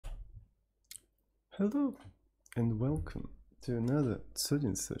Hello and welcome to another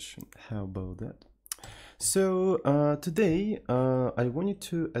Tsudin session. How about that? So today I wanted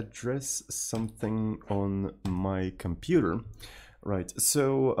to address something on my computer. Right,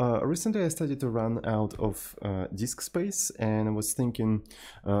 so recently I started to run out of disk space and I was thinking,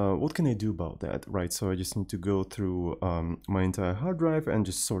 what can I do about that, right? So I just need to go through my entire hard drive and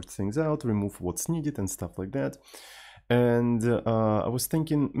just sort things out, remove what's needed and stuff like that. And I was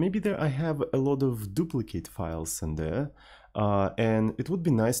thinking maybe I have a lot of duplicate files in there, and it would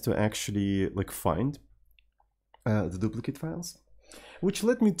be nice to actually find the duplicate files, which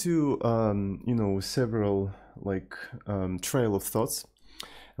led me to several trail of thoughts.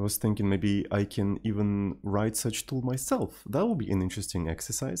 I was thinking maybe I can even write such tool myself. That would be an interesting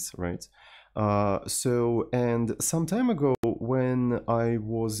exercise, right? And some time ago when I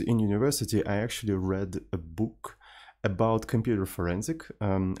was in university, I actually read a book about computer forensic.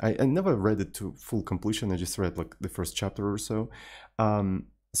 I never read it to full completion. I just read like the first chapter or so. The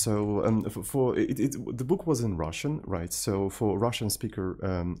book was in Russian, right? So for Russian speaker,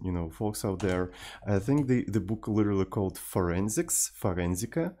 folks out there, I think the book literally called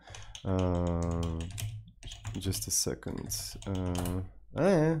Forensika. Just a second.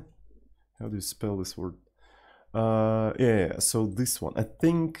 How do you spell this word? Yeah. So this one, I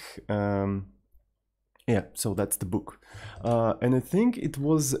think. Yeah, so that's the book. And I think it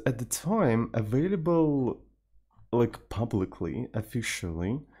was at the time available publicly,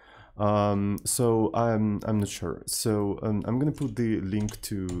 officially. So I'm not sure. So I'm gonna put the link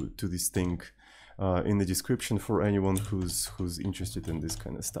to this thing in the description for anyone who's interested in this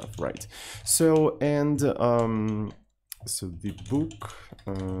kind of stuff, right? So so the book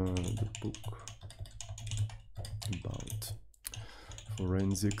about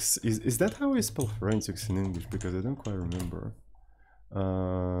forensics. Is that how I spell forensics in English? Because I don't quite remember.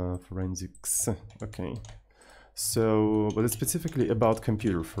 Forensics. Okay. So, but it's specifically about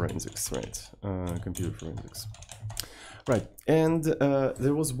computer forensics, right? Computer forensics. Right. And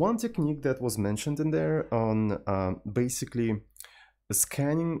there was one technique that was mentioned in there on basically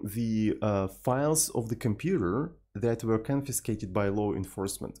scanning the files of the computer that were confiscated by law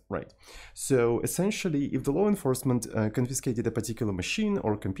enforcement, right? So essentially, if the law enforcement confiscated a particular machine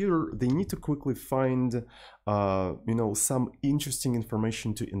or computer, they need to quickly find, some interesting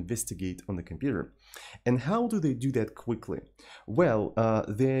information to investigate on the computer. And how do they do that quickly? Well,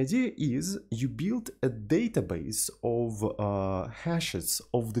 the idea is you build a database of hashes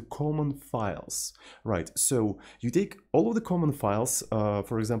of the common files, right? So you take all of the common files,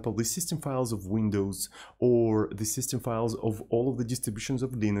 for example, the system files of Windows or the system files of all of the distributions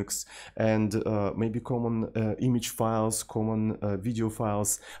of Linux, and maybe common image files, common video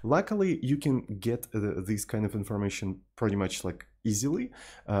files. Luckily, you can get this kind of information pretty much easily,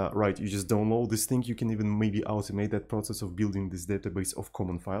 right? You just download this thing. You can even maybe automate that process of building this database of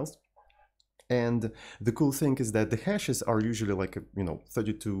common files. And the cool thing is that the hashes are usually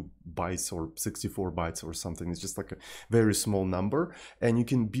 32 bytes or 64 bytes or something. It's just like a very small number. And you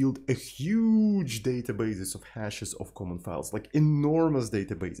can build a huge databases of hashes of common files, like enormous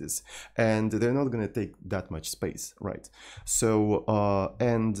databases. And they're not going to take that much space, right? So,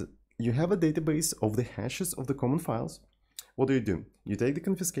 and you have a database of the hashes of the common files. What do? You take the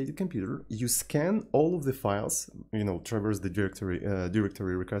confiscated computer, you scan all of the files, traverse the directory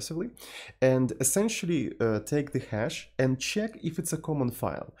recursively, and essentially take the hash and check if it's a common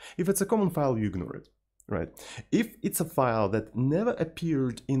file. If it's a common file, you ignore it. Right. If it's a file that never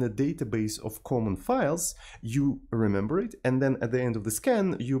appeared in a database of common files, you remember it, and then at the end of the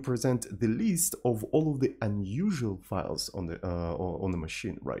scan, you present the list of all of the unusual files on the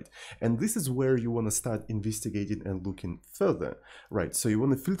machine, right? And this is where you want to start investigating and looking further, right? So you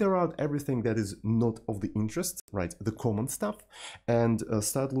want to filter out everything that is not of the interest, right? The common stuff, and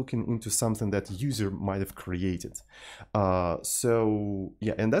start looking into something that user might have created. So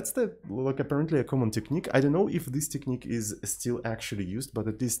yeah, and that's apparently a common technique. I don't know if this technique is still actually used, but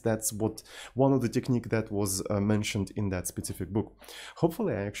at least that's one of the technique that was mentioned in that specific book.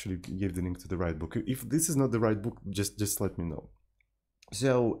 Hopefully I actually gave the link to the right book. If this is not the right book, just let me know.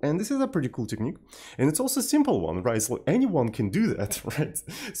 So, and this is a pretty cool technique, and it's also a simple one, right? So anyone can do that, right?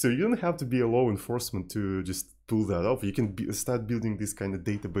 So you don't have to be a law enforcement to just pull that off. You can start building this kind of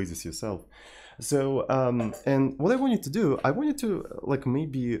databases yourself. So, and what I wanted to do, I wanted to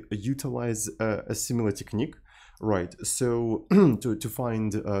maybe utilize a similar technique, right? So to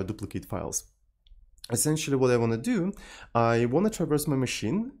find duplicate files. essentially what I want to do, I want to traverse my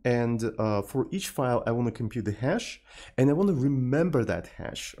machine, and for each file I want to compute the hash, and I want to remember that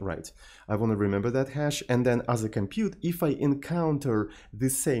hash, right? I want to remember that hash, and then as I compute, if I encounter the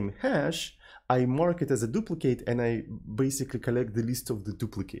same hash, I mark it as a duplicate, and I basically collect the list of the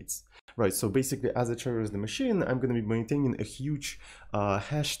duplicates. Right, so basically, as I traverse the machine, I'm going to be maintaining a huge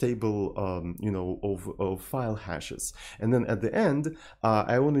hash table, you know, of file hashes. And then at the end,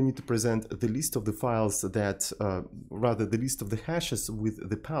 I only need to present the list of the files that, rather the list of the hashes with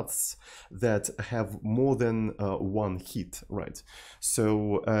the paths that have more than one hit, right?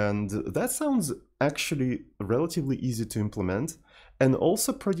 So, and that sounds actually relatively easy to implement, and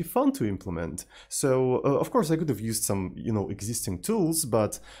also pretty fun to implement. So of course I could have used some, you know, existing tools,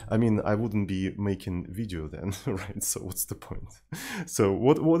 but I mean, I wouldn't be making video then, right? So what's the point? So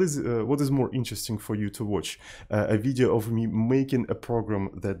what is more interesting for you to watch? A video of me making a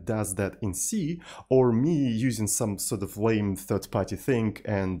program that does that in C, or me using some sort of lame third-party thing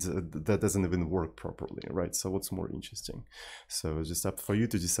and that doesn't even work properly, right? So what's more interesting? So it's just up for you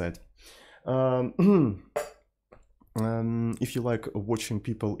to decide. If you like watching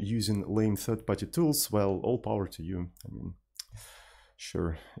people using lame third-party tools, well, all power to you. I mean,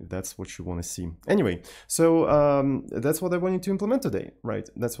 sure, if that's what you want to see. Anyway, so that's what I wanted to implement today, right?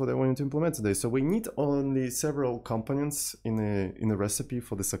 That's what I wanted to implement today. So we need only several components in a recipe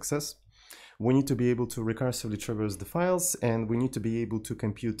for the success. We need to be able to recursively traverse the files, and we need to be able to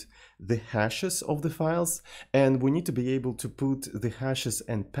compute the hashes of the files, and we need to be able to put the hashes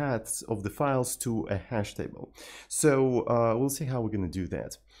and paths of the files to a hash table. So we'll see how we're going to do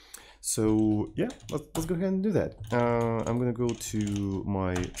that. So yeah, let's go ahead and do that. I'm going to go to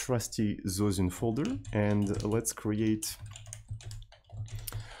my trusty Zosyn folder, and let's create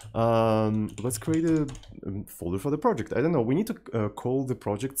a folder for the project. I don't know, we need to call the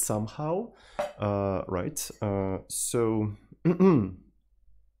project somehow, right? So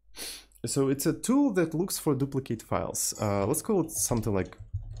so it's a tool that looks for duplicate files. Let's call it something like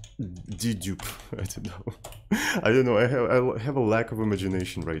dedupe. I don't know. I have a lack of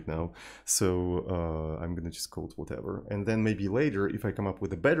imagination right now, so I'm gonna just call it whatever, and then maybe later, if I come up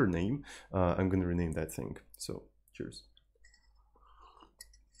with a better name, I'm gonna rename that thing. So cheers.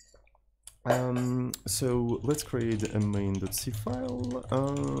 So let's create a main.c file,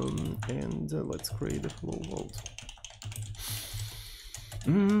 and let's create a hello world.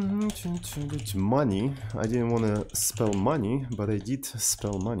 Money. I didn't want to spell money, but I did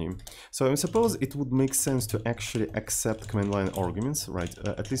spell money. So I suppose it would make sense to actually accept command line arguments, right?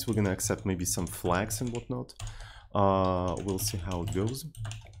 At least we're gonna accept maybe some flags and whatnot. We'll see how it goes.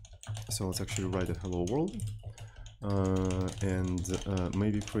 So let's actually write a hello world. And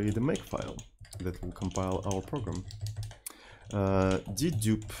maybe create a makefile that will compile our program.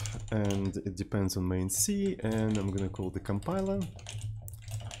 Dedupe, and it depends on main C, and I'm gonna call the compiler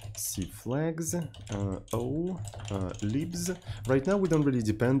C flags, O, libs. Right now we don't really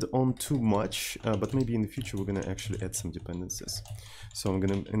depend on too much, but maybe in the future we're gonna actually add some dependencies. So I'm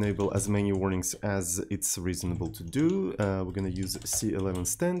gonna enable as many warnings as it's reasonable to do. We're gonna use C11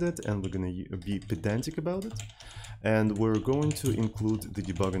 standard, and we're gonna be pedantic about it. And we're going to include the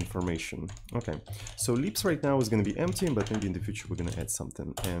debug information. Okay, so libs right now is going to be empty, but maybe in the future we're going to add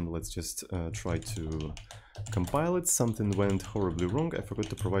something. And let's just try to compile it. Something went horribly wrong. I forgot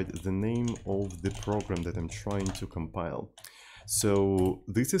to provide the name of the program that I'm trying to compile. So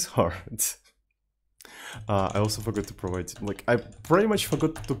this is hard. I also forgot to provide, like, I pretty much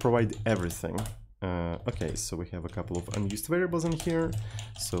forgot to provide everything. Okay, so we have a couple of unused variables in here.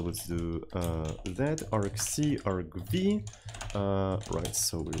 So let's do that, argc, argv. Right,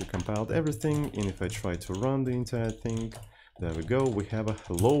 so we recompiled everything, and if I try to run the entire thing, there we go, we have a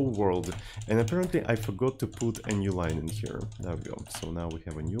hello world. And apparently I forgot to put a new line in here. There we go, so now we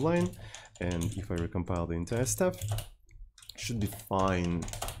have a new line, and if I recompile the entire stuff, should be fine.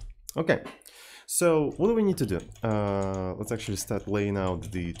 Okay. So what do we need to do? Let's actually start laying out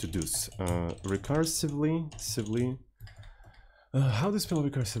the to-dos. Recursively, how do you spell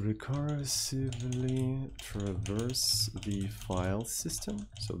recursive? Recursively traverse the file system.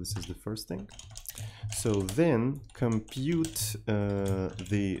 So this is the first thing. So then compute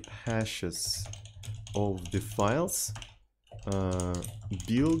the hashes of the files,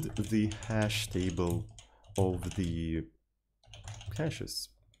 build the hash table of the hashes.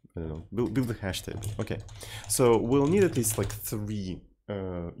 I don't know, build the hash table. Okay, so we'll need at least like 3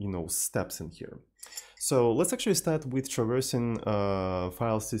 you know, steps in here. So let's actually start with traversing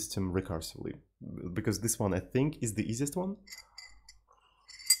file system recursively, because this one I think is the easiest one.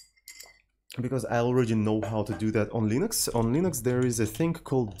 because I already know how to do that on Linux. On Linux there is a thing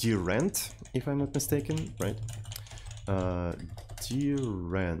called drent, if I'm not mistaken, right?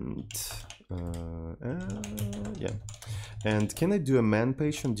 Drent. Yeah. And can I do a man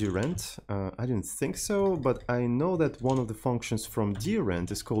page on drent? I didn't think so, but I know that one of the functions from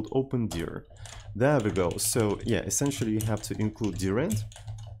drent is called opendir. There we go. So yeah, essentially you have to include drent.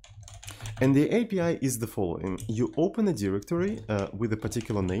 And the API is the following. You open a directory with a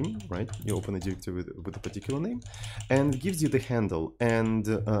particular name, right? You open a directory with a particular name, and it gives you the handle. And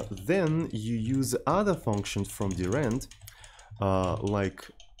then you use other functions from drent, like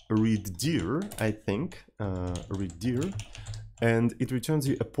readdir, I think, readdir, and it returns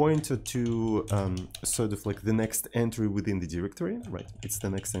you a pointer to sort of like the next entry within the directory, right? It's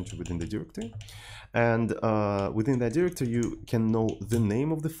the next entry within the directory. And within that directory, you can know the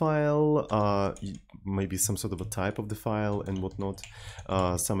name of the file, maybe some sort of a type of the file and whatnot,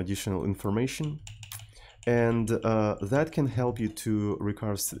 some additional information. And that can help you to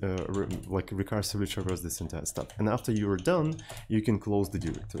recursively traverse this entire stuff. And after you're done, you can close the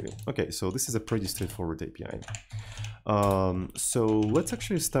directory. Okay, so this is a pretty straightforward API. So let's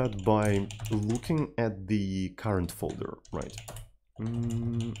actually start by looking at the current folder, right?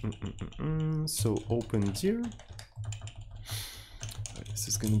 So open dir. This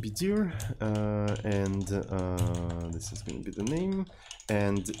is going to be dir, and this is going to be the name.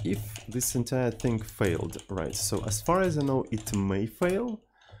 And if this entire thing failed, right? So as far as I know, it may fail.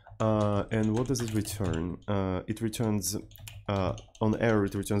 And what does it return? It returns on error,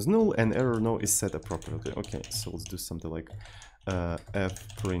 it returns null, and error no is set appropriately. Okay, so let's do something like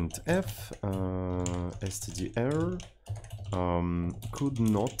fprintf std error. Could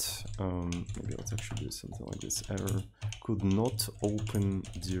not, maybe let's actually do something like this, error could not open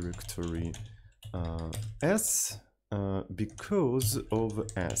directory s because of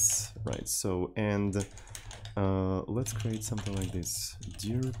s, right? So, and let's create something like this,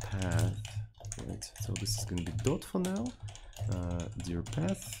 dir path, right? So this is going to be dot for now, dir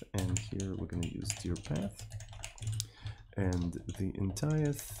path, and here we're going to use dir path, and the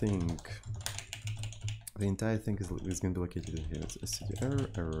entire thing is going to be located in here. It's std error,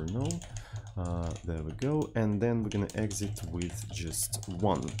 error no. There we go. And then we're going to exit with just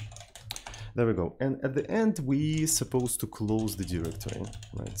 1. There we go. And at the end, we're supposed to close the directory,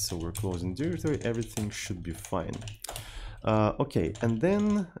 right? So we're closing the directory. Everything should be fine. Okay, and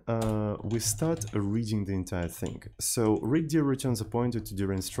then we start reading the entire thing. So readdir returns a pointer to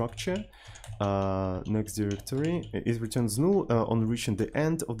direct structure. Next directory, it returns null on reaching the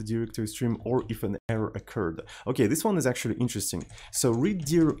end of the directory stream or if an error occurred. Okay, this one is actually interesting. So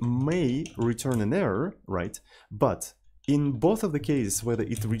readdir may return an error, right? But in both of the cases, whether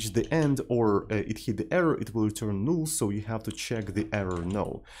it reached the end or it hit the error, it will return null, so you have to check the error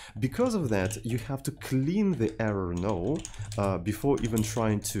no. Because of that, you have to clean the error no before even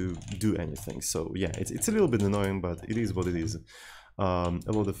trying to do anything. So yeah, it's a little bit annoying, but it is what it is. A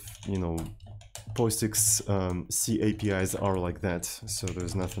lot of, you know, POSIX C APIs are like that, so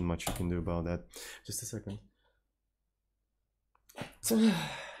there's nothing much you can do about that. Just a second. So,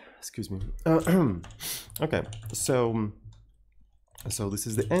 excuse me. Okay, so this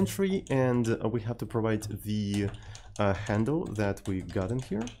is the entry, and we have to provide the handle that we got in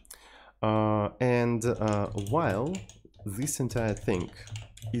here. And while this entire thing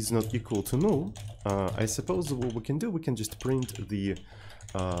is not equal to null, I suppose what we can do, we can just print the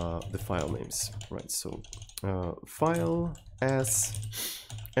file names, right? So file as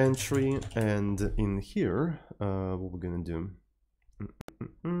entry, and in here, what we're gonna do.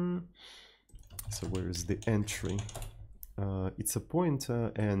 So where is the entry? It's a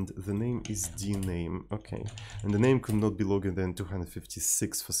pointer, and the name is dname. Okay, and the name could not be longer than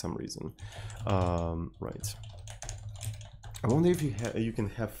 256 for some reason. Right. I wonder if you can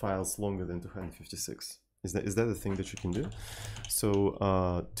have files longer than 256. Is that a thing that you can do? So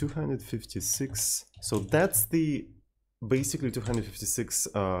 256. So that's the basically 256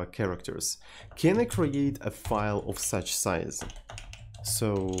 characters. Can I create a file of such size?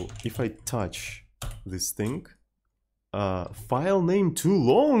 So if I touch this thing, file name too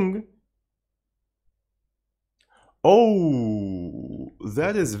long. Oh,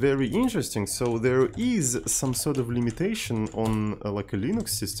 that is very interesting. So there is some sort of limitation on like a Linux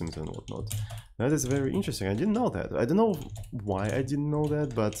systems and whatnot. That is very interesting. I didn't know that. I don't know why I didn't know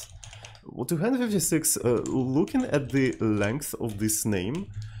that, but 256, looking at the length of this name,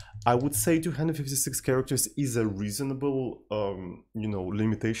 I would say 256 characters is a reasonable, you know,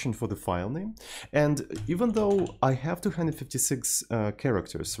 limitation for the file name. And even though I have 256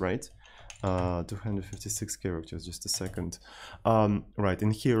 characters, right? 256 characters, just a second. Right,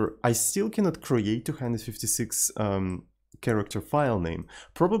 in here, I still cannot create 256 character file name,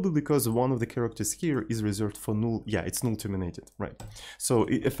 probably because one of the characters here is reserved for null. Yeah, it's null terminated, right? So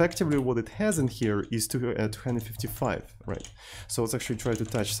effectively what it has in here is 255, right? So let's actually try to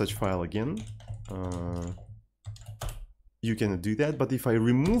touch such file again. You cannot do that, but if I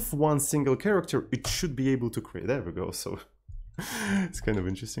remove one single character, it should be able to create. There we go. So it's kind of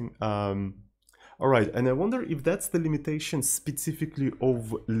interesting. All right, and I wonder if that's the limitation specifically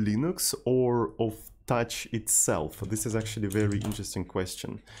of Linux or of Touch itself. This is actually a very interesting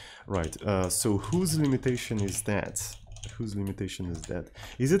question. Right, so whose limitation is that? Whose limitation is that?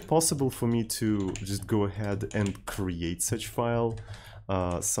 Is it possible for me to just go ahead and create such file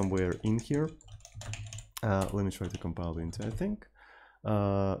somewhere in here? Let me try to compile the entire thing.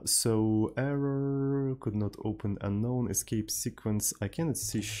 So error, could not open unknown, escape sequence. I cannot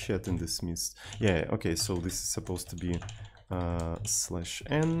see shit in this mist. Yeah, okay, so this is supposed to be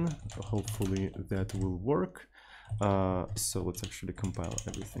 /n. Hopefully that will work. So let's actually compile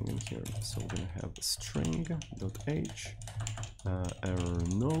everything in here. So we're gonna have string.h, error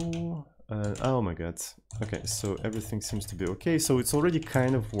no. Oh my god. Okay, so everything seems to be okay. So it's already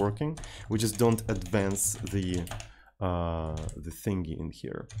kind of working. We just don't advance the thingy in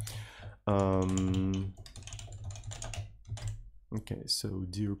here. Okay, so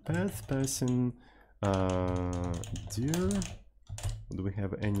dear path person, dear. Do we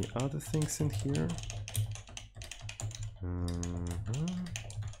have any other things in here?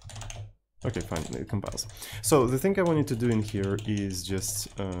 Okay, fine, it compiles. So the thing I wanted to do in here is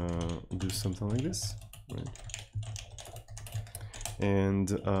just do something like this, right? And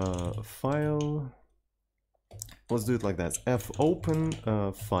file, let's do it like that. Fopen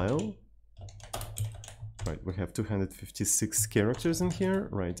file. Right, we have 256 characters in here,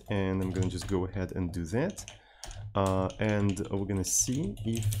 right? And I'm gonna just go ahead and do that. And we're gonna see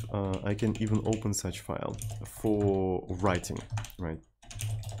if I can even open such file for writing, right?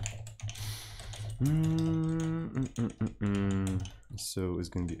 So it's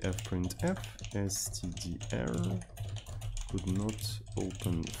gonna be fprintf stdr could not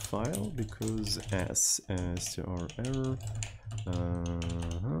open file because str error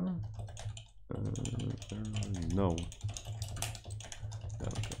no.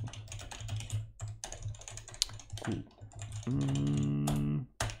 Okay. Cool.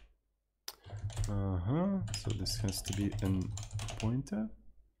 So this has to be an pointer.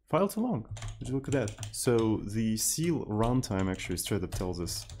 File too long. Would you look at that? So the seal runtime actually straight up tells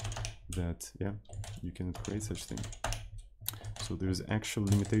us that, yeah, you can create such thing. So there's actual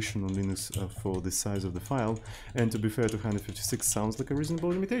limitation on Linux for the size of the file. And to be fair, 256 sounds like a reasonable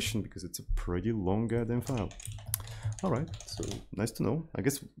limitation because it's a pretty long goddamn file. All right, so nice to know. I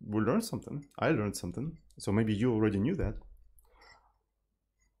guess we learned something. I learned something. So maybe you already knew that.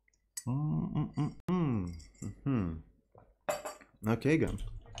 Okay, again.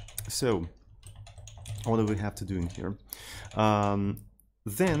 So what do we have to do in here?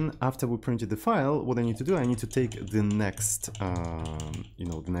 Then after we printed the file, what I need to do, I need to take the next,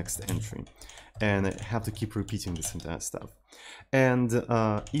 the next entry, and I have to keep repeating this entire stuff. And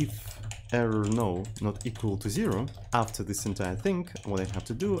if error no not equal to 0 after this entire thing, what I have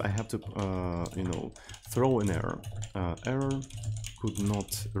to do, I have to, throw an error. Error could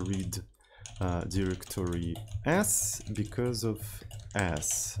not read directory s because of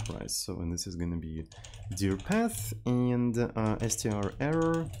s, right? So, and this is going to be dir path and str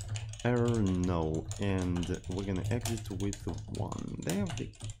error no, and we're going to exit with 1. There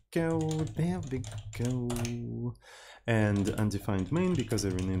we go, there we go. And undefined main because I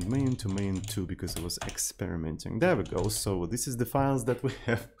renamed main to main2 because I was experimenting. There we go. So this is the files that we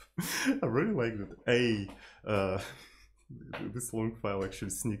have. I really like that this long file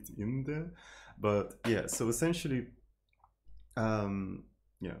actually sneaked in there. But yeah, so essentially,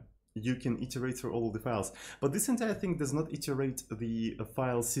 yeah, you can iterate through all of the files. But this entire thing does not iterate the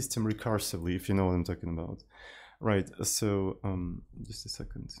file system recursively, if you know what I'm talking about. Right, so just a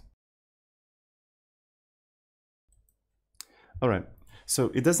second. All right, so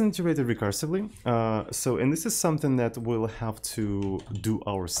it doesn't iterate it recursively. And this is something that we'll have to do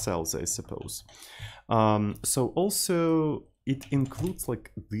ourselves, I suppose. So also it includes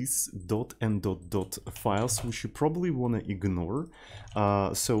like these dot and dot files, which you probably want to ignore.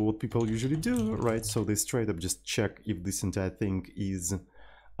 So what people usually do, right? So they straight up just check if this entire thing is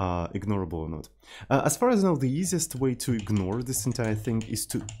ignorable or not. As far as I know, the easiest way to ignore this entire thing is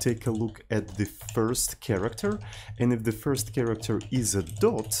to take a look at the first character, and if the first character is a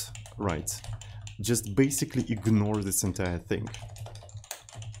dot, right, just basically ignore this entire thing.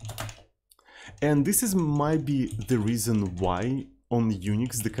 And this is might be the reason why on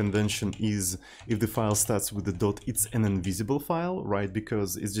Unix the convention is if the file starts with the dot, it's an invisible file, right?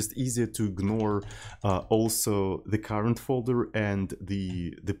 Because it's just easier to ignore also the current folder and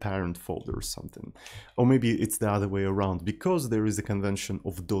the parent folder or something. Or maybe it's the other way around, because there is a convention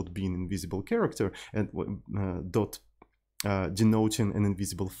of dot being invisible character and dot denoting an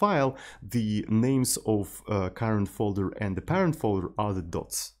invisible file, the names of current folder and the parent folder are the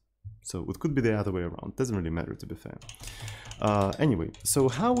dots. So it could be the other way around, doesn't really matter, to be fair. Anyway, so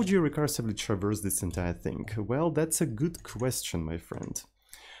how would you recursively traverse this entire thing? Well, that's a good question, my friend.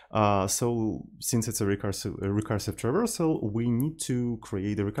 So since it's a recursive traversal, we need to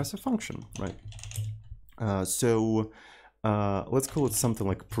create a recursive function, right? So let's call it something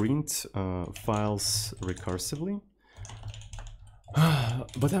like print files recursively.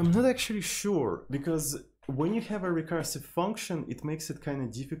 But I'm not actually sure, because when you have a recursive function, it makes it kind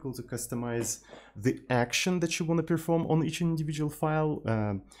of difficult to customize the action that you want to perform on each individual file,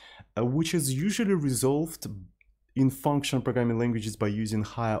 which is usually resolved in functional programming languages by using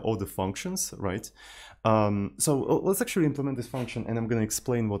higher order functions, right? So let's actually implement this function, and I'm going to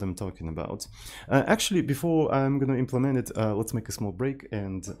explain what I'm talking about. Actually, before I'm going to implement it, let's make a small break,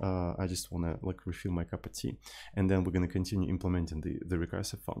 and I just want to like refill my cup of tea, and then we're going to continue implementing the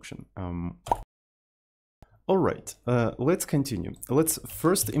recursive function. All right, let's continue. Let's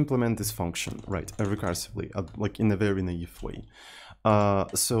first implement this function, right, recursively, like in a very naive way.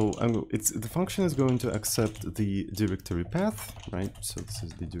 The function is going to accept the directory path, right? So this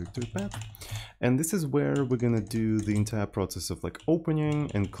is the directory path, and this is where we're gonna do the entire process of like opening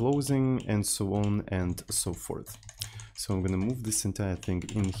and closing and so on and so forth. So I'm gonna move this entire thing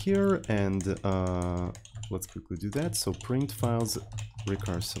in here, and let's quickly do that. So print files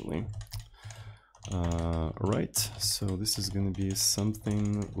recursively. Right, so this is going to be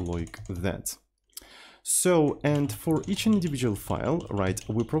something like that. So, and for each individual file, right,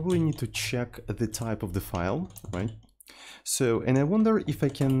 we probably need to check the type of the file, right? So, and I wonder if I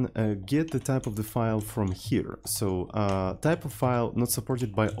can get the type of the file from here. So, type of file not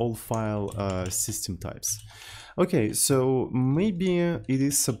supported by all file system types. Okay, so maybe it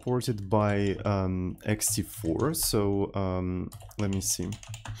is supported by ext4. So, let me see.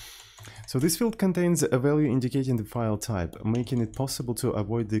 So this field contains a value indicating the file type, making it possible to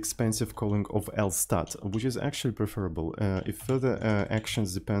avoid the expensive calling of lstat, which is actually preferable if further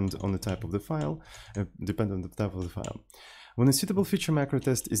actions depend on the type of the file. When a suitable feature macro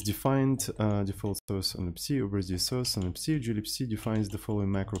test is defined, default source on libc, ubsd source on libc, glibc defines the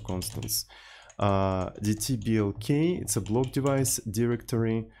following macro constants. dtblk, it's a block device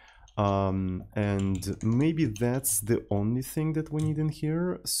directory. And maybe that's the only thing that we need in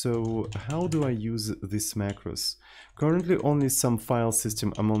here. So how do I use these macros? Currently only some file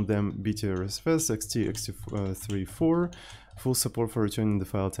system, among them btrfs, xt, xt34, full support for returning the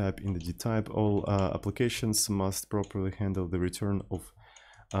file type in the dtype. All applications must properly handle the return of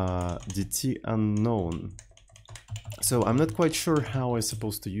dt unknown. So I'm not quite sure how I'm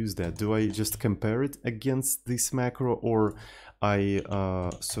supposed to use that. Do I just compare it against this macro, or I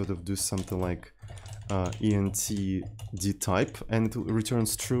sort of do something like ent dtype and it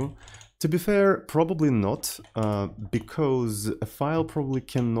returns true? To be fair, probably not, because a file probably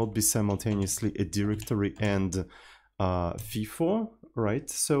cannot be simultaneously a directory and FIFO, right?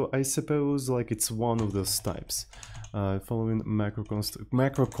 So I suppose like it's one of those types. Following macro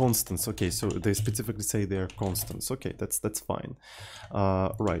constants. Okay, so they specifically say they're constants. Okay, that's fine.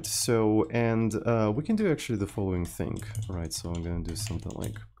 Right. So and we can do actually the following thing. Right. So I'm gonna do something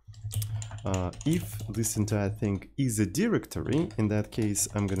like if this entire thing is a directory. In that case,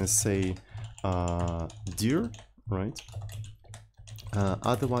 I'm gonna say dir. Right.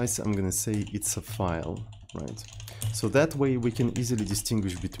 Otherwise, I'm gonna say it's a file. Right. So that way we can easily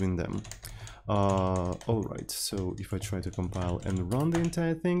distinguish between them. Alright, so if I try to compile and run the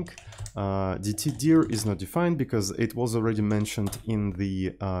entire thing, dtdir is not defined because it was already mentioned in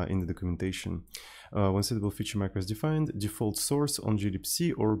the documentation. When suitable feature macro is defined, default source on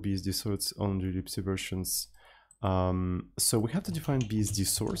glibc or bsd source on glibc versions. So we have to define bsd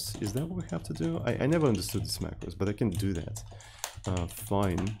source. Is that what we have to do? I never understood these macros, but I can do that.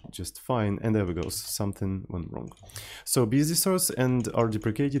 Fine, just fine, and there we go, something went wrong. So bsd source and are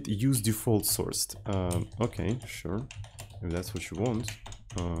deprecated, use default sourced. Okay, sure, if that's what you want.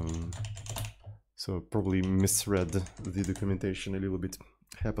 So probably misread the documentation a little bit,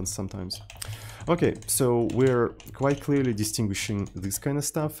 happens sometimes. Okay, so we're quite clearly distinguishing this kind of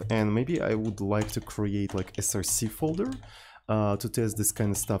stuff, and maybe I would like to create like src folder to test this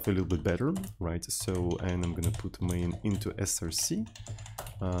kind of stuff a little bit better, right? So, and I'm gonna put main into src,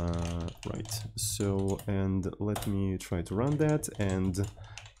 Right, so, and let me try to run that, and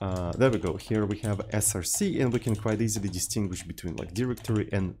there we go. Here we have src, and we can quite easily distinguish between like directory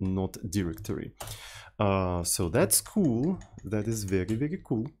and not directory. So that's cool. That is very, very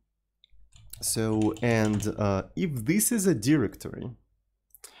cool. So, and if this is a directory,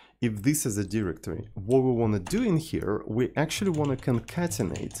 what we want to do in here, we actually want to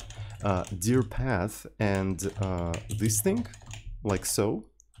concatenate dir path and this thing, like so,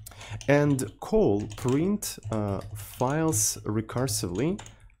 and call print files recursively,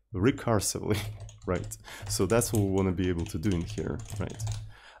 right? So that's what we want to be able to do in here, right?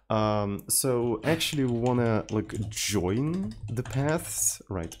 So actually we want to like join the paths,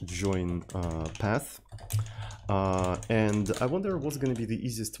 right? Join path. And I wonder what's going to be the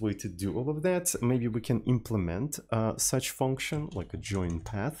easiest way to do all of that. Maybe we can implement such function like a join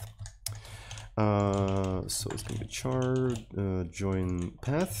path. So it's going to be char join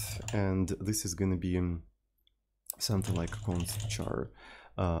path, and this is going to be something like const char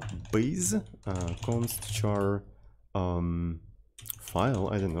base const char file,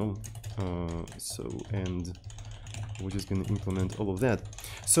 I don't know. So, and we're just going to implement all of that.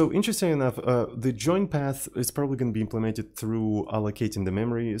 So interesting enough, the join path is probably going to be implemented through allocating the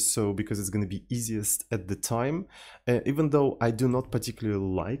memory. So because it's going to be easiest at the time, even though I do not particularly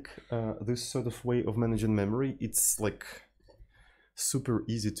like this sort of way of managing memory, it's like super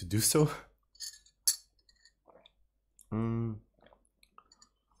easy to do so.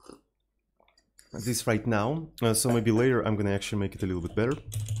 This right now, so maybe later I'm going to actually make it a little bit better.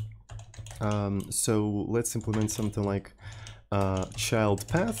 So let's implement something like child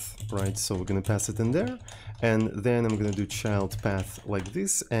path, right? So we're going to pass it in there, and then I'm going to do child path like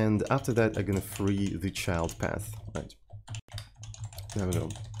this, and after that I'm going to free the child path, right? There we go.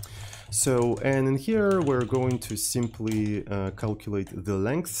 So, and in here we're going to simply calculate the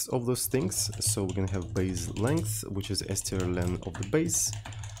lengths of those things. So we're going to have base length, which is strlen of the base,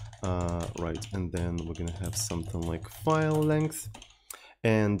 right? And then we're going to have something like file length.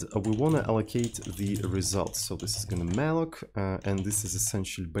 And we want to allocate the results. So this is going to malloc, and this is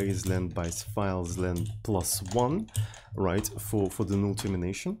essentially base length by files length plus 1, right, for the null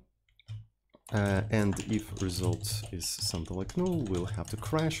termination. And if result is something like null, we'll have to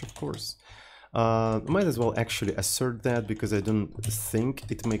crash, of course. Might as well actually assert that, because I don't think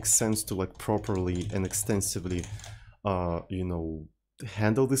it makes sense to like properly and extensively, you know,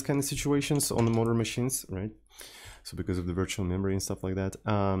 handle this kind of situations on the modern machines, right? So because of the virtual memory and stuff like that.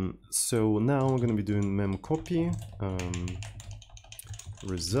 So now I'm going to be doing memcopy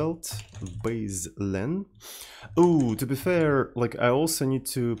result base len. Oh, to be fair, like I also need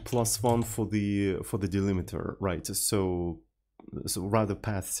to +1 for the delimiter, right? So rather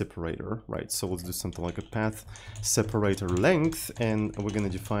path separator, right? So let's do something like a path separator length, and we're going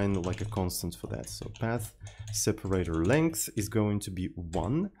to define like a constant for that. So path separator length is going to be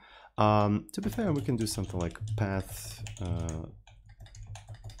 1. To be fair, we can do something like path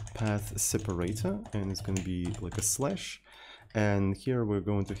separator, and it's going to be like a slash, and here we're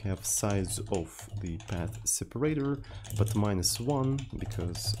going to have size of the path separator but -1,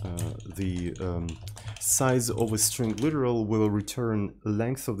 because the size of a string literal will return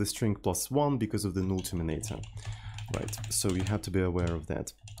length of the string +1 because of the null terminator, right? So you have to be aware of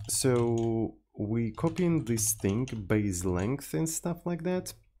that. So we copy in this thing base length and stuff like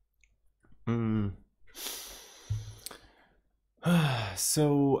that.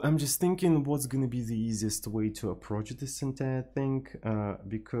 So I'm just thinking what's going to be the easiest way to approach this entire thing,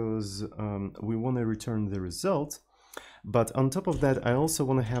 because we want to return the result, but on top of that I also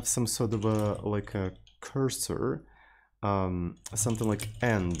want to have some sort of a like a cursor, something like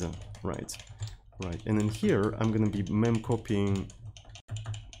end, right? And in here I'm going to be memcopying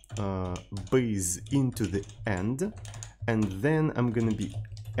base into the end, and then I'm going to be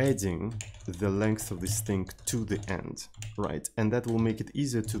adding the length of this thing to the end, right? And that will make it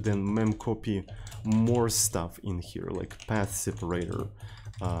easier to then memcopy more stuff in here, like path separator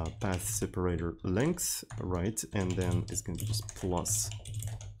length, right? And then it's going to be just plus.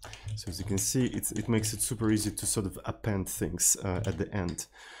 So as you can see, it makes it super easy to sort of append things at the end.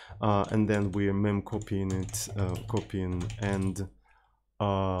 And then we're memcopying it, copying end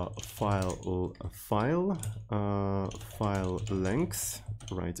file length,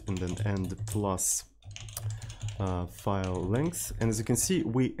 right? And then end plus file length. And as you can see,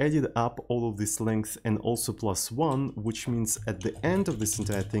 we added up all of this length and also +1, which means at the end of this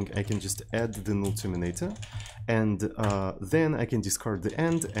entire thing I can just add the null terminator, and then I can discard the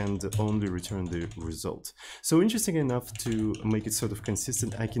end and only return the result. So interesting enough, to make it sort of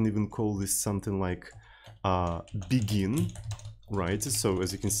consistent, I can even call this something like begin, right? So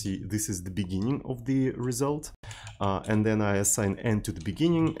as you can see, this is the beginning of the result. And then I assign n to the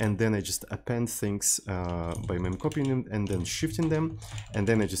beginning, and then I just append things by memcopying them and then shifting them, and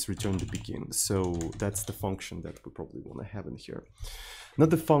then I just return the begin. So that's the function that we probably want to have in here. Not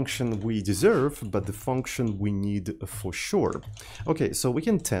the function we deserve, but the function we need for sure. Okay, so we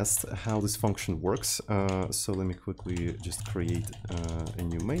can test how this function works. So let me quickly just create a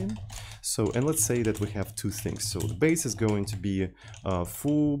new main. So, and let's say that we have two things. So the base is going to be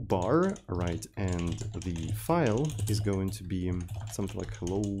foo bar, right? And the file is going to be something like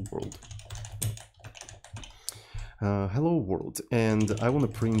hello world. Hello world. And I want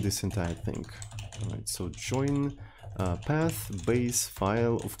to print this entire thing. All right, so join path, base,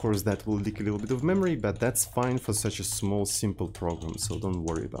 file. Of course, that will leak a little bit of memory, but that's fine for such a small, simple program, so don't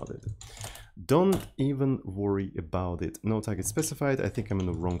worry about it. Don't even worry about it. No target specified. I think I'm in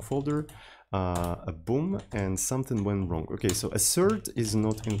the wrong folder. A boom, and something went wrong. Okay, so assert is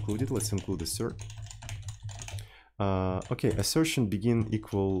not included. Let's include assert. Okay, assertion begin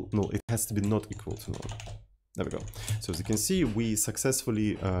equal, no, it has to be not equal to null. There we go. So as you can see, we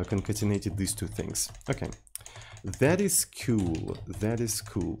successfully concatenated these two things. Okay. That is cool. That is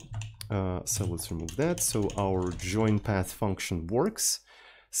cool. So let's remove that. So our join path function works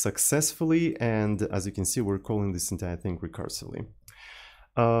successfully, and as you can see, we're calling this entire thing recursively.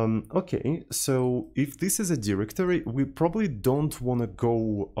 Okay, so if this is a directory, we probably don't want to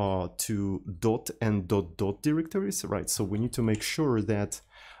go to dot and dot dot directories, right? So we need to make sure that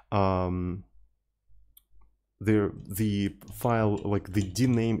the file, like the D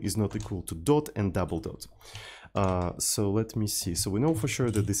name, is not equal to dot and double dot. So let me see. So we know for sure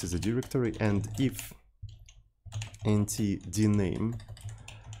that this is a directory, and if nt-dname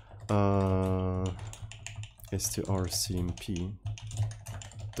strcmp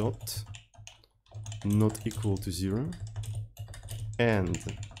dot not equal to 0, and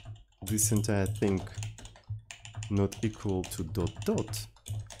this entire thing not equal to dot dot,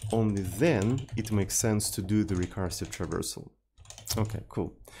 only then it makes sense to do the recursive traversal. Okay,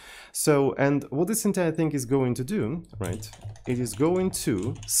 cool. So, and what this entire thing is going to do, right, it is going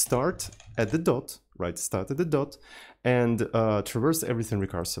to start at the dot, right, start at the dot, and traverse everything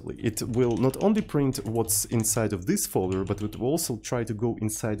recursively. It will not only print what's inside of this folder, but it will also try to go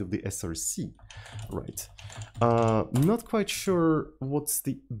inside of the src, right. Not quite sure what's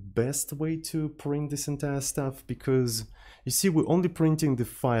the best way to print this entire stuff, because you see, we're only printing the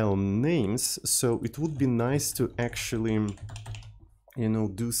file names, so it would be nice to actually, you know,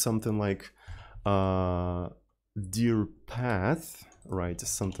 do something like dir path, right?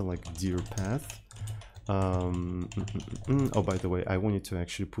 Something like dir path. Oh, by the way, I wanted to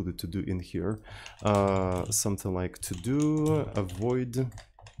actually put it to do in here. Something like to do avoid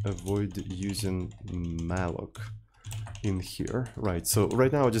using malloc in here, right? So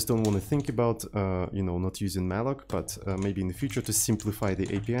right now I just don't want to think about you know, not using malloc, but maybe in the future, to simplify the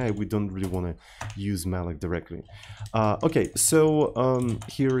API, we don't really want to use malloc directly. Okay, so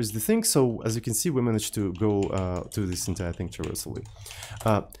here is the thing. So as you can see, we managed to go to this entire thing traversally.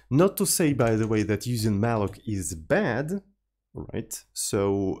 Not to say, by the way, that using malloc is bad, right?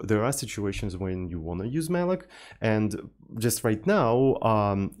 So there are situations when you want to use malloc, and just right now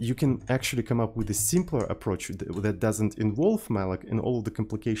you can actually come up with a simpler approach that doesn't involve malloc and all the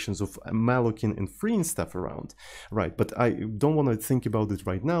complications of mallocing and freeing stuff around, right? But I don't want to think about it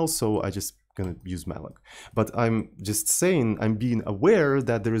right now, so I just gonna use malloc. But I'm just saying, I'm being aware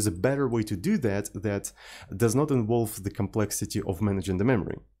that there is a better way to do that that does not involve the complexity of managing the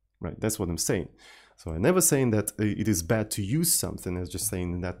memory, right? That's what I'm saying. So I'm never saying that it is bad to use something. I'm just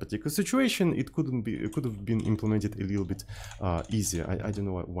saying in that particular situation, it could have been implemented a little bit easier. I don't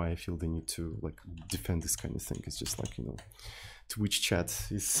know why I feel the need to like defend this kind of thing. It's just like, you know, Twitch chat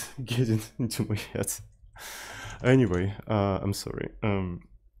is getting into my head. Anyway, I'm sorry.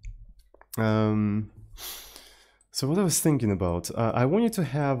 So what I was thinking about, I wanted to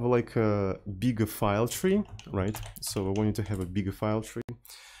have like a bigger file tree, right? So I wanted to have a bigger file tree.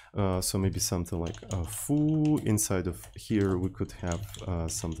 So maybe something like foo. Inside of here we could have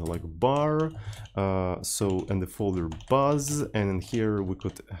something like bar, so in the folder buzz, and in here we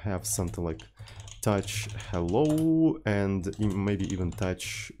could have something like touch hello, and maybe even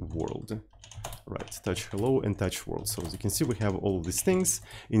touch world, right? Touch hello and touch world. So as you can see, we have all of these things,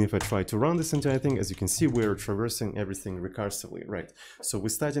 and if I try to run this entire thing, as you can see, we're traversing everything recursively, right? So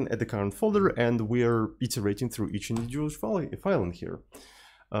we're starting at the current folder and we're iterating through each individual file in here.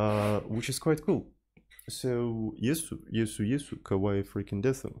 Which is quite cool. So yesu kawaii freaking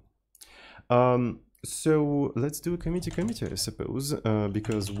desu. So let's do a committee, I suppose,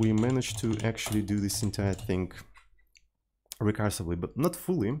 because we managed to actually do this entire thing recursively, but not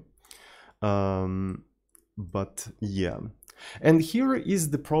fully. But yeah. And here is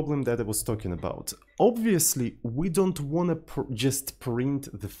the problem that I was talking about. Obviously, we don't want to just print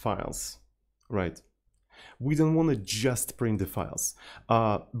the files, right? We don't want to just print the files,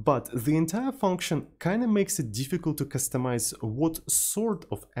 but the entire function kind of makes it difficult to customize what sort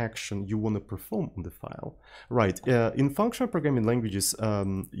of action you want to perform on the file, right? In functional programming languages,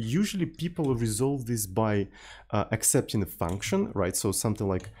 usually people resolve this by accepting a function, right? So something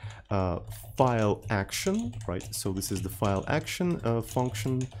like file action, right? So this is the file action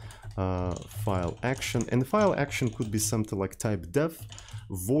function, file action, and the file action could be something like type def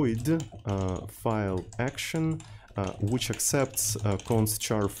void file action, which accepts const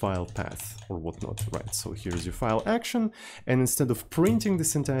char file path or whatnot, right? So here's your file action, and instead of printing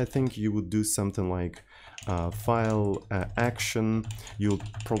this entire thing, you would do something like file action. You'll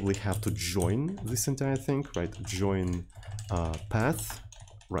probably have to join this entire thing, right? Join path,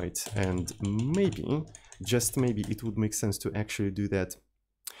 right? And maybe, just maybe, it would make sense to actually do that,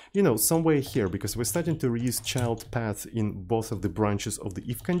 you know, somewhere here, because we're starting to reuse child path in both of the branches of the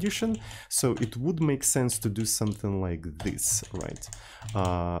if condition. So it would make sense to do something like this, right?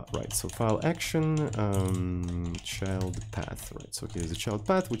 Right, so file action, child path, right? So here's a child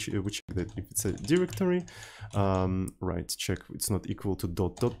path, which that if it's a directory, right, check it's not equal to ...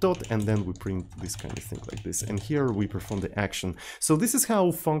 and then we print this kind of thing like this. And here we perform the action. So this is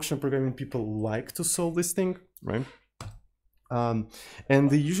how functional programming people like to solve this thing, right? And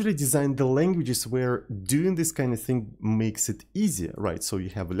they usually design the languages where doing this kind of thing makes it easier, right? So you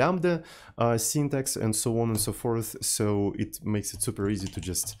have Lambda syntax and so on and so forth. So it makes it super easy to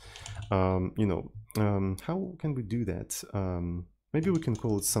just, you know, how can we do that? Maybe we can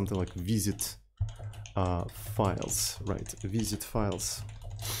call it something like visit files, right? Visit files.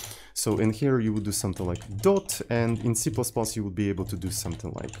 So in here you would do something like dot, and in C++ you would be able to do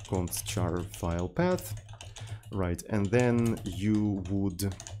something like const char file path. Right, and then you would do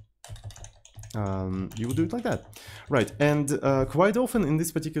it like that, right? And quite often in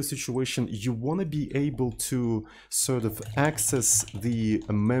this particular situation, you want to be able to sort of access the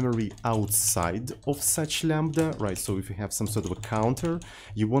memory outside of such Lambda, right? So if you have some sort of a counter,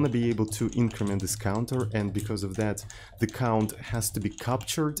 you want to be able to increment this counter, and because of that, the count has to be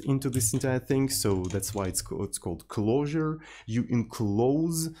captured into this entire thing. So that's why it's called closure. You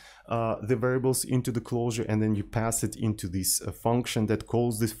enclose the variables into the closure, and then you pass it into this function that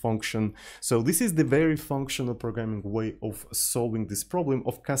calls this function. So this is the very functional programming way of solving this problem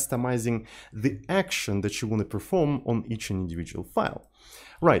of customizing the action that you want to perform on each individual file.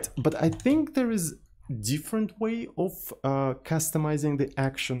 Right, but I think there is a different way of customizing the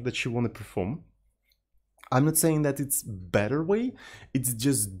action that you want to perform. I'm not saying that it's better way, it's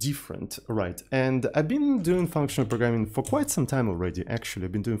just different, right? And I've been doing functional programming for quite some time already, actually.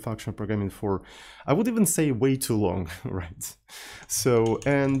 I've been doing functional programming for, I would even say, way too long, right? So,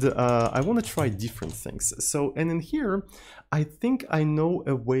 and I want to try different things. So, and in here, I think I know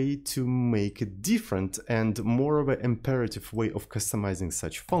a way to make it different and more of an imperative way of customizing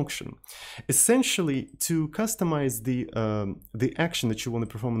such function. Essentially, to customize the action that you want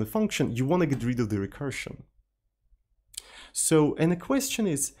to perform in the function, you want to get rid of the recursion. So, and the question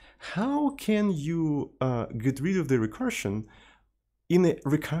is, how can you get rid of the recursion in a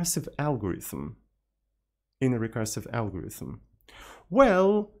recursive algorithm?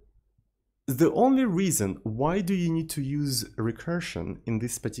 Well, the only reason why do you need to use recursion in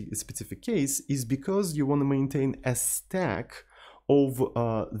this specific case is because you want to maintain a stack of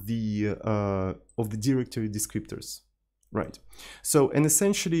the directory descriptors, right? So, and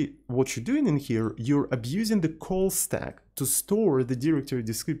essentially what you're doing in here, you're abusing the call stack to store the directory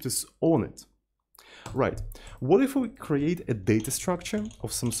descriptors on it. Right. What if we create a data structure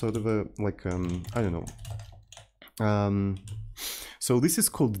of some sort of a, like, I don't know. So this is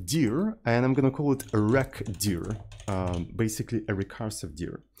called dir, and I'm going to call it a recdir, basically a recursive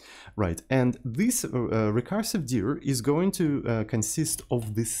dir. Right. And this recursive dir is going to consist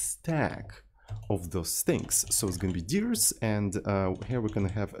of the stack of those things. So it's going to be dirs, and here we're going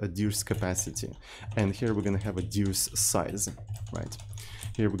to have a dir's capacity, and here we're going to have a dir's size, right?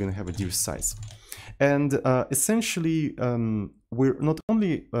 Here we're going to have a dir's size. And essentially, we're not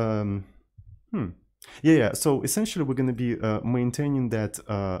only... so essentially we're going to be maintaining that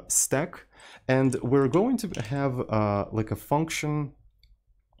stack, and we're going to have like a function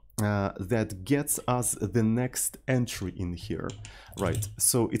that gets us the next entry in here, right?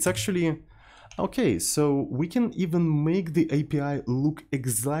 So it's actually Okay, so we can even make the API look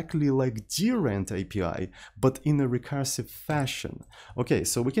exactly like dirrent API, but in a recursive fashion. Okay,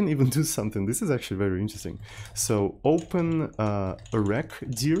 so we can even do something. This is actually very interesting. So open a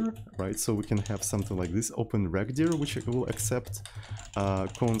rec_dir, right? So we can have something like this, open rec_dir, which will accept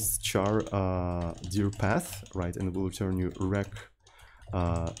const char dir path, right? And it will return you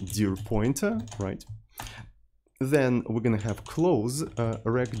rec_dir pointer, right? Then we're gonna have close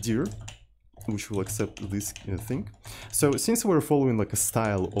rec_dir, which will accept this thing. So since we're following like a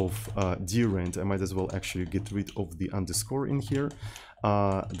style of dirrent, I might as well actually get rid of the underscore in here.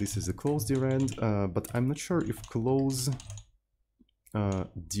 This is a close dirrent, but I'm not sure if close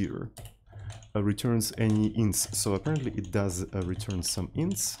dir returns any ints. So apparently it does return some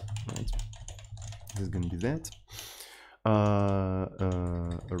ints, right? This is gonna be that.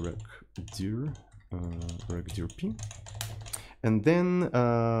 rec_dir p. And then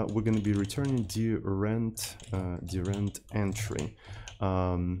we're going to be returning dirrent entry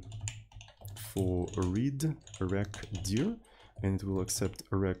for read rec_dir, and it will accept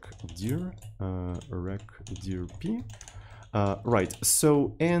rec_dir p. Right.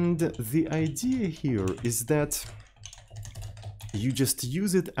 So, and the idea here is that you just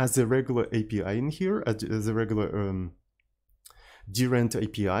use it as a regular API in here, as a regular dirrent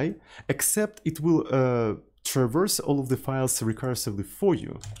API, except it will traverse all of the files recursively for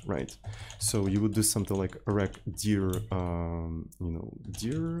you, right? So you would do something like rec_dir,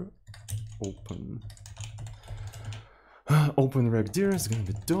 dir open rec_dir is going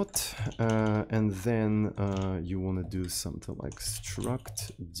to be dot, and then you want to do something like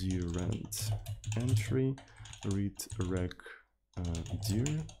struct dirrent entry read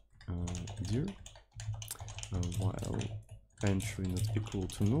rec_dir dir while entry not equal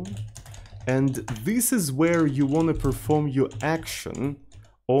to null. And this is where you want to perform your action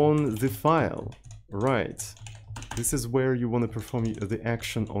on the file, right? This is where you want to perform the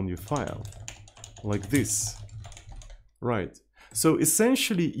action on your file, like this, right? So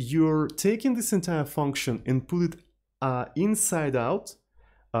essentially, you're taking this entire function and put it inside out,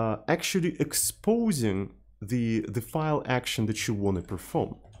 actually exposing the file action that you want to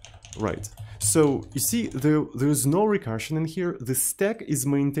perform, right? So you see, there's no recursion in here. The stack is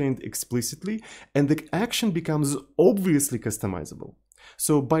maintained explicitly, and the action becomes obviously customizable.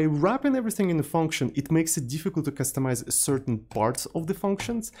 So by wrapping everything in a function, it makes it difficult to customize certain parts of the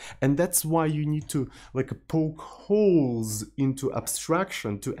functions, and that's why you need to like poke holes into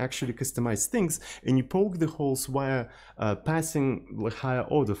abstraction to actually customize things, and you poke the holes via passing like higher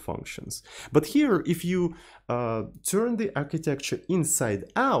order functions. But here, if you turn the architecture inside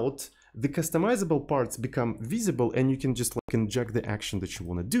out, the customizable parts become visible, and you can just like inject the action that you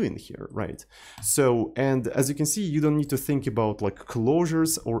want to do in here, right? So, and as you can see, you don't need to think about like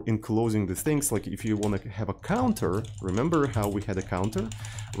closures or enclosing the things. Like if you want to have a counter, remember how we had a counter,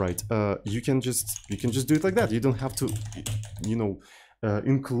 right? You can just do it like that. You don't have to, you know,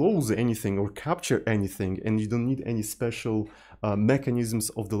 enclose anything or capture anything, and you don't need any special mechanisms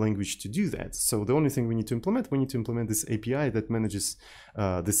of the language to do that. So the only thing we need to implement this API that manages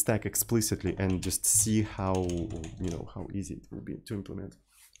the stack explicitly, and just see how, you know, how easy it will be to implement.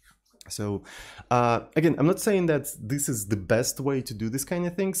 So again, I'm not saying that this is the best way to do this kind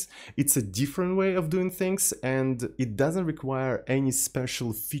of things. It's a different way of doing things, and it doesn't require any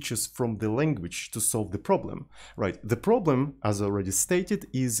special features from the language to solve the problem, right? The problem, as already stated,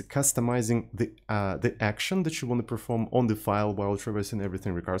 is customizing the action that you want to perform on the file while traversing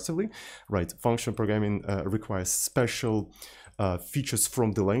everything recursively, right? Functional programming requires special features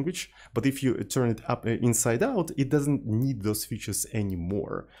from the language, but if you turn it up inside out, it doesn't need those features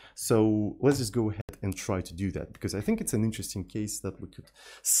anymore. So let's just go ahead and try to do that, because I think it's an interesting case that we could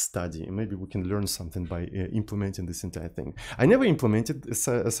study, and maybe we can learn something by implementing this entire thing. I never implemented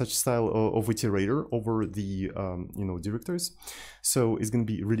such style of iterator over the you know, directories, so it's going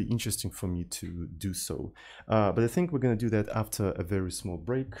to be really interesting for me to do so. But I think we're going to do that after a very small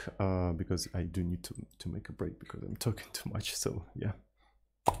break, because I do need to make a break because I'm talking too much. So yeah.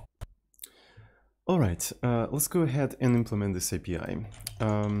 All right, let's go ahead and implement this API.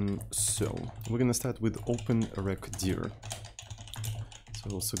 So we're going to start with open rec_dir. So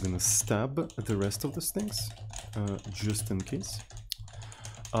I'm also going to stab the rest of these things, just in case.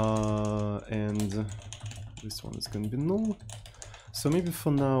 And this one is going to be null. So maybe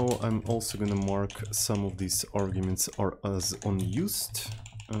for now, I'm also going to mark some of these arguments are as unused.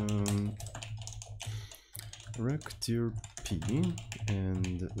 Rec_dir p,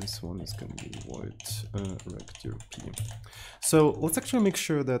 and this one is going to be void rec_dir p. So let's actually make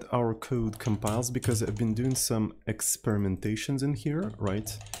sure that our code compiles, because I've been doing some experimentations in here,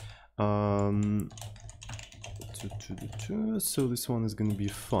 right? So this one is going to be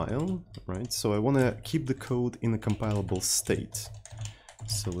file, right? So I want to keep the code in a compilable state.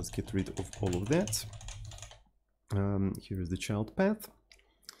 So let's get rid of all of that. Here is the child path.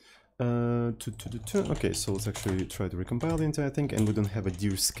 Okay, so let's actually try to recompile the entire thing, and we don't have a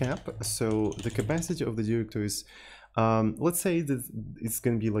dir scap. So the capacity of the directory is, let's say that it's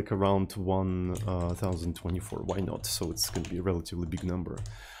going to be like around 1024. Why not? So it's going to be a relatively big number.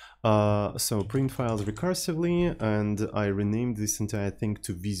 So print files recursively, and I renamed this entire thing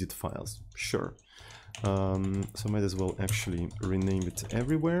to visit files. Sure. So might as well actually rename it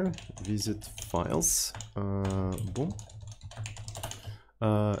everywhere. Visit files. Boom.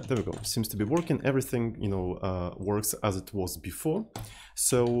 There we go. Seems to be working. Everything, you know, works as it was before.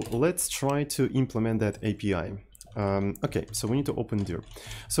 So let's try to implement that API. Okay, so we need to open dir.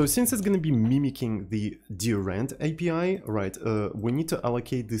 So since it's going to be mimicking the dir rand API, right, we need to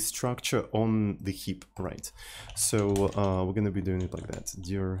allocate the structure on the heap, right? So we're going to be doing it like that.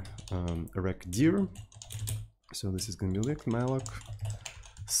 Dir rec dir. So this is going to be like malloc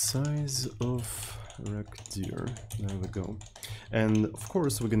size of rec dir. There we go. And of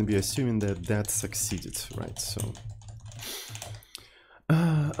course we're going to be assuming that that succeeded, right? So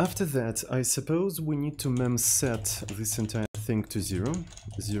after that, I suppose we need to mem set this entire thing to 0.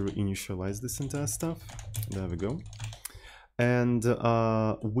 0 initialize this entire stuff. There we go. And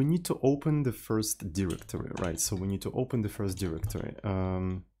we need to open the first directory, right? So we need to open the first directory.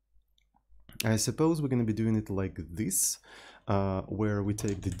 I suppose we're going to be doing it like this, where we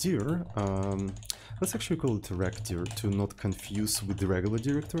take the dir. Let's actually call it a rec dir to not confuse with the regular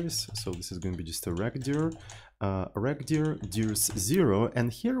directories. So this is going to be just a rec dir. Rec dir, dir's 0,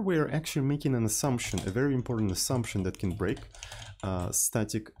 and here we're actually making an assumption, a very important assumption that can break.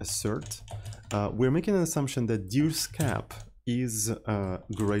 Static assert. We're making an assumption that dir's cap is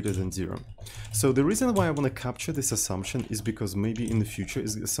greater than 0. So the reason why I want to capture this assumption is because maybe in the future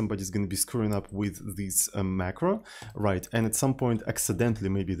somebody's going to be screwing up with this macro, right? And at some point accidentally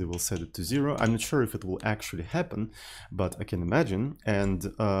maybe they will set it to 0. I'm not sure if it will actually happen, but I can imagine, and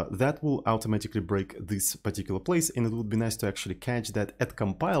that will automatically break this particular place, and it would be nice to actually catch that at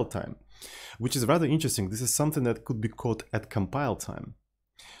compile time, which is rather interesting. This is something that could be caught at compile time.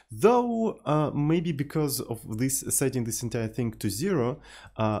 Though, maybe because of this setting this entire thing to 0,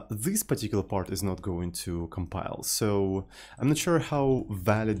 this particular part is not going to compile. So I'm not sure how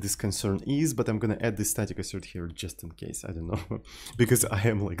valid this concern is, but I'm going to add this static assert here just in case. I don't know, because I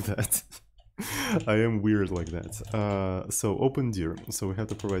am like that. I am weird like that. So open dir. So we have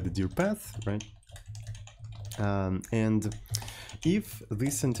to provide the dir path, right? And if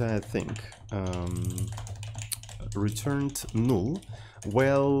this entire thing returned null,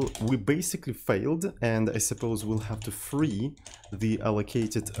 well, we basically failed, and I suppose we'll have to free the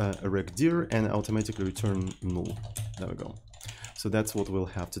allocated rec dir and automatically return null. There we go. So that's what we'll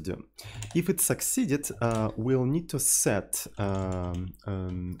have to do. If it succeeded, we'll need to set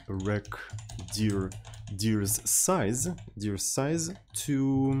rec dir's size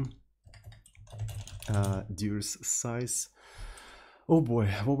to dir's size. Oh boy,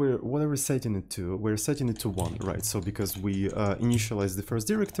 what are we setting it to? We're setting it to 1, right? So because we initialize the first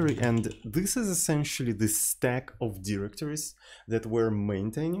directory, and this is essentially the stack of directories that we're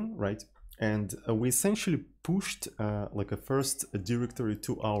maintaining, right? And we essentially pushed like a first directory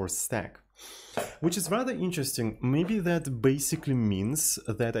to our stack, which is rather interesting. Maybe that basically means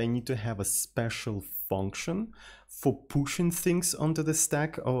that I need to have a special function for pushing things onto the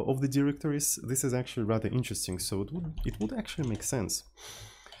stack of the directories. This is actually rather interesting, so it would actually make sense.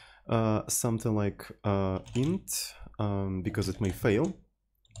 Something like int, because it may fail,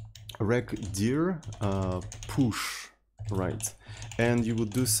 rec dir push, right? And you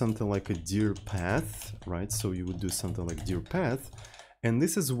would do something like a dir path, right? So you would do something like dir path, and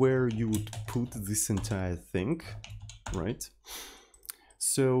this is where you would put this entire thing, right?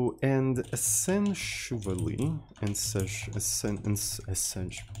 So, and essentially,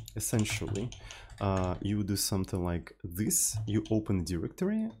 you do something like this. You open the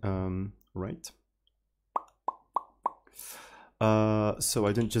directory, right? So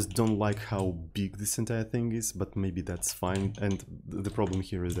I don't like how big this entire thing is, but maybe that's fine. And the problem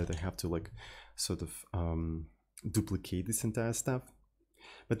here is that I have to like sort of duplicate this entire stuff.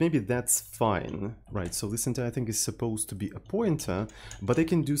 But maybe that's fine, right? So this entire thing is supposed to be a pointer, but I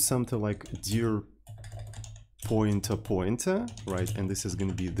can do something like dir pointer, right? And this is going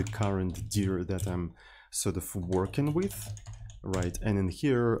to be the current dir that I'm sort of working with. right? And in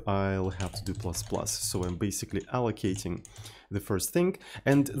here, I'll have to do plus plus. So I'm basically allocating the first thing.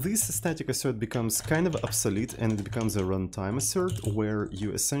 And this static assert becomes kind of obsolete, and it becomes a runtime assert, where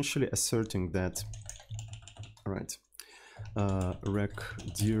you essentially asserting that, right,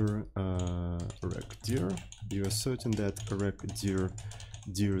 rec_dir, you're asserting that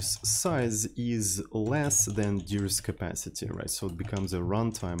rec_dir's size is less than dir's capacity, right? So it becomes a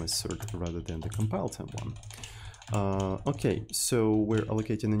runtime assert rather than the compile time one. Okay, so we're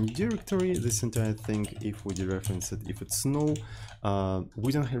allocating a new directory. This entire thing, if we dereference it, if it's null,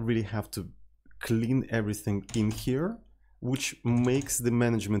 we don't really have to clean everything in here, which makes the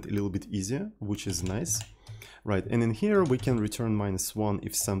management a little bit easier, which is nice. Right, and in here we can return -1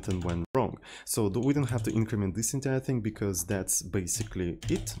 if something went wrong. So we don't have to increment this entire thing because that's basically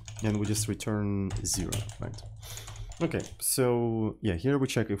it, and we just return 0, right? Okay, so yeah, here we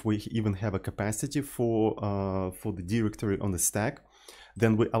check if we even have a capacity for the directory on the stack.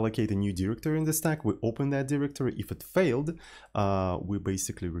 Then we allocate a new directory in the stack, we open that directory. If it failed, we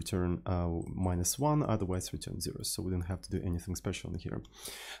basically return -1, otherwise return 0. So we don't have to do anything special in here.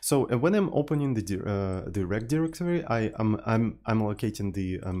 So when I'm opening the rec directory, I'm allocating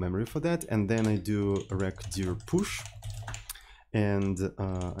the memory for that, and then I do rec_dir push. And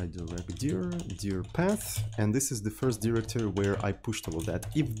I do rec_dir path, and this is the first directory where I pushed all of that.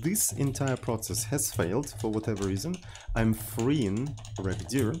 If this entire process has failed for whatever reason, I'm freeing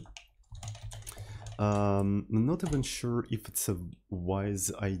rec_dir. I'm not even sure if it's a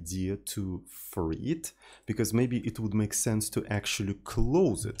wise idea to free it, because maybe it would make sense to actually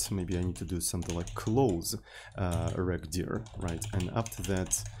close it. Maybe I need to do something like close rec_dir, right? And after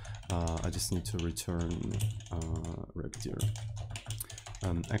that, I just need to return rec_dir.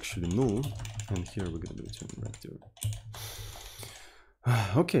 Actually null, and here we're going to return rec_dir.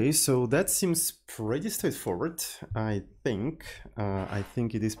 Okay, so that seems pretty straightforward. I think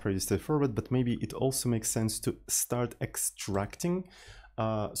it is pretty straightforward, but maybe it also makes sense to start extracting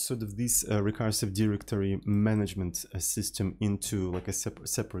sort of this recursive directory management system into like a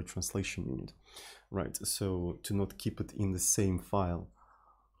separate translation unit, right? So to not keep it in the same file.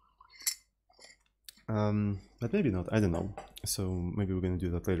 But maybe not, I don't know. So maybe we're going to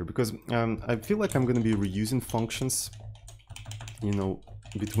do that later, because I feel like I'm going to be reusing functions, you know,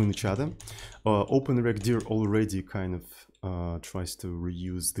 between each other. OpenRecDir already kind of tries to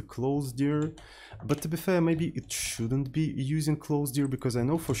reuse the closeDir, but to be fair, maybe it shouldn't be using closeDir, because I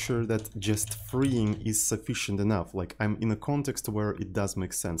know for sure that just freeing is sufficient enough. Like, I'm in a context where it does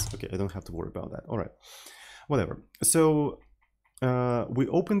make sense. Okay, I don't have to worry about that. All right, whatever. So we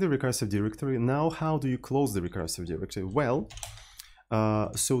open the recursive directory. Now, how do you close the recursive directory? Well,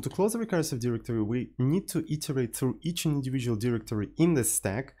 so to close the recursive directory, we need to iterate through each individual directory in the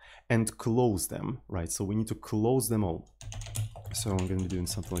stack and close them, right? So we need to close them all. So I'm going to be doing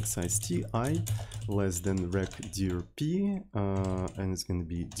something like size ti less than rec_dir p, and it's going to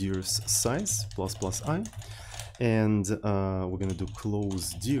be dir's size plus I, and we're going to do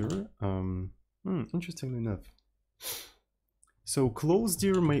closeDir. Interestingly enough. So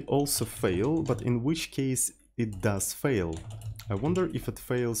closeDir may also fail, but in which case it does fail. I wonder if it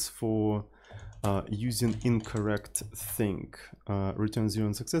fails for using incorrect thing. Return 0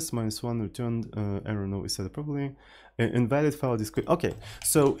 on success, -1 returned, error no is set properly. Invalid file description. Okay,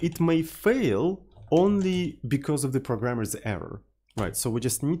 so it may fail only because of the programmer's error. Right, so we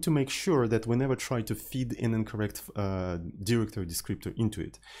just need to make sure that we never try to feed an incorrect directory descriptor into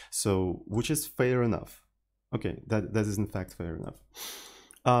it. So, which is fair enough. Okay, that is in fact fair enough.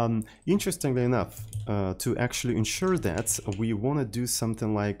 Interestingly enough, to actually ensure that, we want to do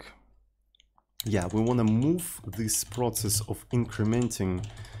something like, yeah, we want to move this process of incrementing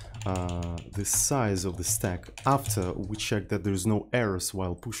the size of the stack after we check that there's no errors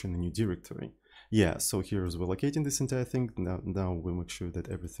while pushing a new directory. Yeah, so here's we're locating this entire thing. Now we make sure that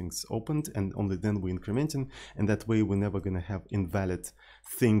everything's opened, and only then we're incrementing, and that way we're never going to have invalid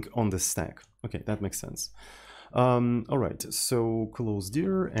thing on the stack. Okay, that makes sense. All right, so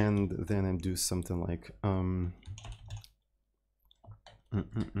closeDir, and then I do something like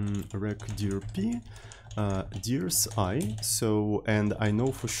rec_dir p, dir's I. So, and I know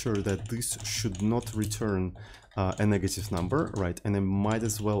for sure that this should not return a negative number, right? And I might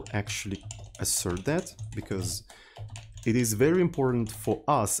as well actually assert that, because it is very important for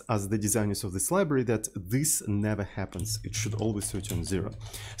us as the designers of this library that this never happens. It should always return 0.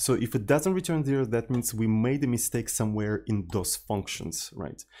 So if it doesn't return 0, that means we made a mistake somewhere in those functions,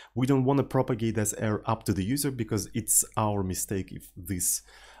 right? We don't want to propagate that error up to the user, because it's our mistake if this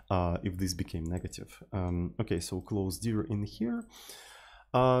became negative. Okay, so closeDir in here.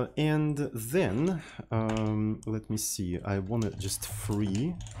 And then, let me see, I want to just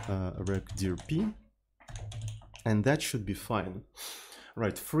free rec_dir_p, and that should be fine.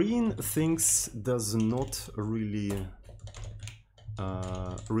 Right, freeing things does not really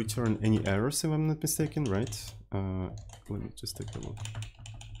return any errors, if I'm not mistaken, right? Let me just take a look.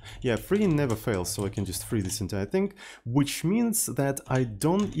 Yeah, freeing never fails, so I can just free this entire thing, which means that I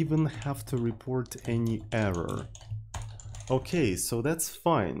don't even have to report any error. Okay, so that's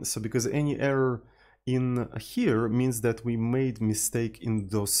fine. So because any error in here means that we made mistake in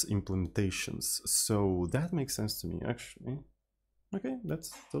those implementations. So that makes sense to me, actually. Okay,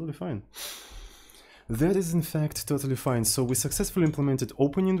 that's totally fine. That is in fact totally fine. So we successfully implemented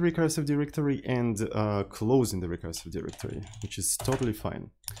opening the recursive directory and closing the recursive directory, which is totally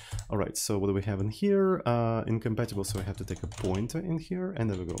fine. All right, so what do we have in here? Incompatible, so I have to take a pointer in here, and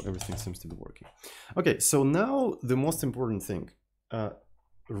there we go. Everything seems to be working. Okay, so now the most important thing,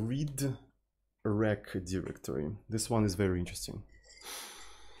 read rec directory. This one is very interesting.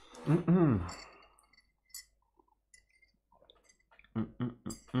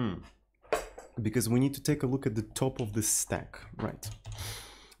 Because we need to take a look at the top of the stack, right?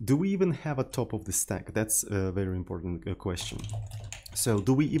 Do we even have a top of the stack? That's a very important question. So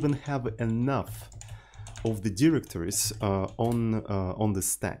do we even have enough of the directories on the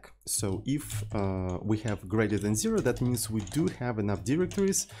stack? So if we have greater than 0, that means we do have enough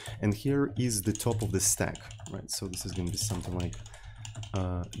directories, and here is the top of the stack, right? So this is going to be something like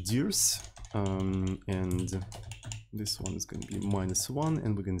dirs, and this one is going to be -1,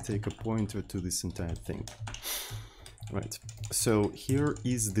 and we're going to take a pointer to this entire thing. Right, so here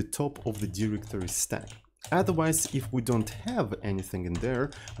is the top of the directory stack. Otherwise, if we don't have anything in there,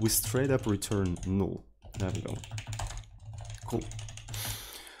 we straight up return null. There we go. Cool.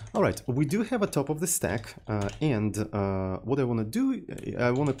 All right, we do have a top of the stack, and what I want to do,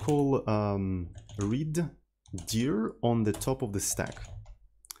 I want to call read dir on the top of the stack.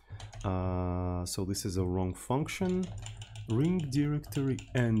 So this is a wrong function. Ring directory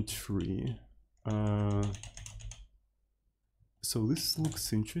entry. So this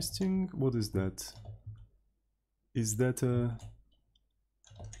looks interesting. What is that? Is that a...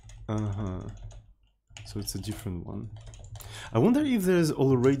 So it's a different one. I wonder if there's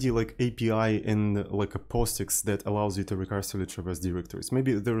already like API and like a POSIX that allows you to recursively traverse directories.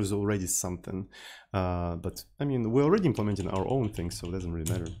 Maybe there is already something, but I mean, we're already implementing our own thing, so it doesn't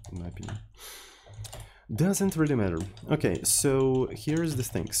really matter, in my opinion. Doesn't really matter. Okay, so here's the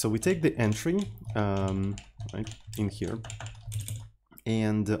thing. So we take the entry right in here,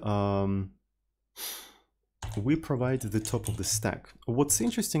 and we provide the top of the stack. What's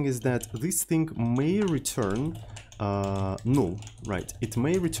interesting is that this thing may return null, right? It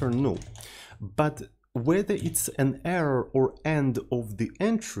may return null, but whether it's an error or end of the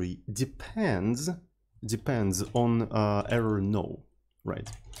entry depends on error null, right?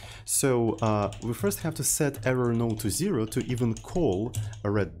 So we first have to set error null to 0 to even call a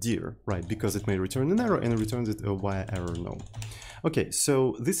rec_dir, right? Because it may return an error and it returns it via error null. Okay,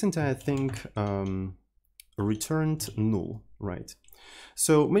 so this entire thing returned null, right?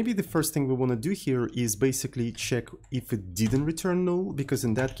 So maybe the first thing we want to do here is basically check if it didn't return null, because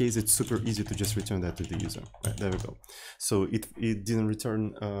in that case it's super easy to just return that to the user. Right, there we go. So it didn't return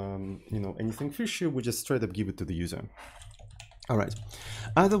you know, anything fishy, we just straight up give it to the user. All right.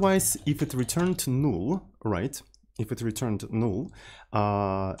 Otherwise, if it returned null, right? If it returned null,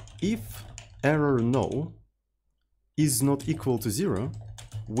 if error null is not equal to 0,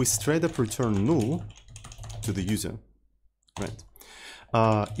 we straight up return null to the user, right?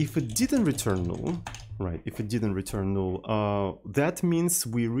 If it didn't return null, right? If it didn't return null, that means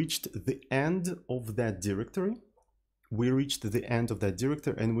we reached the end of that directory. We reached the end of that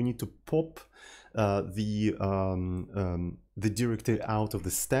directory, and we need to pop the directory out of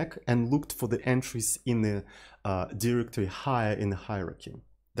the stack and looked for the entries in the directory higher in the hierarchy.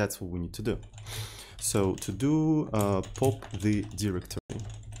 That's what we need to do. So to do pop the directory,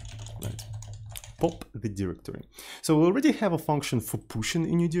 right? Pop the directory. So we already have a function for pushing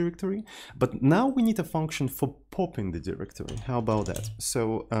a new directory, but now we need a function for popping the directory. How about that?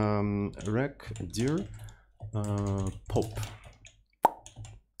 So rec_dir pop.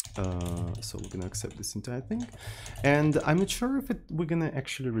 So we're gonna accept this entire thing, and I'm not sure if we're gonna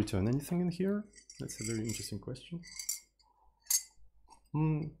actually return anything in here. That's a very interesting question.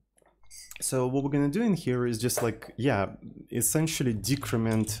 So what we're gonna do in here is just like, yeah, essentially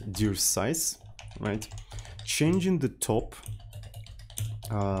decrement dir size, right? Changing the top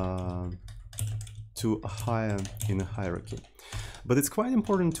to a higher in a hierarchy. But it's quite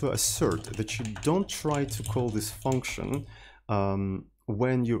important to assert that you don't try to call this function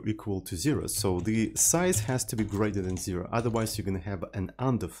when you're equal to 0. So the size has to be greater than 0. Otherwise, you're going to have an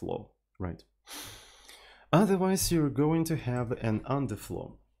underflow, right? Otherwise, you're going to have an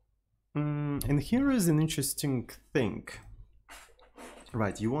underflow. And here is an interesting thing.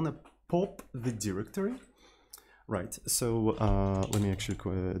 Right, you want to pop the directory. Right, so let me actually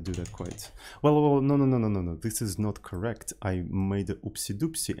do that quite well. No, this is not correct. I made a oopsie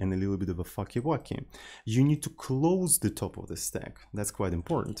doopsie and a little bit of a fucky wacky. You need to close the top of the stack. That's quite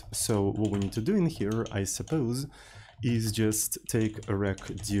important. So what we need to do in here, I suppose, is just take a rec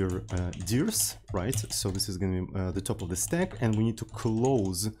dir dirs, right? So this is going to be the top of the stack, and we need to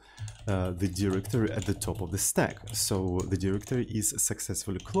close the directory at the top of the stack. So the directory is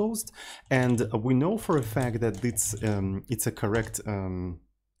successfully closed, and we know for a fact that it's a correct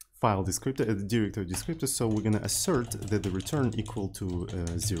file descriptor, directory descriptor. So we're going to assert that the return equal to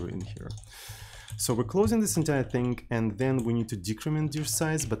 0 in here. So we're closing this entire thing, and then we need to decrement dir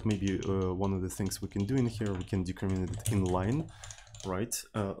size, but maybe one of the things we can do in here, we can decrement it in line, right?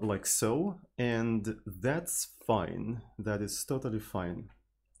 Like so, and that's fine. That is totally fine.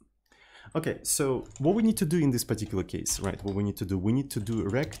 Okay, so what we need to do in this particular case, right? What we need to do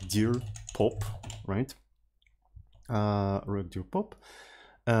rec dir pop, right? Rec dir pop,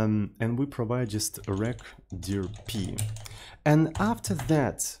 and we provide just a rec dir p. And after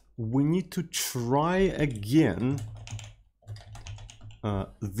that, we need to try again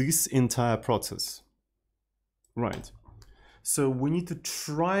this entire process, right? So we need to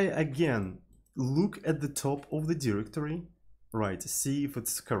try again, look at the top of the directory, right? See if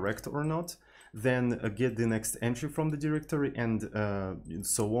it's correct or not, then get the next entry from the directory, and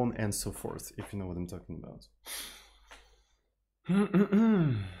so on and so forth, if you know what I'm talking about.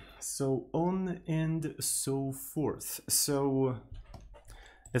 So on and so forth. So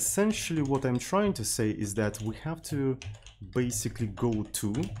essentially what I'm trying to say is that we have to basically go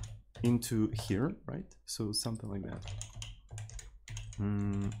into here, right? So something like that.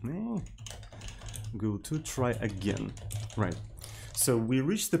 Go to try again, right? So we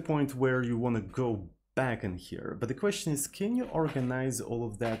reached the point where you want to go back in here, but the question is, can you organize all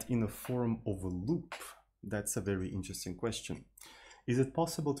of that in a form of a loop? That's a very interesting question. Is it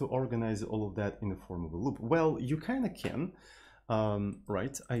possible to organize all of that in a form of a loop? Well, you kind of can.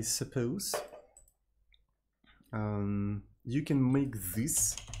 Right, I suppose you can make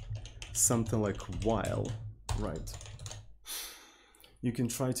this something like while, right? You can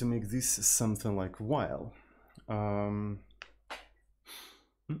try to make this something like while. And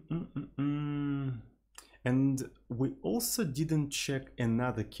we also didn't check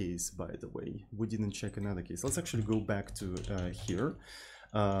another case, by the way. We didn't check another case. Let's actually go back to here.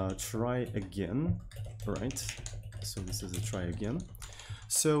 Try again, right? So this is a try again.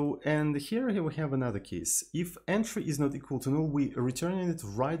 So, and here we have another case. If entry is not equal to null, we return it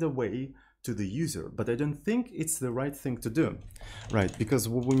right away to the user, but I don't think it's the right thing to do, right? Because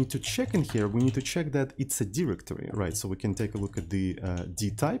what we need to check in here, we need to check that it's a directory, right? So we can take a look at the D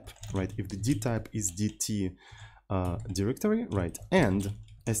type, right? If the D type is DT directory, right? And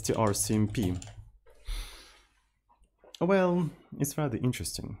strcmp. Well, it's rather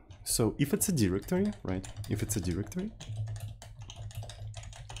interesting. So if it's a directory, right? If it's a directory,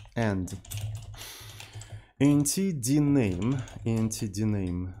 and int dname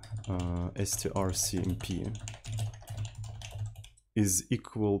strcmp is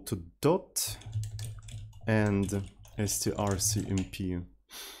equal to dot, and strcmp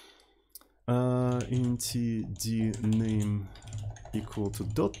int dname equal to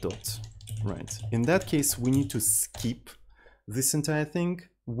dot dot, right? In that case, we need to skip this entire thing,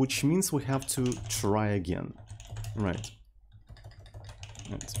 which means we have to try again, right?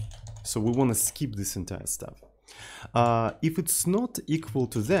 Right. So we want to skip this entire stuff. If it's not equal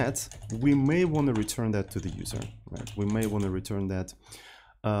to that, we may want to return that to the user, right? We may want to return that.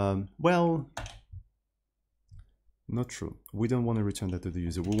 Well, not true. We don't want to return that to the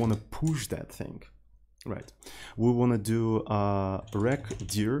user. We want to push that thing, right? We want to do rec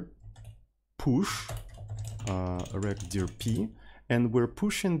dir push, rec dir p, and we're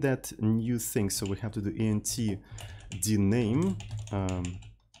pushing that new thing. So we have to do int dname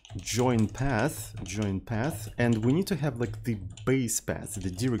join path, and we need to have like the base path, the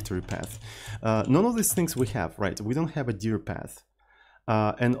directory path. None of these things we have, right? We don't have a dir path.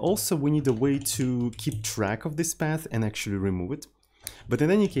 And also we need a way to keep track of this path and actually remove it. But in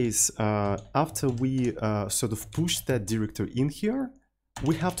any case, after we sort of push that directory in here,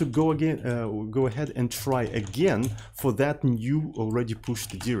 we have to go ahead and try again for that new already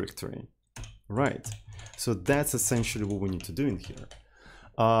pushed directory, right? So that's essentially what we need to do in here.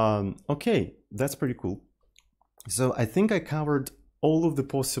 Okay, that's pretty cool. So I think I covered all of the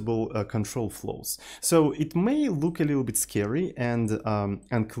possible control flows. So it may look a little bit scary and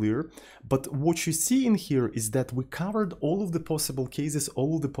unclear, but what you see in here is that we covered all of the possible cases,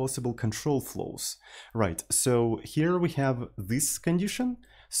 all of the possible control flows, right? So here we have this condition.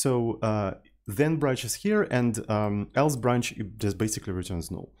 So then branch is here, and else branch just basically returns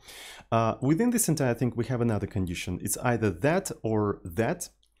null. Within this entire thing, we have another condition. It's either that or that.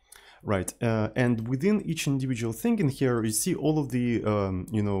 Right, and within each individual thing in here, you see all of the,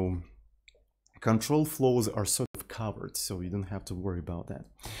 you know, control flows are sort of covered, so you don't have to worry about that.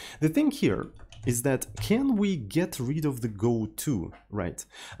 The thing here is that, can we get rid of the goTo, right?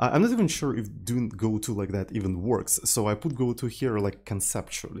 I'm not even sure if doing goTo like that even works, so I put goTo here like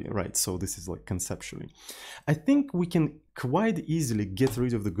conceptually, right? So this is like conceptually. I think we can quite easily get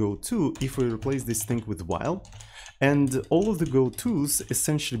rid of the goTo if we replace this thing with while, and all of the goTos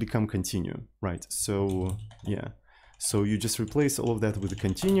essentially become continue, right? So yeah, so you just replace all of that with a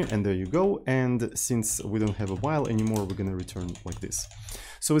continue, and there you go. And since we don't have a while anymore, we're gonna return like this.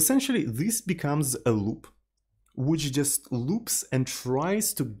 So essentially this becomes a loop which just loops and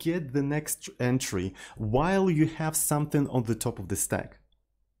tries to get the next entry while you have something on the top of the stack.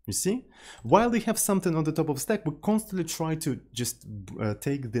 You see? While you have something on the top of the stack, we constantly try to just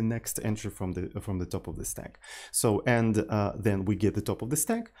take the next entry from the top of the stack. So, and then we get the top of the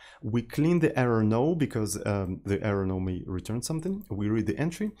stack. We clean the error no, because the error no may return something. We read the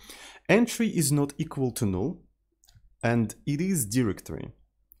entry. Entry is not equal to null, and it is directory,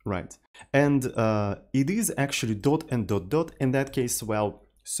 right? And it is actually dot and dot dot. In that case, well,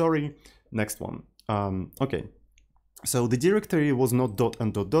 sorry, next one. Okay. So the directory was not dot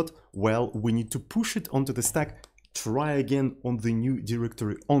and dot dot. Well, we need to push it onto the stack, try again on the new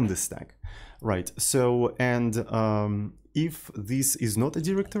directory on the stack, right? So, and if this is not a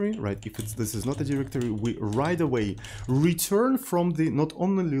directory, right? If this is not a directory, we right away return from the not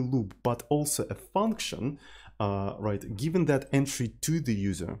only loop, but also a function, right? Given that entry to the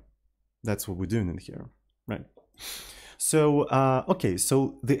user. That's what we're doing in here, right? So, okay,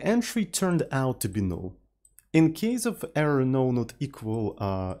 so the entry turned out to be null. In case of error no not equal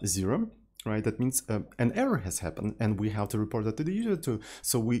 0, right, that means an error has happened and we have to report that to the user too.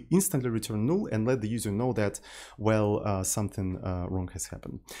 So we instantly return null and let the user know that, well, something wrong has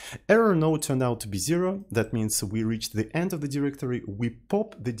happened. Error no turned out to be 0. That means we reached the end of the directory, we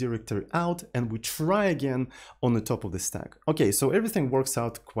pop the directory out, and we try again on the top of the stack. Okay, so everything works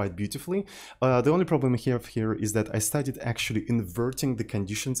out quite beautifully. The only problem here is that I started actually inverting the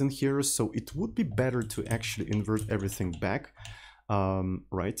conditions in here, so it would be better to actually invert everything back,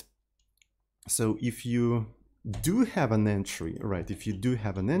 right? So if you do have an entry, right, if you do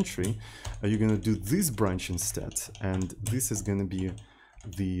have an entry, you're going to do this branch instead, and this is going to be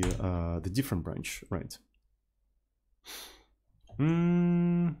the different branch, right?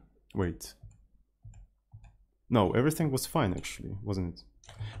 Wait. No, everything was fine actually, wasn't it?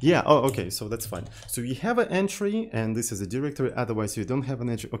 Yeah, oh, okay, so that's fine. So you have an entry, and this is a directory, otherwise you don't have an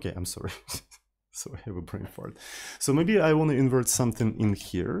entry. Okay, I'm sorry. So I have a brain fart. So maybe I want to invert something in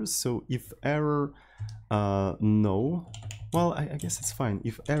here. So if error no, well, I guess it's fine.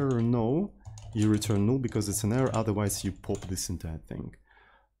 If error no, you return null because it's an error. Otherwise, you pop this entire thing.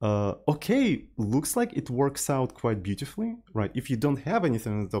 Okay, looks like it works out quite beautifully, right? If you don't have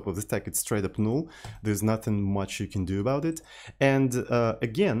anything on the top of the stack, it's straight up null. There's nothing much you can do about it. And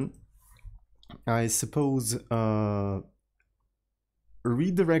again, I suppose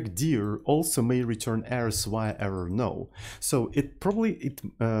redirect dir also may return errors via error no. So it probably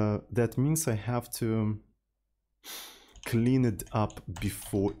that means I have to clean it up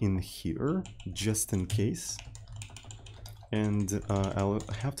before in here, just in case. And I'll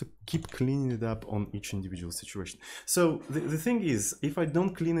have to keep cleaning it up on each individual situation. So the thing is, if I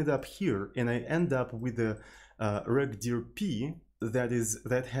don't clean it up here and I end up with a regdir p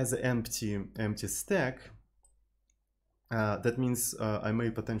that has an empty stack, that means I may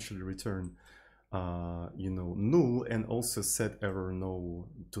potentially return, you know, null, and also set error no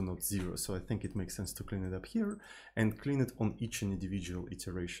to not 0. So I think it makes sense to clean it up here and clean it on each individual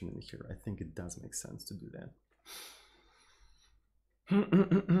iteration in here. I think it does make sense to do that.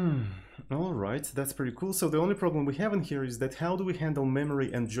 All right, that's pretty cool. So the only problem we have in here is that how do we handle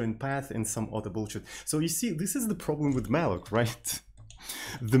memory and join path and some other bullshit? So you see, this is the problem with malloc, right?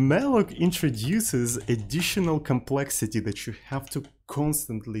 The malloc introduces additional complexity that you have to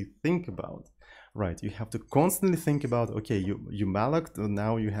constantly think about, right? You have to constantly think about, okay, you malloc,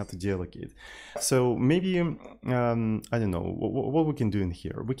 now you have to deallocate. So maybe, I don't know, what we can do in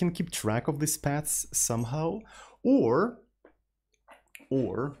here. We can keep track of these paths somehow, or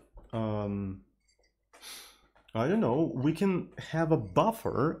I don't know, we can have a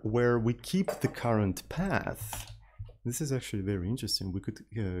buffer where we keep the current path. This is actually very interesting. We could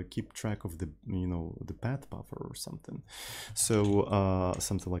keep track of the, you know, the path buffer or something. So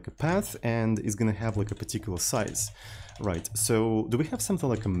something like a path, and it's gonna have like a particular size, right? So do we have something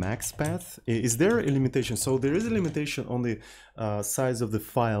like a max path? Is there a limitation? So there is a limitation on the size of the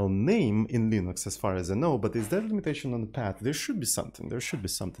file name in Linux, as far as I know. But is there a limitation on the path? There should be something. There should be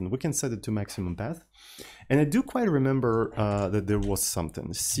something. We can set it to maximum path, and I do quite remember that there was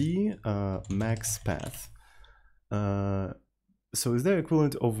something. C max path. So is there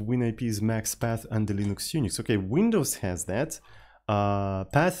equivalent of WinIP's max path under Linux Unix? Okay, Windows has that.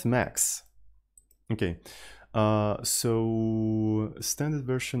 Path max. Okay. So standard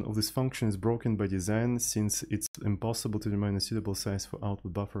version of this function is broken by design, since it's impossible to determine a suitable size for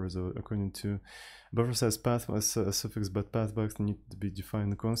output buffers. According to buffer size path as a suffix, but path bucks need to be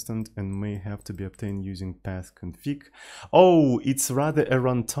defined constant and may have to be obtained using path config. Oh, it's rather a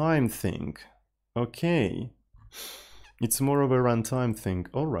runtime thing. Okay. It's more of a runtime thing.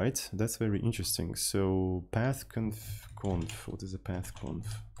 All right, that's very interesting. So path conf, what is a path conf?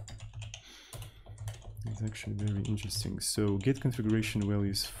 It's actually very interesting. So get configuration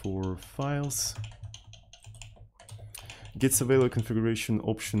values for files. Gets available configuration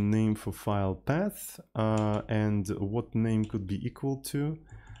option name for file path, and what name could be equal to.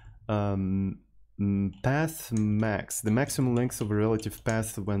 Path max, the maximum length of a relative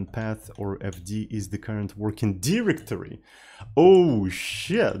path when path or FD is the current working directory. Oh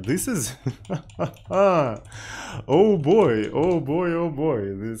shit, this is oh boy, oh boy, oh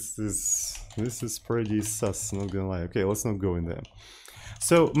boy, this is pretty sus, not gonna lie. Okay, let's not go in there.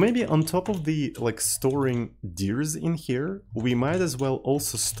 So maybe on top of the like storing dirs in here, we might as well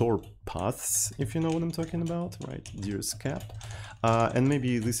also store paths, if you know what I'm talking about, right? Dirs cap. And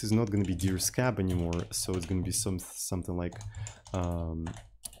maybe this is not going to be dirs cap anymore, so it's going to be something like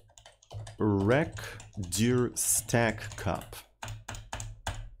rec dir stack cap.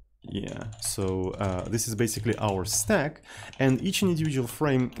 Yeah, so this is basically our stack, and each individual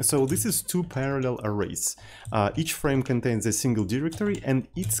frame, so this is two parallel arrays. Each frame contains a single directory and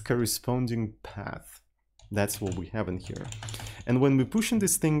its corresponding path. That's what we have in here. And when we push in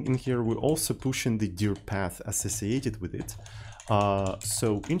this thing in here, we also push in the dir path associated with it.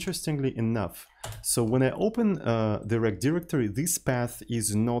 So interestingly enough, so when I open the rec directory, this path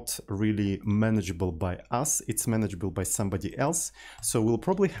is not really manageable by us, it's manageable by somebody else. So we'll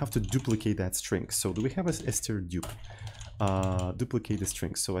probably have to duplicate that string. So do we have a strdup? Duplicate the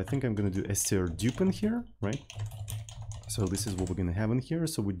string. So I think I'm going to do strdup in here, right? So this is what we're going to have in here.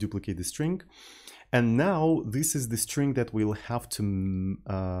 So we duplicate the string. And now this is the string that we'll have to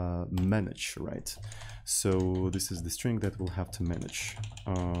manage, right? So this is the string that we'll have to manage.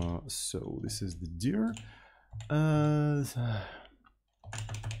 So this is the dir.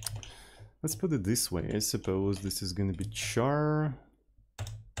 Let's put it this way. I suppose this is going to be char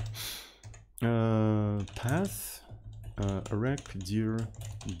path rec dir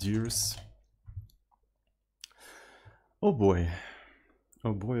dirs. Oh boy.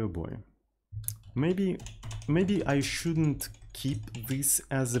 Oh boy, oh boy. Maybe I shouldn't keep this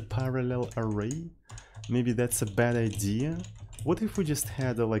as a parallel array. Maybe that's a bad idea. What if we just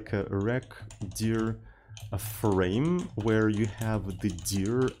had like a rec dir frame where you have the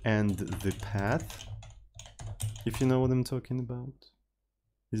dir and the path? If you know what I'm talking about.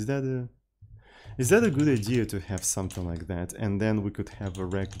 Is that a good idea to have something like that? And then we could have a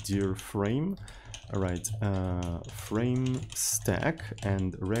rec dir frame. Alright, frame stack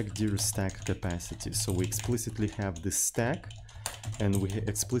and rec dir stack capacity. So we explicitly have the stack and we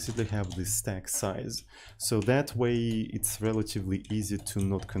explicitly have the stack size. So that way it's relatively easy to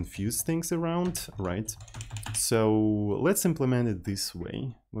not confuse things around, right? So let's implement it this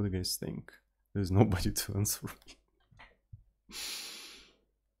way. What do you guys think? There's nobody to answer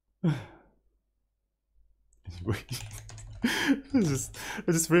me. Anyway. I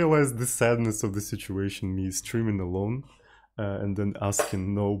just realized the sadness of the situation, me streaming alone and then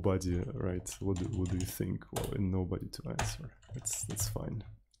asking nobody, right? What do you think? Well, and nobody to answer. That's fine.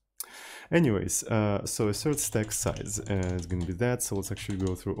 Anyways, so assert stack size is going to be that. So let's actually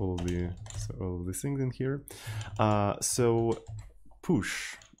go through all of the things in here. So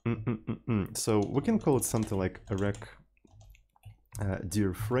push. So we can call it something like a rec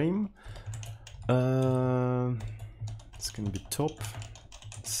dir frame. It's going to be top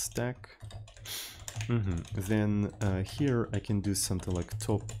stack. Then here I can do something like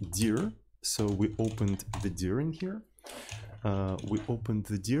top dir. So we opened the dir in here. We opened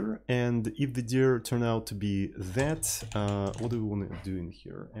the dir, and if the dir turn out to be that, what do we want to do in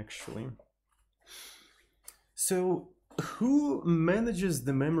here actually? So who manages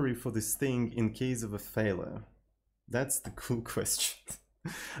the memory for this thing in case of a failure? That's the cool question.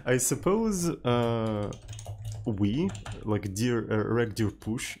 I suppose we, like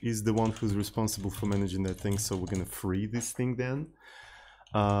rec_dir_push, is the one who's responsible for managing that thing, so we're gonna free this thing then.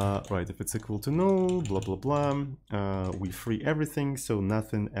 Right, if it's equal to null, blah blah blah, we free everything, so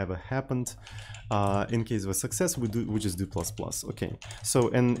nothing ever happened. In case of a success, we just do plus plus. Okay, so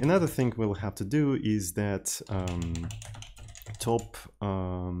and another thing we'll have to do is that top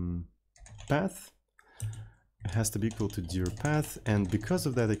path has to be equal to dir path, and because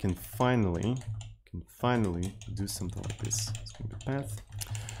of that, I can finally do something like this. It's going to be path.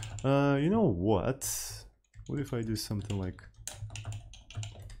 You know what? What if I do something like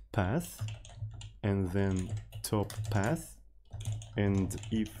path and then top path, and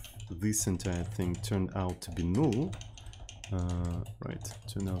if this entire thing turned out to be null,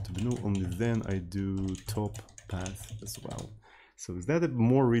 turned out to be null, only then I do top path as well. So is that a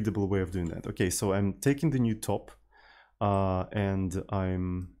more readable way of doing that? Okay, so I'm taking the new top and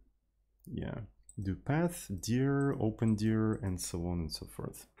I'm, do path, dir, open dir, and so on and so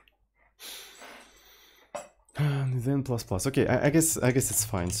forth. And then plus plus. Okay, I guess it's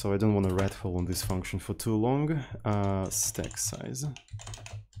fine. So I don't want to rat hole on this function for too long. Stack size,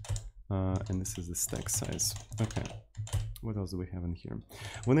 and this is the stack size. Okay, what else do we have in here?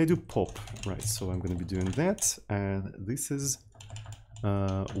 When I do pop, right? So I'm going to be doing that, and this is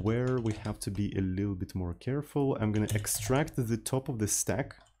where we have to be a little bit more careful. I'm going to extract the top of the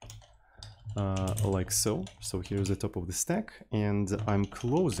stack. Like so. So here's the top of the stack, and I'm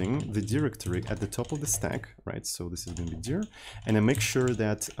closing the directory at the top of the stack, right? So this is going to be dir, and I make sure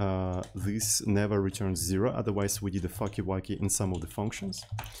that this never returns 0, otherwise we did a fucky wacky in some of the functions.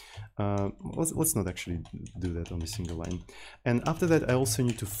 Let's not actually do that on a single line. And after that, I also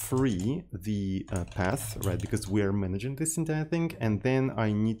need to free the path, right? Because we are managing this entire thing, and then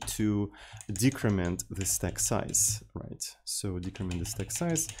I need to decrement the stack size, right? So decrement the stack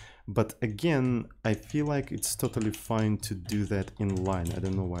size. But again, I feel like it's totally fine to do that in line. I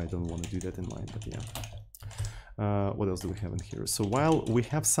don't know why I don't want to do that in line, but yeah. What else do we have in here? So while we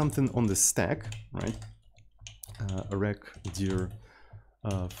have something on the stack, right? rec_dir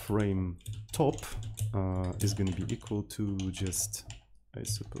frame top is going to be equal to just, I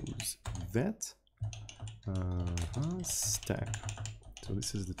suppose, that stack. So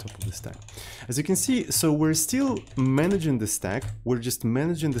this is the top of the stack. As you can see, so we're still managing the stack. We're just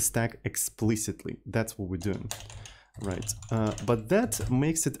managing the stack explicitly. That's what we're doing, right? But that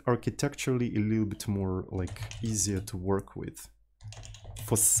makes it architecturally a little bit more like easier to work with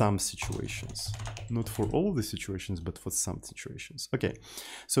for some situations. Not for all the situations, but for some situations. Okay,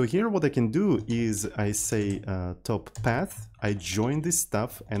 so here what I can do is I say top path, I join this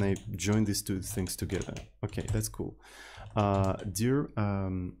stuff, and I join these two things together. Okay, that's cool.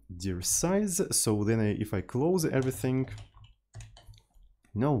 Dir size. So then if I close everything,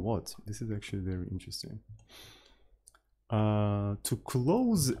 you know what? This is actually very interesting. To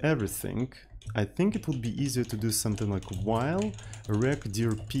close everything, I think it would be easier to do something like while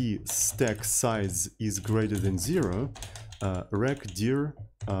rec_dir_p stack size is greater than 0, rec_dir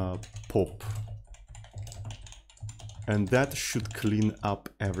pop. And that should clean up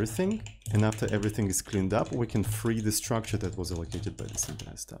everything. And after everything is cleaned up, we can free the structure that was allocated by this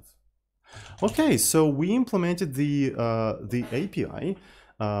entire stuff. Okay, so we implemented the API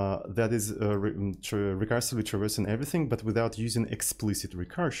that is recursively traversing everything, but without using explicit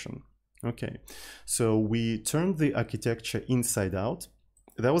recursion. Okay, so we turned the architecture inside out.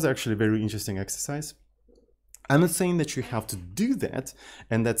 That was actually a very interesting exercise. I'm not saying that you have to do that,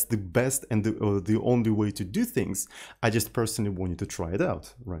 and that's the best and the only way to do things. I just personally wanted to try it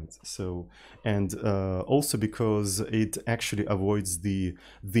out, right? So, and also because it actually avoids the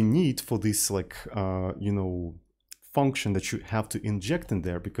need for this, like, you know, function that you have to inject in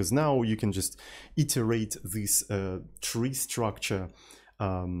there, because now you can just iterate this tree structure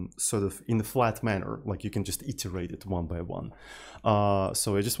sort of in a flat manner, like you can just iterate it one by one.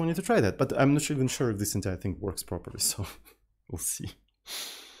 So I just wanted to try that, but I'm not even sure if this entire thing works properly, so we'll see.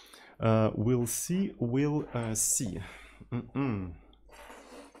 We'll see.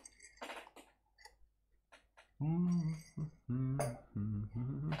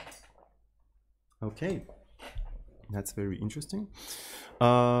 Okay, that's very interesting.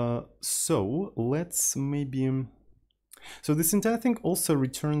 So let's maybe... So this entire thing also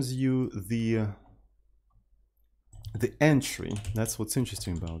returns you the entry. That's what's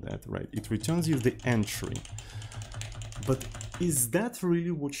interesting about that, right? It returns you the entry. But is that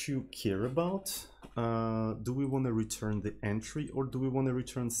really what you care about? Do we want to return the entry, or do we want to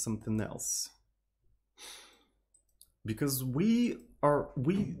return something else? because we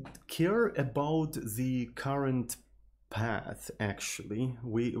care about the current path. Actually,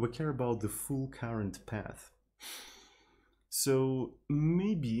 we care about the full current path. So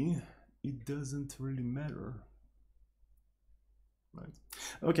maybe it doesn't really matter. Right.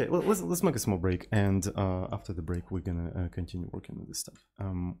 Okay, well, let's make a small break, and after the break, we're gonna continue working on this stuff.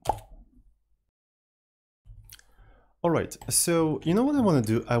 All right, so you know what I want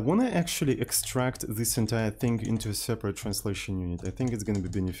to do? I want to actually extract this entire thing into a separate translation unit. I think it's going to be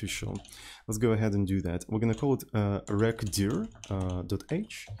beneficial. Let's go ahead and do that. We're going to call it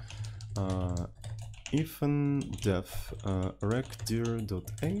recdir.h. If-and-def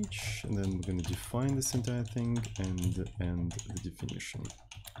recdir.h, and then we're going to define this entire thing and the definition.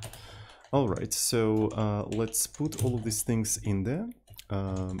 All right, so let's put all of these things in there.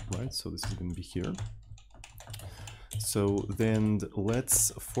 Right, so this is going to be here. So then let's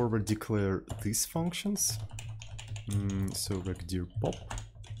forward declare these functions. So recdir pop.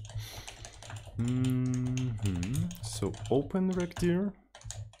 So open recdir.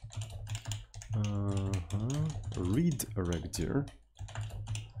 Read recdir.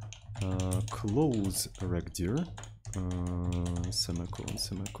 Close recdir. Semicolon,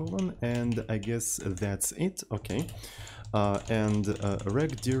 semicolon, and I guess that's it. Okay. And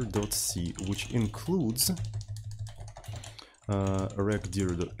recdir.c, which includes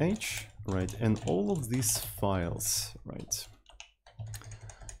recdir.h, right, and all of these files, right.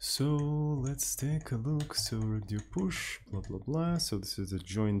 So let's take a look. So recdir push, blah blah blah. So this is a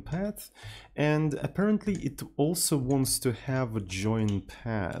join path, and apparently it also wants to have a join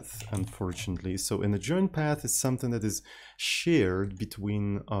path, unfortunately. So in a join path is something that is shared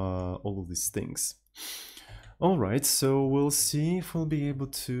between all of these things. All right, so we'll see if we'll be able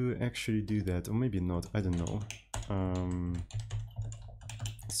to actually do that, or maybe not. I don't know.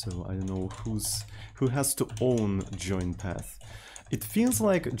 So I don't know who has to own join path. It feels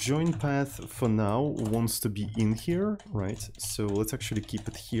like join path for now wants to be in here, right? So let's actually keep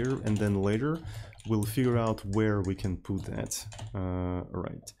it here, and then later we'll figure out where we can put that.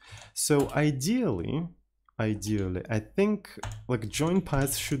 Right. So ideally, I think like join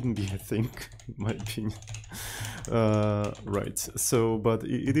path shouldn't be a thing, in my opinion. Right, so but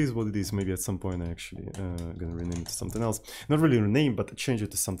it is what it is. Maybe at some point I actually gonna rename it to something else. Not really rename, but change it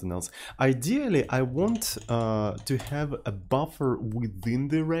to something else. Ideally, I want to have a buffer within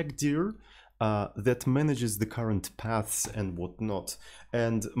the recdir that manages the current paths and whatnot.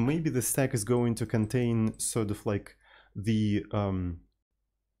 And maybe the stack is going to contain sort of like the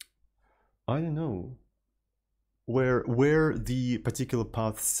I don't know, where the particular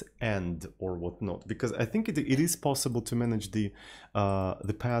paths end or whatnot, because I think it is possible to manage the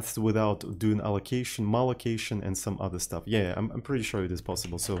paths without doing allocation, mallocation, and some other stuff. Yeah, I'm pretty sure it is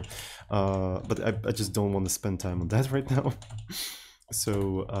possible. So, but I just don't want to spend time on that right now.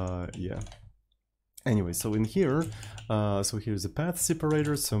 So yeah. Anyway, so in here, so here's the path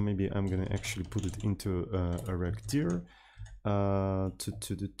separator. So maybe I'm gonna actually put it into a recdir. So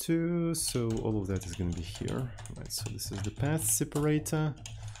all of that is going to be here, right? So this is the path separator,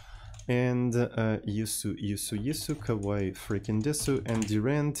 and yusu kawaii freaking desu, and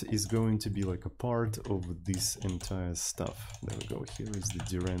dirent is going to be like a part of this entire stuff. There we go. Here is the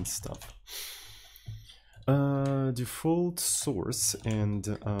dirent stuff. Default source, and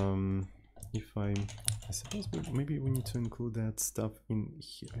if I suppose maybe we need to include that stuff in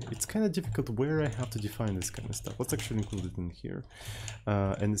here. It's kind of difficult where I have to define this kind of stuff. Let's actually include it in here.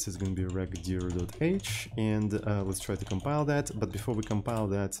 And this is going to be recdir.h, and let's try to compile that. But before we compile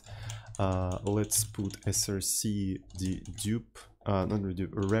that, let's put src dupe,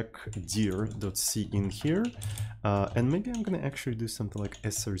 recdir.c in here. And maybe I'm going to actually do something like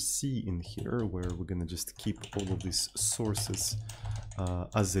src in here, where we're going to just keep all of these sources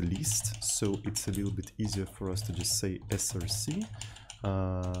as a list, so it's a little bit easier for us to just say src.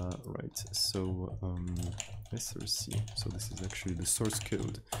 Right, so src, so this is actually the source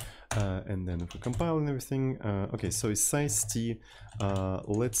code, and then if we compile and everything, okay, so it's size t.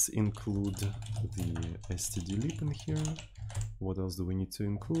 Let's include the stdlib in here. What else do we need to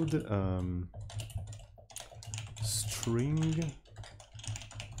include? String.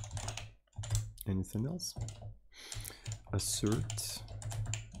 Anything else? Assert.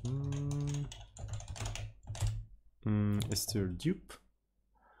 Strdupe.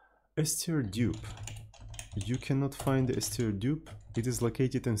 Strdupe. You cannot find the strdupe. It is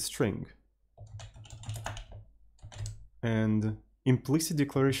located in string. And implicit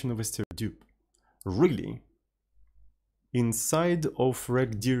declaration of strdupe. Really? Inside of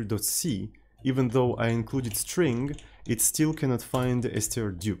recdir.c, even though I included string, it still cannot find the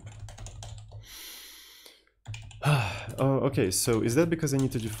strdupe. Okay, so is that because I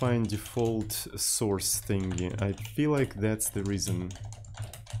need to define default source thingy? I feel like that's the reason.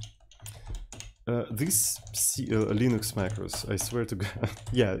 This Linux macros, I swear to God,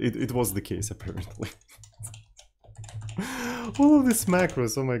 yeah, it was the case apparently. All of these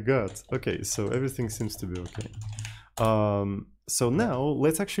macros, oh my god. Okay, so everything seems to be okay. So now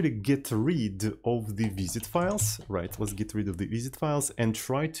let's actually get rid of the visit files, right? Let's get rid of the visit files and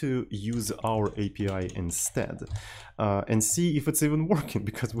try to use our API instead and see if it's even working,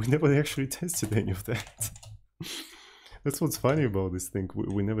 because we never actually tested any of that. That's what's funny about this thing,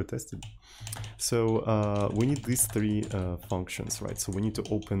 we never tested. So we need these three functions, right? So we need to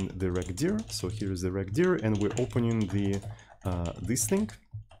open the regdir. So here is the regdir, and we're opening the this thing.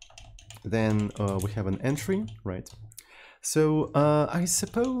 Then we have an entry, right? So I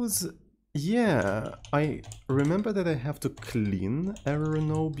suppose, yeah, I remember that I have to clean error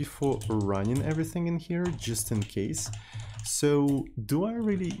no before running everything in here, just in case. So do I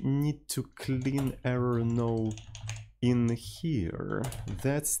really need to clean error no in here?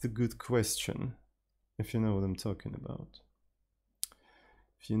 That's the good question, if you know what I'm talking about.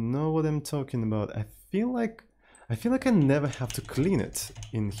 If you know what I'm talking about, I feel like I never have to clean it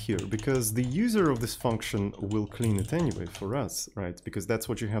in here, because the user of this function will clean it anyway for us, right? Because that's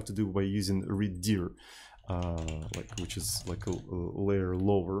what you have to do by using readdir, which is like a layer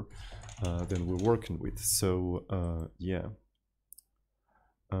lower than we're working with. So yeah,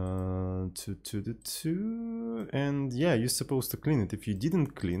 and yeah, you're supposed to clean it. If you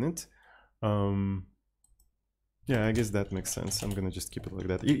didn't clean it, yeah, I guess that makes sense. I'm gonna just keep it like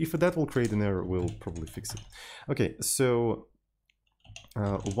that. If that will create an error, we'll probably fix it. Okay, so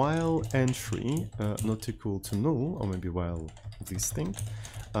while entry not equal to null, or maybe while this thing,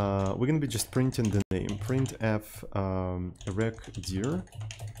 we're gonna be just printing the name, printf regdir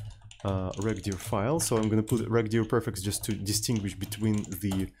file. So I'm gonna put regdir prefix just to distinguish between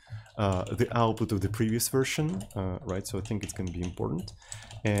the output of the previous version, right? So I think it's gonna be important.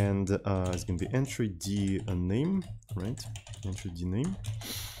 And it's going to be entry d name, right? Entry d name.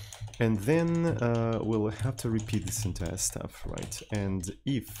 And then we'll have to repeat this entire stuff, right? And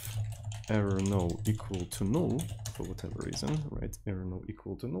if error no equal to null, for whatever reason, right? Error no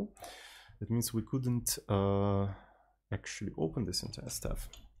equal to null, that means we couldn't actually open this entire stuff.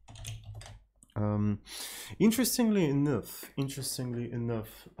 Interestingly enough,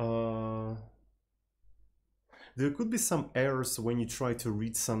 there could be some errors when you try to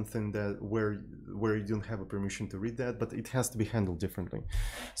read something that where you don't have a permission to read that, but it has to be handled differently.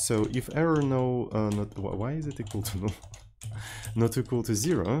 So if error no, why is it equal to null? Not equal to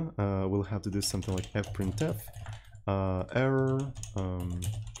 0, we'll have to do something like fprintf error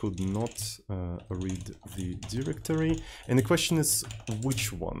could not read the directory, and the question is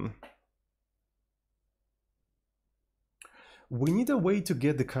which one? We need a way to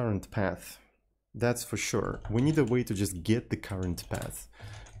get the current path. That's for sure. We need a way to just get the current path.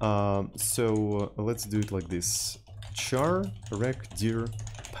 So let's do it like this. Char regdir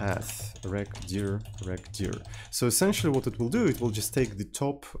path regdir. So essentially what it will do, it will just take the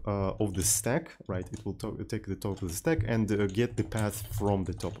top of the stack, right? It will take the top of the stack and get the path from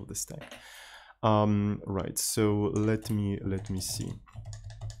the top of the stack. Right, so let me see.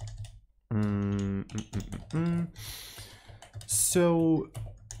 So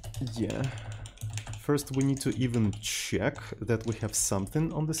yeah, first we need to even check that we have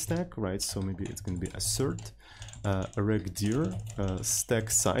something on the stack, right? So maybe it's going to be assert regdir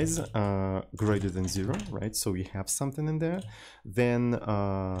stack size greater than 0, right? So we have something in there. Then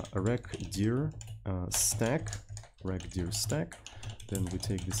regdir stack, then we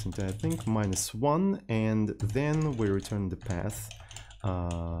take this entire thing -1, and then we return the path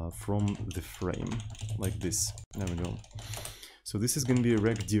from the frame like this. There we go. So this is going to be a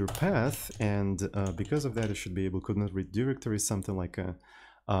regdir path, and because of that, I should be able could not read directory, something like a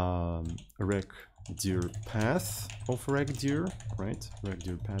regdir path of regdir, right?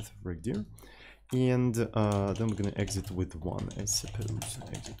 Regdir path of regdir, and then we're going to exit with 1, I suppose.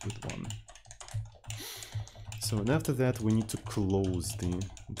 Exit with 1. So and after that, we need to close the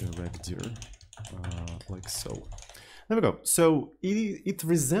regdir like so. There we go. So it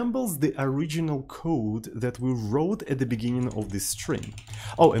resembles the original code that we wrote at the beginning of this string.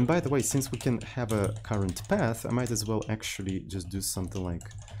 Oh, and by the way, since we can have a current path, I might as well actually just do something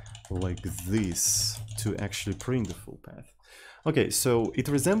like this to actually print the full path. Okay, so it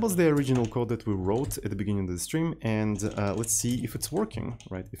resembles the original code that we wrote at the beginning of the stream, and let's see if it's working,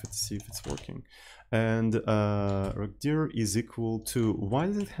 right? See if it's working. And regdir is equal to, why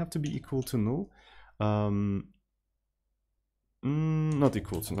does it have to be equal to null? Not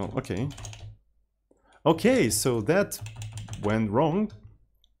equal to null, okay. Okay, so that went wrong.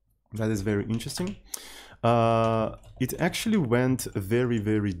 That is very interesting. It actually went very,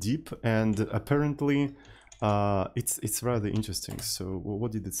 very deep, and apparently it's rather interesting. So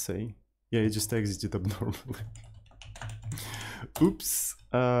what did it say? Yeah, it just exited abnormally. Oops.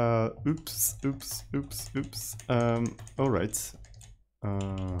 Oops. All right.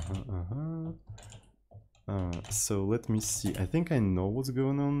 So let me see. I think I know what's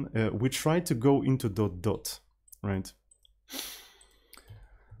going on. We tried to go into ... right?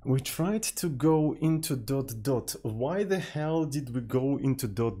 We tried to go into ... Why the hell did we go into ...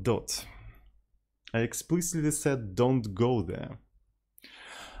 I explicitly said don't go there.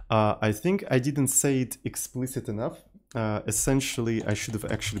 I think I didn't say it explicit enough. Essentially, I should have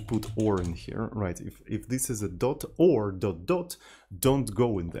actually put or in here, right? If this is a dot or ... don't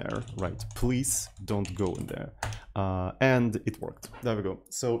go in there, right? Please don't go in there. And it worked. There we go.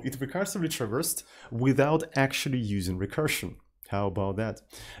 So it recursively traversed without actually using recursion. How about that?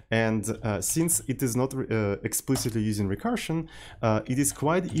 And since it is not explicitly using recursion, it is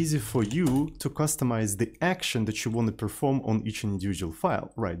quite easy for you to customize the action that you want to perform on each individual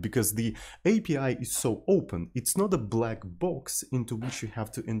file, right? Because the API is so open. It's not a black box into which you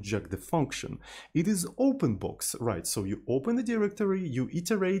have to inject the function. It is open box, right? So you open the directory, you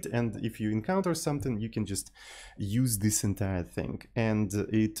iterate, and if you encounter something, you can just use this entire thing, and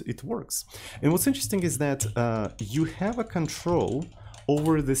it works. And what's interesting is that you have a control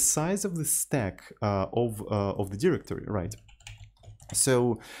over the size of the stack of the directory, right?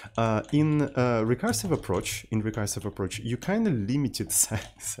 So in recursive approach, you kind of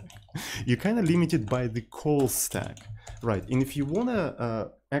limited by the call stack, right? And if you want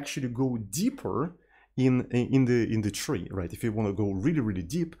to actually go deeper in the tree, right? If you want to go really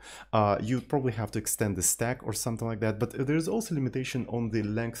deep, you probably have to extend the stack or something like that. But there's also limitation on the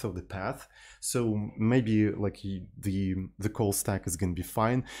length of the path. So maybe like the call stack is going to be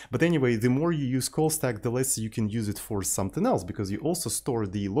fine. But anyway, the more you use call stack, the less you can use it for something else, because you also store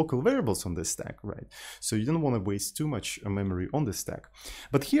the local variables on the stack, right? So you don't want to waste too much memory on the stack.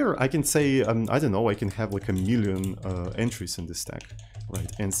 But here I can say, I don't know, I can have like 1 million entries in the stack,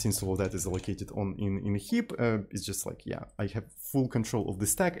 right? And since all that is allocated in a heap, it's just like, yeah, I have full control of the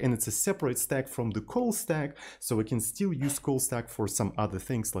stack, and it's a separate stack from the call stack, so I can still use call stack for some other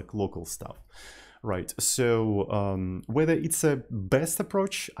things like local stuff. Right, so whether it's a best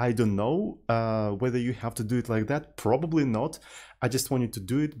approach, I don't know. Whether you have to do it like that, probably not. I just wanted to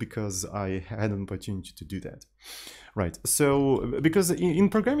do it because I had an opportunity to do that. Right, so because in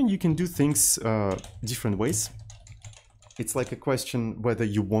programming you can do things different ways. It's like a question whether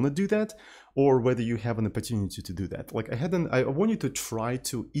you want to do that or whether you have an opportunity to do that. Like I wanted to try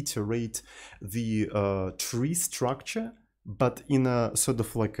to iterate the tree structure, but in a sort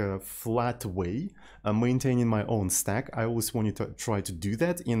of like a flat way, maintaining my own stack. I always wanted to try to do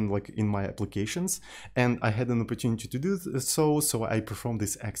that in my applications, and I had an opportunity to do so I performed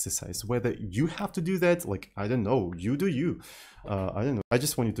this exercise. Whether you have to do that, like, I don't know, you do you. I don't know, I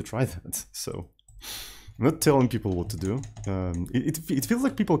just wanted to try that. So I'm not telling people what to do. It feels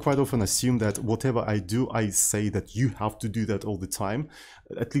like people quite often assume that whatever I do, I say that you have to do that all the time.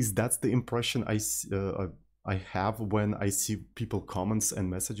 At least that's the impression I have when I see people comments and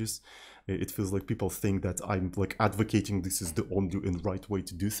messages. It feels like people think that I'm like advocating this is the only and right way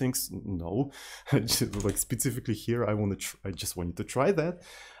to do things. No, like specifically here, I just wanted to try that.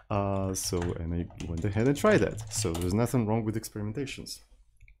 And I went ahead and tried that. So there's nothing wrong with experimentations.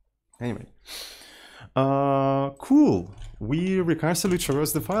 Anyway. Cool. We recursively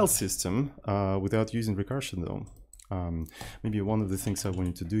traverse the file system without using recursion though. Maybe one of the things I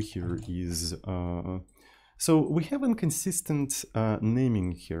wanted to do here is so we have inconsistent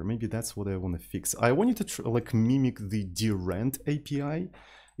naming here. Maybe that's what I want to fix. I wanted to like mimic the drent API,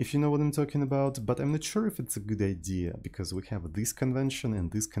 if you know what I'm talking about, but I'm not sure if it's a good idea because we have this convention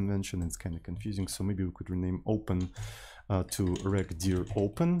and this convention, and it's kind of confusing. So maybe we could rename open to recdir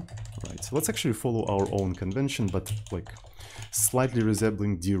open, right? So let's actually follow our own convention, but like slightly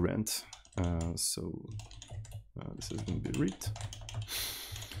resembling drent. This is going to be read.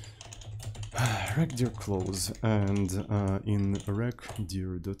 Recdir close, and in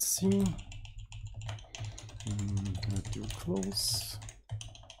recdir.c, recdir close,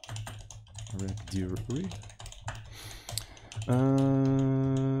 recdir read,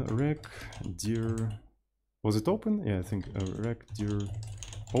 recdir. Was it open? Yeah, I think recdir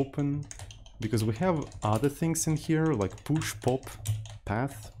open, because we have other things in here like push, pop,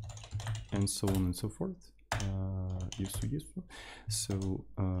 path, and so on and so forth. So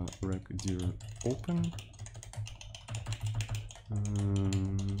recdir open,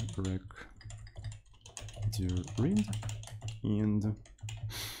 rec dir read and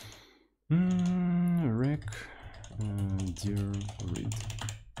rec dir read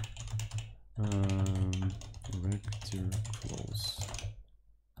rec dir close.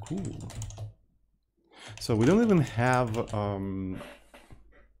 Cool. So we don't even have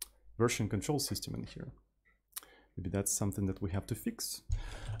version control system in here. Maybe that's something that we have to fix.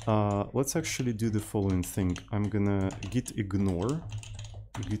 Let's actually do the following thing. I'm gonna git ignore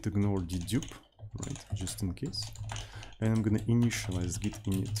dedupe, right, just in case. And I'm gonna initialize git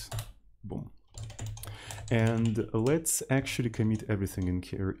init. Boom. And let's actually commit everything in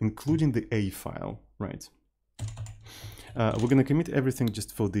here, including the A file, right? We're gonna commit everything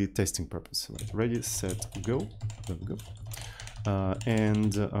just for the testing purpose. Right? Ready, set, go. There we go.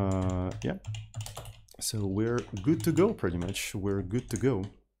 Yeah. So we're good to go, pretty much. We're good to go.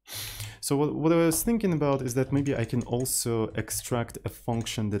 So what I was thinking about is that maybe I can also extract a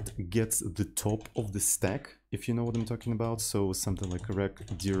function that gets the top of the stack, if you know what I'm talking about. So something like rec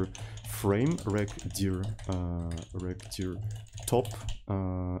dir frame, rec dir top,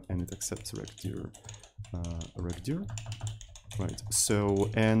 and it accepts rec dir, right? So,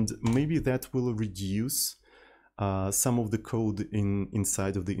 and maybe that will reduce some of the code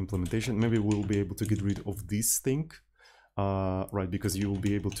inside of the implementation. Maybe we'll be able to get rid of this thing, right? Because you will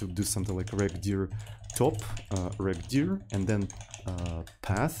be able to do something like rec dir top, rec dir, and then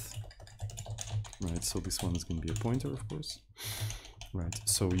path, right? So this one is going to be a pointer, of course, right?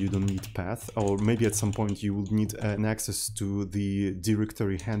 So you don't need path, or maybe at some point you will need an access to the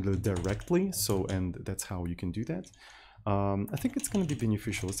directory handler directly. So, and that's how you can do that. I think it's going to be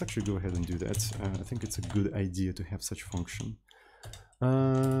beneficial. Let's actually go ahead and do that. I think it's a good idea to have such function.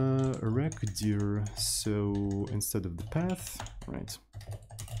 Rec dir, so instead of the path, right?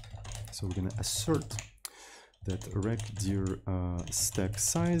 So we're going to assert that rec dir stack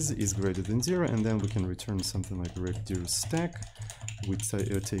size is greater than 0, and then we can return something like rec dir stack. We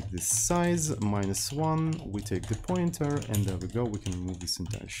take this size -1, we take the pointer, and there we go. We can remove this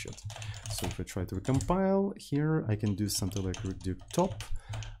entire shit. So if I try to recompile here, I can do something like rec dir top,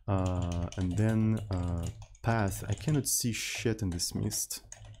 and then path. I cannot see shit in this mist.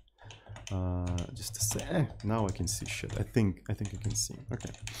 Just to say, now I can see shit. I think I can see.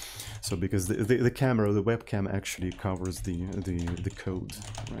 Okay, so because the camera, the webcam actually covers the code,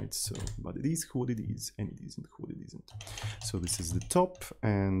 right? So, but it is what it is, and it isn't what it isn't. So this is the top,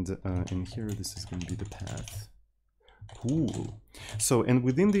 and in here this is going to be the path. Cool. So, and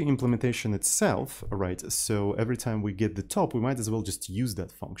within the implementation itself, right? So every time we get the top, we might as well just use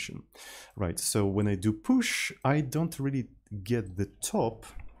that function, right? So when I do push, I don't really get the top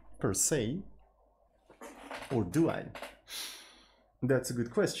per se, or do I? That's a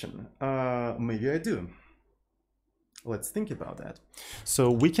good question. Maybe I do. Let's think about that.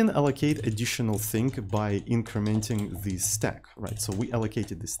 So we can allocate additional thing by incrementing the stack, right? So we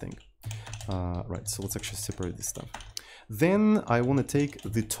allocated this thing, right? So let's actually separate this stuff. Then I want to take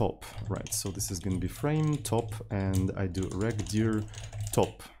the top, right? So this is going to be frame top, and I do rec dir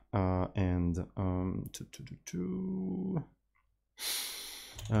top, and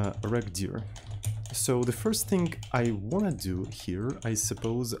rec dir. So the first thing I want to do here, I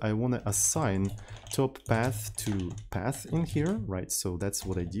suppose I want to assign top path to path in here, right? So that's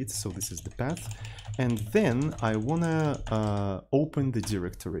what I did. So this is the path. And then I want to open the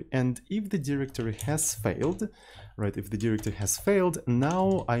directory. And if the directory has failed, right? If the directory has failed,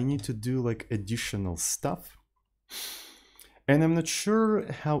 now I need to do like additional stuff. And I'm not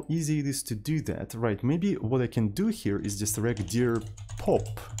sure how easy it is to do that, right? Maybe what I can do here is just rec dir pop.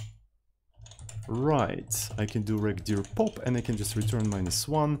 Right, I can do rec dir pop, and I can just return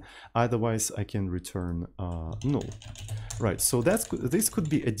 -1. Otherwise, I can return null. Right, so this could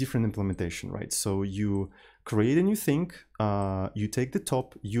be a different implementation, right? So you create a new thing, you take the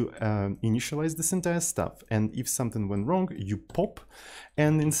top, you initialize this entire stuff, and if something went wrong, you pop.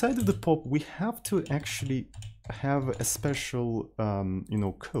 And inside of the pop, we have to actually have a special,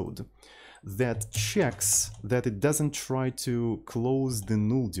 code that checks that it doesn't try to close the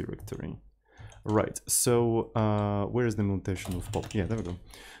null directory. Right, so where is the implementation of pop? Yeah, there we go.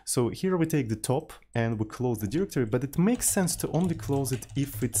 So here we take the top and we close the directory, but it makes sense to only close it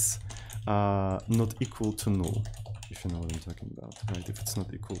if it's not equal to null, if you know what I'm talking about, right? If it's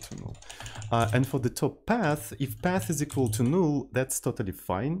not equal to null. And for the top path, if path is equal to null, that's totally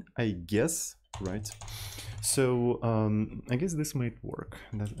fine, I guess, right? So I guess this might work.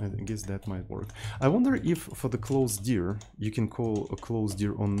 I guess that might work. I wonder if for the close dir, you can call a close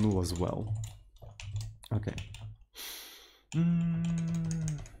dir on null as well. Okay.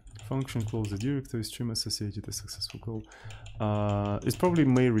 function, close the directory stream associated a successful call. It probably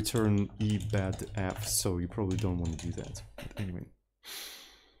may return ebadf, so you probably don't want to do that. But anyway.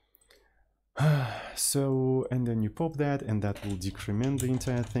 So, and then you pop that, and that will decrement the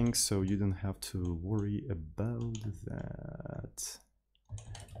entire thing, so you don't have to worry about that.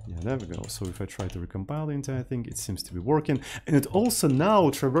 Yeah, there we go. So if I try to recompile the entire thing, it seems to be working. And it also now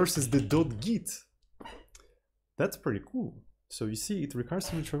traverses the .git. That's pretty cool. So you see, it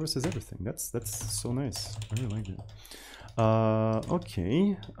recursively traverses everything. That's so nice. I really like it. Okay.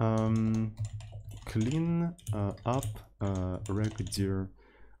 Clean up regedir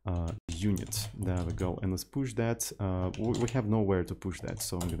unit. There we go. And let's push that. We have nowhere to push that,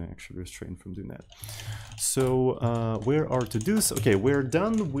 so I'm gonna actually restrain from doing that. So where are to-dos? Okay, we're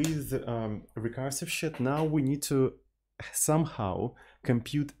done with recursive shit. Now we need to somehow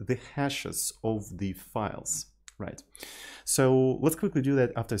compute the hashes of the files, right? So let's quickly do that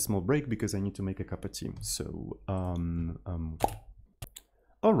after a small break because I need to make a cup of tea. So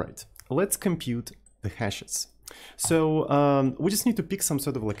all right, let's compute the hashes. So we just need to pick some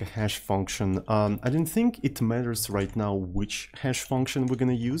sort of like a hash function. I don't think it matters right now which hash function we're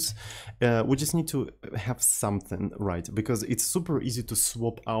gonna use. We just need to have something, right? Because it's super easy to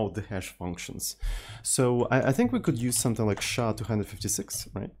swap out the hash functions. So I think we could use something like SHA-256,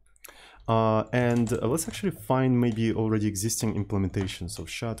 right? And let's actually find maybe already existing implementations of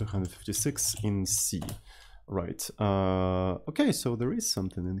SHA-256 in C, right? Okay, so there is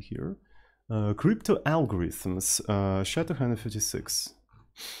something in here. Crypto algorithms, SHA-256.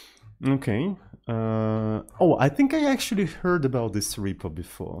 Okay. Oh, I think I actually heard about this repo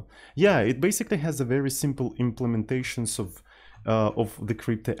before. Yeah, it basically has a very simple implementations of the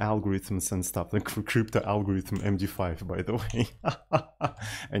crypto algorithms and stuff. Like crypto algorithm MD5, by the way.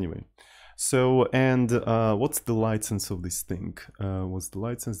 Anyway. So, and what's the license of this thing? What's the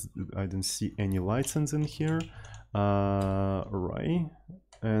license? I don't see any license in here. Right.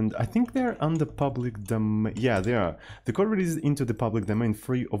 And I think they're under public domain. Yeah, they are. The code releases into the public domain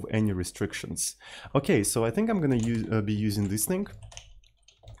free of any restrictions. Okay, so I think I'm gonna be using this thing.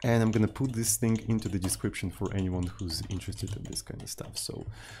 And I'm gonna put this thing into the description for anyone who's interested in this kind of stuff. So,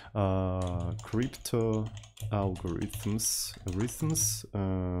 crypto algorithms,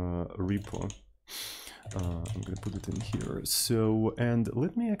 repo. I'm gonna put it in here. So, and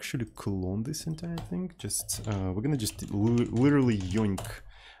let me actually clone this entire thing. Just, we're gonna just literally yoink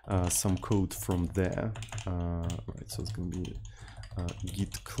some code from there. Right, so it's gonna be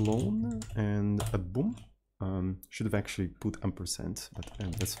git clone and a boom. Should have actually put ampersand, but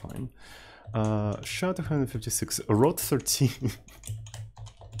that's fine. SHA-256, ROT 13.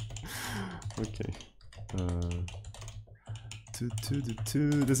 Okay.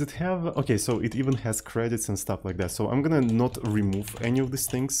 Does it have? Okay, so it even has credits and stuff like that. So I'm gonna not remove any of these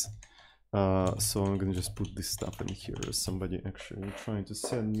things. So I'm gonna just put this stuff in here. Somebody actually trying to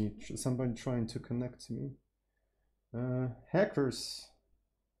send me, somebody trying to connect to me. Hackers.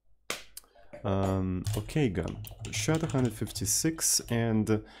 Okay, gun. SHA-256,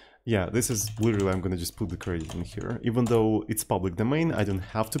 and yeah, this is literally, I'm gonna just put the credit in here. Even though it's public domain, I don't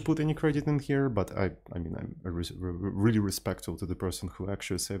have to put any credit in here, but I mean, I'm really respectful to the person who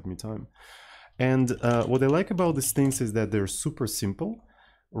actually saved me time. And what I like about these things is that they're super simple,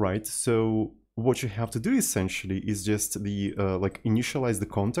 right? So what you have to do essentially is just the like initialize the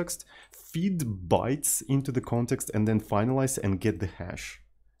context, feed bytes into the context, and then finalize and get the hash.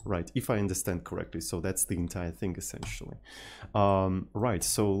 Right, if I understand correctly. So that's the entire thing essentially. Right,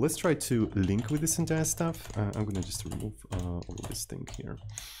 so let's try to link with this entire stuff. I'm gonna just remove all of this thing here.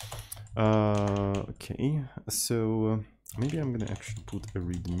 Okay, so maybe I'm gonna actually put a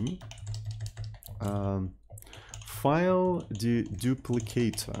readme. File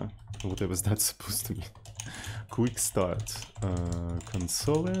duplicator, whatever that's supposed to be. Quick start,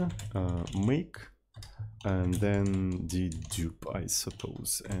 console, make, and then the dupe, I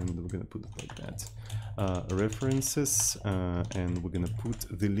suppose, and we're gonna put it like that. References, and we're gonna put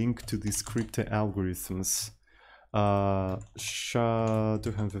the link to these crypto algorithms.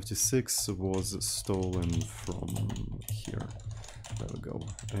 SHA-256 was stolen from here. There we go.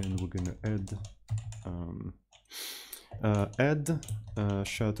 And we're gonna add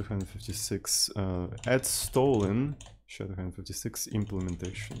SHA-256 add stolen SHA-256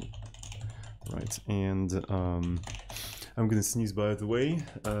 implementation. Right, and I'm gonna sneeze, by the way.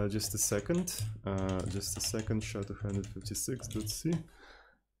 Just a second. SHA-256.c.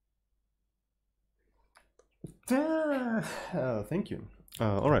 Thank you.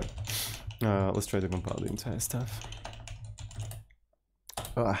 All right, let's try to compile the entire stuff.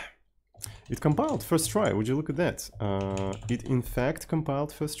 It compiled first try. Would you look at that? It in fact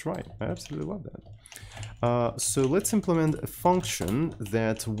compiled first try. I absolutely love that. So let's implement a function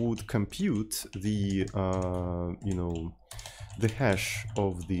that would compute the you know, the hash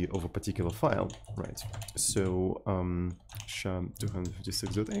of a particular file, right? So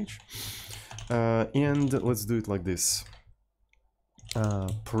SHA-256.h, and let's do it like this.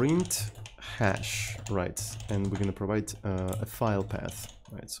 Print hash, right? And we're gonna provide a file path,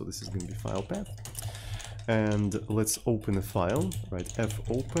 right? So this is gonna be file path, and let's open a file, right?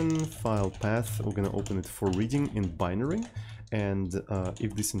 Fopen file path. We're gonna open it for reading in binary, and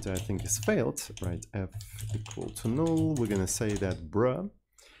if this entire thing is failed, right? F equal to null. We're gonna say that bruh,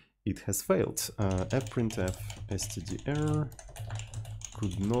 it has failed. Fprintf std_error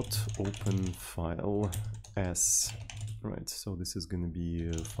could not open file as. Right, so this is going to be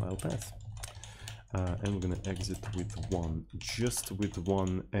a file path, and we're going to exit with one, just with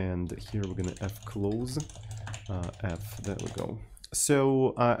one, and here we're going to fclose, there we go.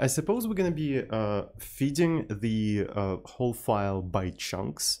 So I suppose we're going to be feeding the whole file by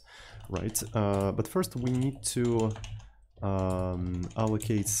chunks, right? But first we need to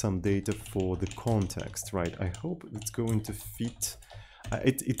allocate some data for the context, right? I hope it's going to fit.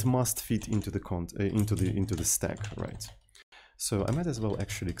 It must fit into the into the stack, right? So I might as well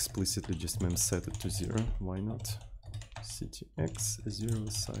actually explicitly just mem set it to 0. Why not? CTX 0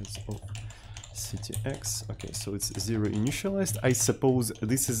 size of CTX. Okay, so it's 0 initialized. I suppose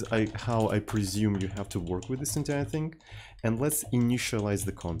this is how I presume you have to work with this entire thing. And let's initialize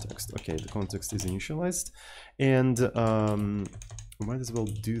the context. Okay, the context is initialized, and we might as well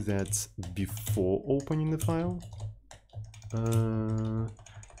do that before opening the file.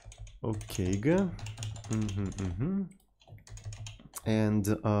 Okay, and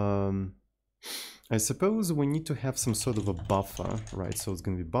I suppose we need to have some sort of a buffer, right? So it's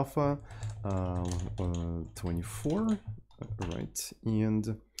going to be buffer 24, right?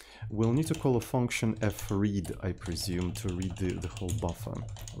 And we'll need to call a function fread, I presume, to read the whole buffer,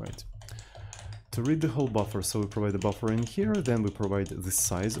 right? To read the whole buffer, so we provide the buffer in here, then we provide the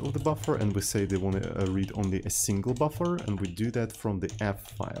size of the buffer, and we say they want to read only a single buffer, and we do that from the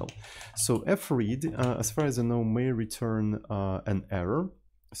f file. So fread, as far as I know, may return an error.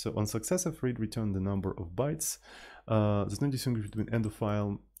 So on success, fread return the number of bytes. There's no distinction between end of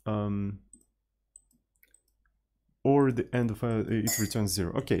file or the end of file, it returns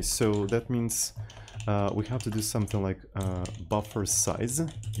 0. Okay, so that means we have to do something like buffer size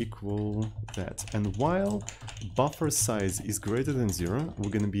equal that. And while buffer size is greater than 0,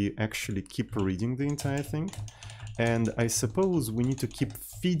 we're going to be actually keep reading the entire thing. And I suppose we need to keep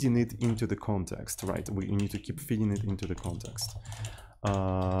feeding it into the context, right? We need to keep feeding it into the context.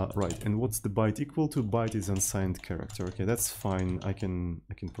 Right, and what's the byte equal to? Byte is unsigned character. Okay, that's fine. I can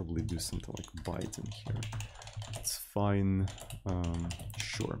probably do something like byte in here. It's fine.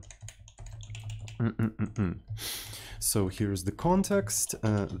 Sure. So here's the context,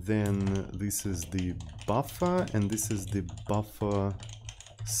 then this is the buffer, and this is the buffer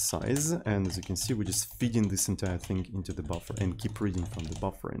size, and as you can see, we're just feeding this entire thing into the buffer and keep reading from the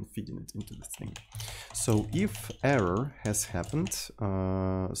buffer and feeding it into the thing. So if error has happened,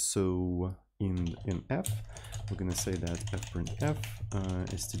 so in f, we're gonna say that fprintf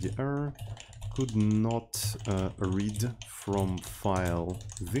std_error could not read from file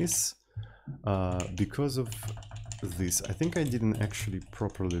this because of this. I think I didn't actually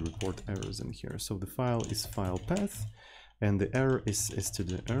properly report errors in here. So the file is file path, and the error is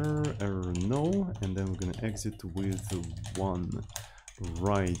std_error, error no, and then we're going to exit with 1.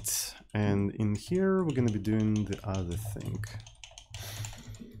 Right, and in here we're going to be doing the other thing.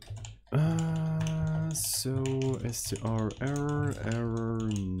 So str error, error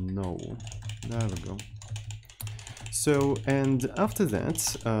no. There we go. So, and after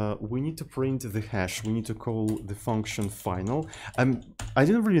that, we need to print the hash. We need to call the function final. I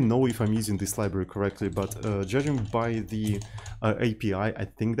didn't really know if I'm using this library correctly, but judging by the API, I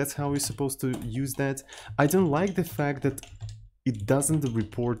think that's how we're supposed to use that. I don't like the fact that it doesn't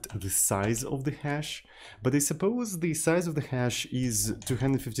report the size of the hash, but I suppose the size of the hash is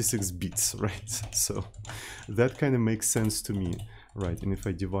 256 bits, right? So that kind of makes sense to me. Right, and if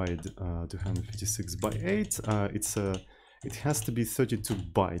I divide 256 by 8, it has to be 32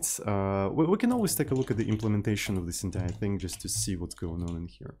 bytes. We can always take a look at the implementation of this entire thing just to see what's going on in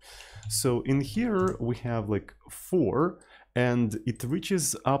here. So in here we have like 4, and it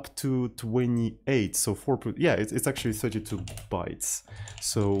reaches up to 28. So 4, yeah, it's actually 32 bytes.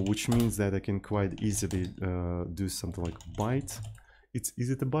 So which means that I can quite easily do something like byte. Is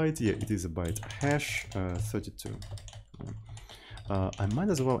it a byte? Yeah, it is a byte. Hash 32. I might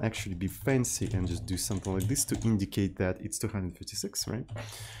as well actually be fancy and just do something like this to indicate that it's 256, right?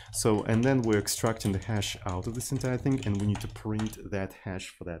 So, and then we're extracting the hash out of this entire thing, and we need to print that hash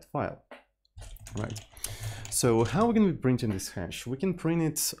for that file, right? So how are we going to be printing this hash? We can print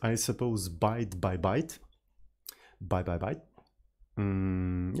it, I suppose, byte by byte. Byte by byte.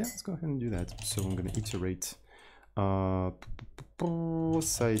 Yeah, let's go ahead and do that. So I'm going to iterate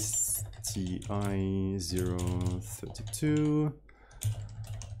size ti 032.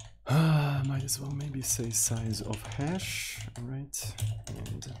 Might as well maybe say size of hash, right?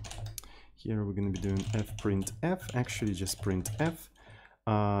 And here we're going to be doing fprintf, actually just printf.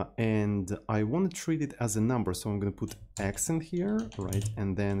 And I want to treat it as a number, so I'm going to put x in here, right?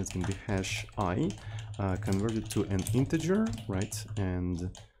 And then it's going to be hash I converted to an integer, right? And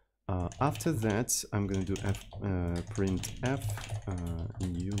after that, I'm going to do printf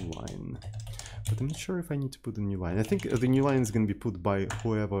new line. But I'm not sure if I need to put a new line. I think the new line is going to be put by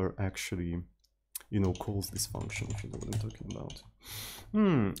whoever actually, you know, calls this function, if you know what I'm talking about.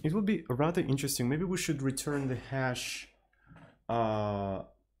 It would be rather interesting. Maybe we should return the hash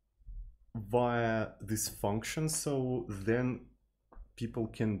via this function, so then people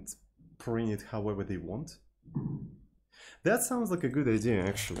can print it however they want. That sounds like a good idea,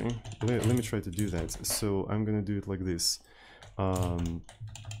 actually. Let me try to do that. So I'm gonna do it like this.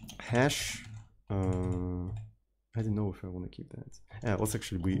 Hash, I don't know if I want to keep that. Let's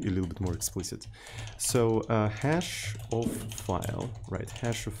actually be a little bit more explicit. So hash of file, right?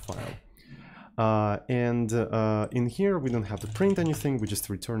 Hash of file. And in here we don't have to print anything, we're just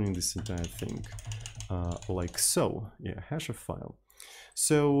returning this entire thing like so. Yeah, hash of file.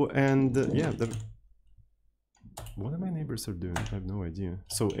 So, and yeah, what are my neighbors are doing? I have no idea.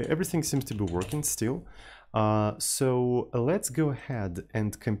 So everything seems to be working still. So let's go ahead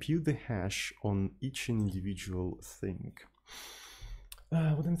and compute the hash on each individual thing.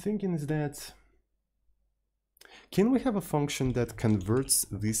 What I'm thinking is that, can we have a function that converts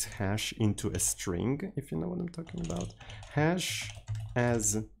this hash into a string, if you know what I'm talking about? Hash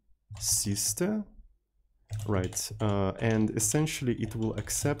as sister, right? And essentially it will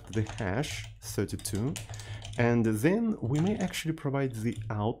accept the hash 32, and then we may actually provide the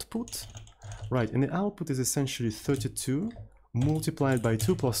output, right? And the output is essentially 32 multiplied by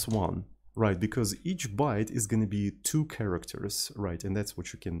 2 plus 1, right? Because each byte is going to be 2 characters, right? And that's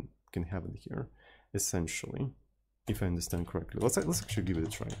what you can have in here, essentially, if I understand correctly. Let's actually give it a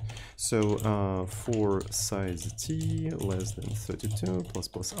try. So for size t less than 32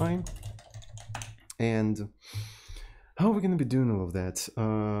 plus I, and how are we going to be doing all of that?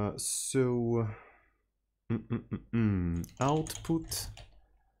 So output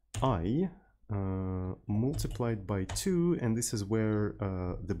I multiplied by 2, and this is where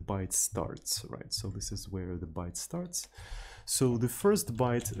the byte starts, right? So this is where the byte starts. So the first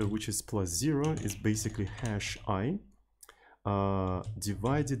byte, which is plus 0, is basically hash I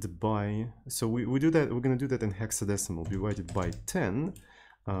divided by, so we do that, we're going to do that in hexadecimal, divided by 10,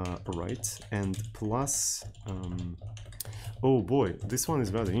 right? And plus, oh boy, this one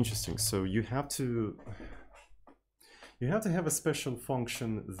is rather interesting. So you have to have a special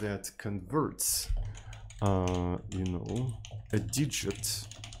function that converts, you know, a digit,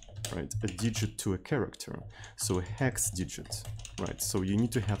 right? A digit to a character. So a hex digit, right? So you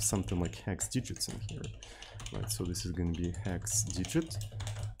need to have something like hex digits in here, right? So this is going to be hex digit,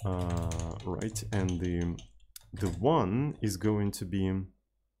 right? And the 1 is going to be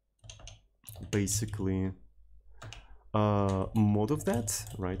basically mod of that,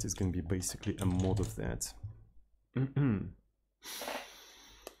 right? It's going to be basically a mod of that.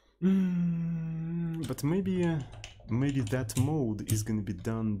 But maybe that mode is going to be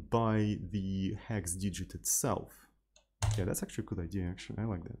done by the hex digit itself. Yeah, that's actually a good idea, actually. I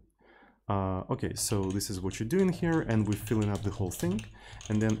like that. Okay, so this is what you're doing here, and we're filling up the whole thing.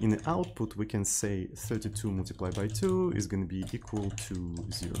 And then in the output, we can say 32 multiplied by 2 is going to be equal to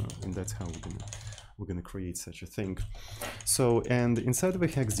 0. And that's how we're going to create such a thing. So, and inside of a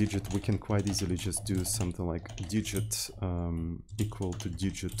hex digit, we can quite easily just do something like digit equal to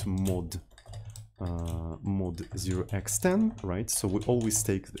digit mod 0x10, right? So we always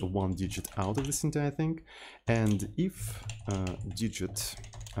take one digit out of this entire thing. And if digit,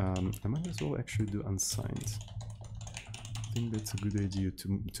 I might as well actually do unsigned. I think that's a good idea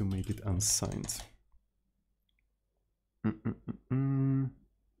to make it unsigned.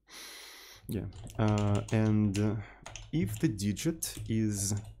 Yeah, and if the digit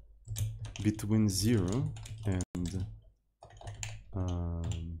is between 0 and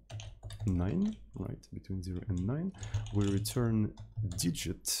 9, right, between 0 and 9, we return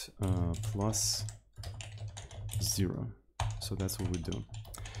digit plus 0, So that's what we do.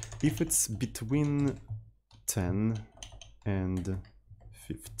 If it's between 10 and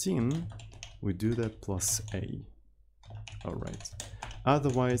 15, we do that plus A. All right.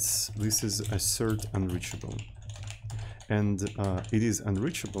 Otherwise, this is assert unreachable. And it is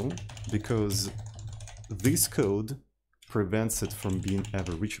unreachable because this code prevents it from being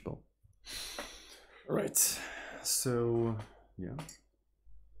ever reachable. All right. So, yeah.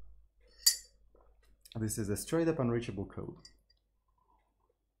 This is a straight up unreachable code.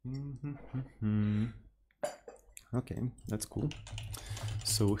 Okay, that's cool.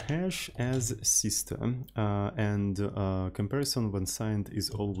 So hash as system and comparison when signed is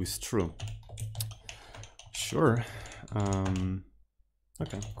always true. Sure.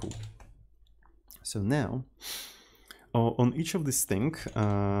 Okay, cool. So now on each of these things,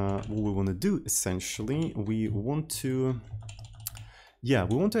 what we want to do essentially, we want to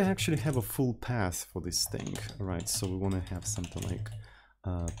actually have a full path for this thing, right? So we want to have something like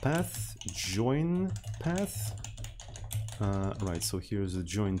path join path. Right, so here's a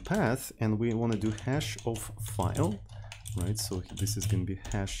join path, and we want to do hash of file, right? So this is going to be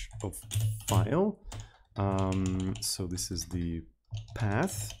hash of file. So this is the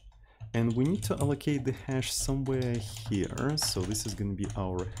path, and we need to allocate the hash somewhere here. So this is going to be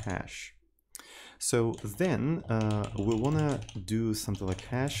our hash. So then we want to do something like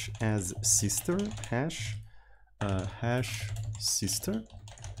hash as sister, hash, hash sister.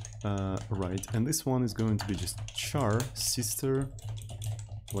 Right, and this one is going to be just char sister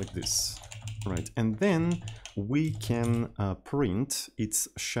like this, right? And then we can print its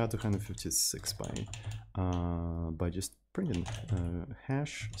SHA-256 by just printing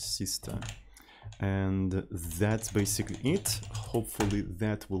hash sister, and that's basically it. Hopefully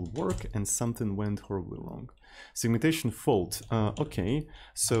that will work, and something went horribly wrong. Segmentation fault. Okay,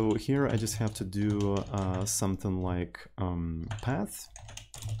 so here I just have to do something like path.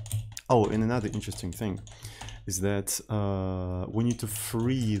 Oh, and another interesting thing is that we need to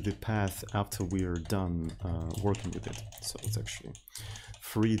free the path after we are done working with it. So let's actually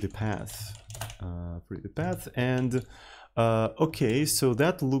free the path. And okay, so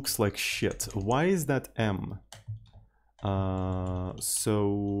that looks like shit. Why is that M?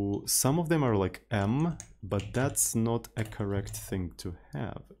 So some of them are like M, but that's not a correct thing to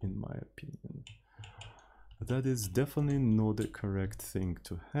have, in my opinion. That is definitely not the correct thing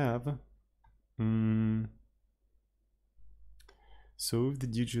to have. So if the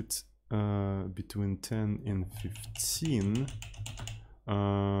digit between 10 and 15,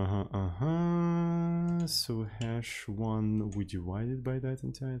 so hash 1, we divided by that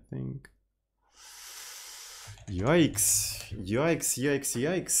entire thing. Yikes, yikes, yikes,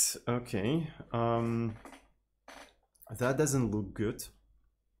 yikes. Okay, that doesn't look good.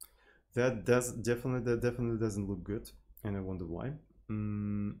 That definitely doesn't look good, and I wonder why.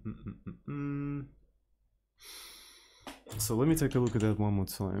 So let me take a look at that one more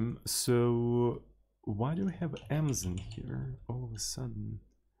time. So why do we have M's in here all of a sudden?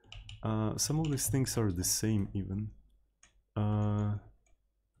 Some of these things are the same even.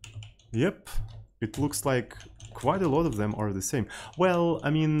 Yep, it looks like quite a lot of them are the same. Well, I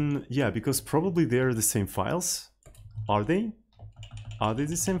mean, yeah, because probably they're the same files. Are they? Are they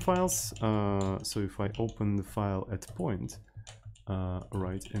the same files? So if I open the file at point,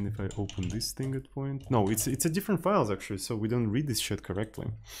 right, and if I open this thing at point, no, it's a different files actually, so we don't read this shit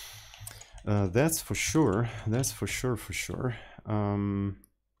correctly. That's for sure. That's for sure.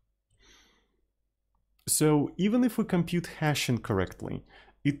 So even if we compute hashing correctly,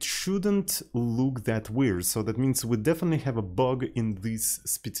 it shouldn't look that weird. So that means we definitely have a bug in this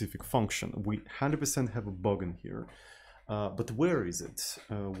specific function. We 100% have a bug in here. But where is it?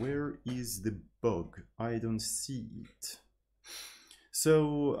 Where is the bug? I don't see it.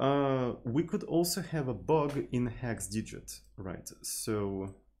 So we could also have a bug in hex digit, right?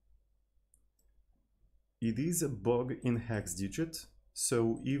 So it is a bug in hex digit.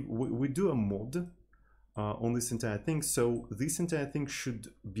 So if we do a mod on this entire thing, so this entire thing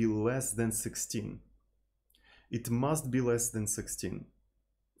should be less than 16. It must be less than 16,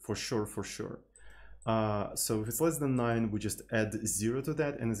 for sure, for sure. So if it's less than 9, we just add 0 to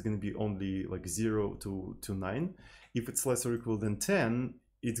that, and it's going to be only like 0 to 9. If it's less or equal than 10,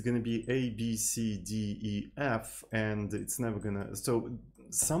 it's going to be A, B, C, D, E, F, and it's never going to... So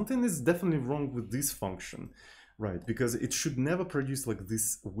something is definitely wrong with this function, right? Because it should never produce like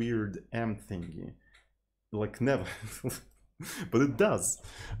this weird M thingy. Like never. But it does.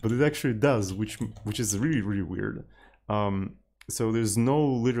 But it actually does, which is really, really weird. So there's no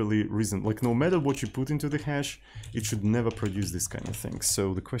literally reason, like no matter what you put into the hash, it should never produce this kind of thing.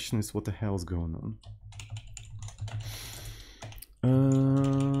 So the question is, what the hell is going on?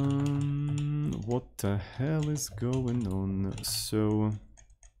 What the hell is going on? So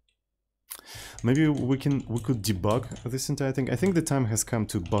maybe we could debug this entire thing. I think the time has come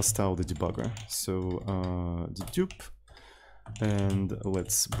to bust out the debugger. So dedupe, and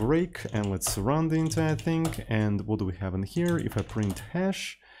let's break, and let's run the entire thing. And what do we have in here? If I print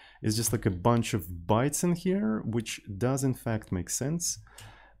hash, it's just like a bunch of bytes in here, which does in fact make sense.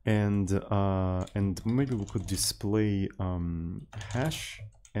 And maybe we could display hash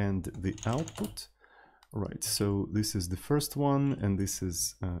and the output. Right, so this is the first one, and this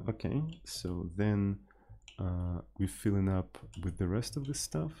is okay. So then we're filling up with the rest of this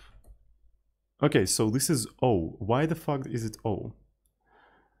stuff. Okay, so this is O. Why the fuck is it O?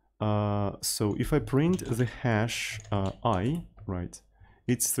 So if I print the hash I, right,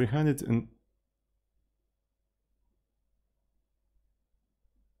 it's 300 and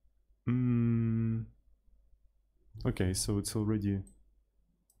okay, so it's already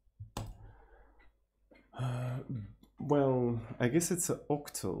well, I guess it's an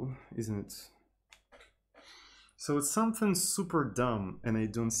octal, isn't it? So it's something super dumb and I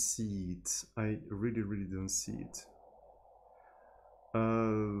don't see it. I really don't see it.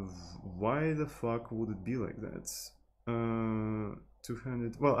 Why the fuck would it be like that?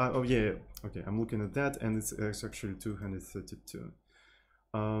 200, well, oh yeah, okay, I'm looking at that, and it's actually 232.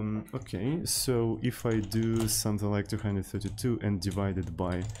 Okay, so if I do something like 232 and divide it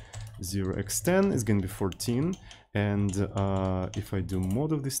by 0x10, it's gonna be 14, and if I do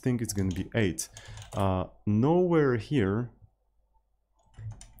mod of this thing, it's gonna be 8. Nowhere here.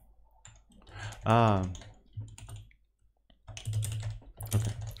 Okay,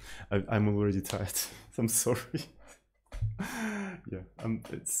 I'm already tired. I'm sorry. Yeah,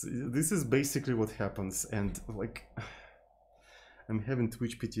 this is basically what happens, and like I'm having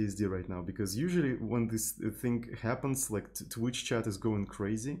Twitch PTSD right now, because usually when this thing happens, like Twitch chat is going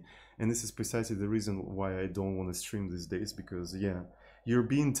crazy, and this is precisely the reason why I don't want to stream these days, because yeah, you're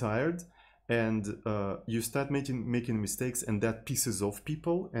being tired and you start making mistakes, and that pisses off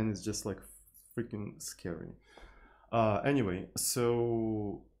people, and it's just like freaking scary. Anyway,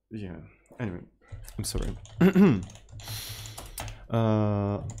 so yeah, anyway, I'm sorry.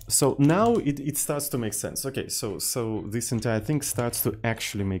 So now it starts to make sense. Okay, so this entire thing starts to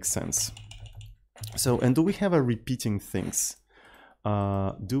actually make sense. So, and do we have a repeating things?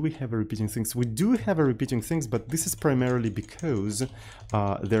 Do we have a repeating things? We do have a repeating things, but this is primarily because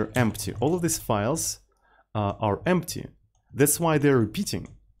they're empty. All of these files are empty. That's why they're repeating.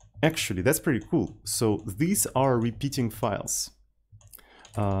 Actually, that's pretty cool. So these are repeating files.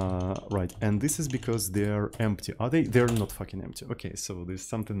 Right, and this is because they're empty. Are they? They're not fucking empty. Okay, so there's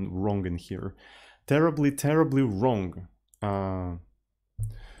something wrong in here. Terribly wrong. But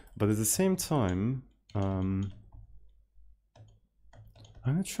at the same time, I'm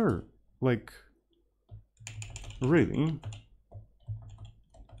not sure. Like, really?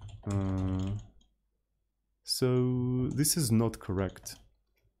 So this is not correct.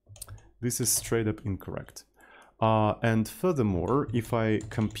 This is straight up incorrect. And furthermore, if I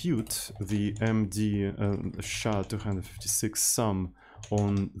compute the MD SHA-256 sum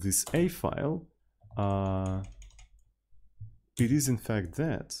on this A file, it is in fact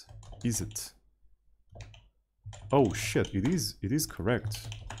that, is it? Oh shit, it is correct.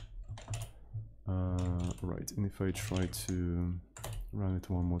 Right, and if I try to run it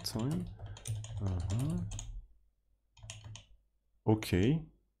one more time, okay.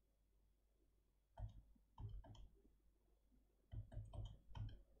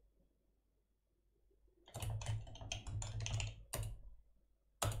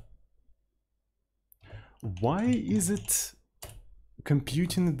 Why is it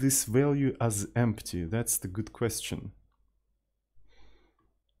computing this value as empty? That's the good question.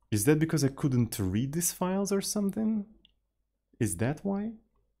 Is that because I couldn't read these files or something? Is that why?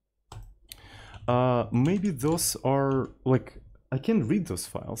 Maybe those are, like, I can read those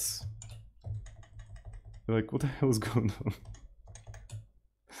files. Like, what the hell is going on?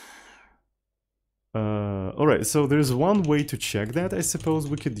 Alright, so there's one way to check that. I suppose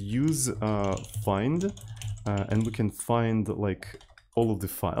we could use find, and we can find like all of the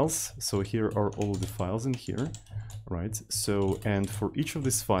files. So here are all of the files in here, right? So, and for each of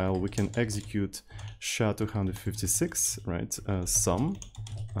this file, we can execute SHA-256, right? Sum,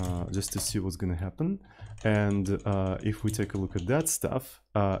 just to see what's gonna happen. And if we take a look at that stuff,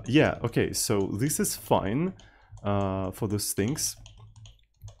 yeah, okay, so this is fine for those things.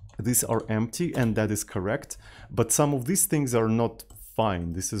 These are empty, and that is correct, but some of these things are not fine.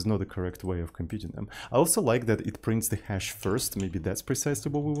 This is not the correct way of computing them. I also like that it prints the hash first. Maybe that's precisely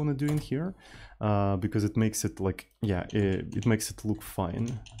what we want to do in here, because it makes it like, yeah, it makes it look fine.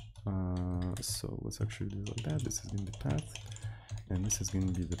 So let's actually do it like that. This is going to be path, and this is going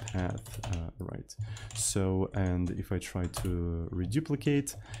to be the path, right? So, and if I try to reduplicate,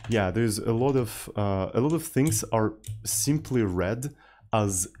 yeah, there's a lot of things are simply read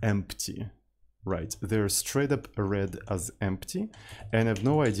as empty, right? They're straight up read as empty, and I have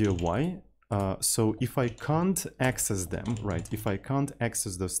no idea why. So if I can't access them, right? If I can't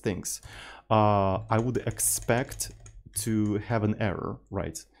access those things, I would expect to have an error,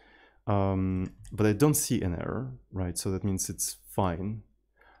 right? But I don't see an error, right? So that means it's fine.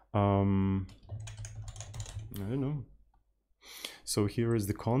 I don't know. So here is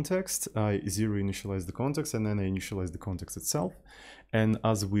the context. I zero initialize the context, and then I initialize the context itself. And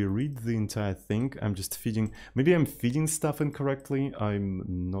as we read the entire thing, I'm just feeding, maybe I'm feeding stuff incorrectly. I'm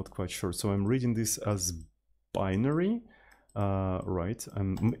not quite sure. So I'm reading this as binary, right?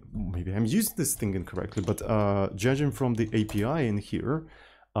 Maybe I'm using this thing incorrectly, but judging from the API in here,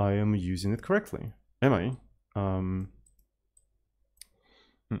 I am using it correctly. Am I?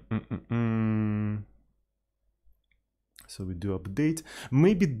 So we do update.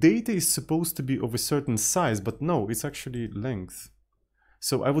 Maybe data is supposed to be of a certain size, but no, it's actually length.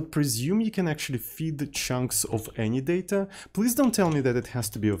 So I would presume you can actually feed the chunks of any data. Please don't tell me that it has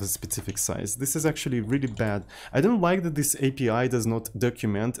to be of a specific size. This is actually really bad. I don't like that this API does not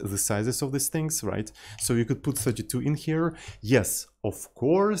document the sizes of these things, right? So you could put 32 in here. Yes, of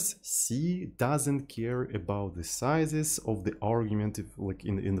course, C doesn't care about the sizes of the argument, if, like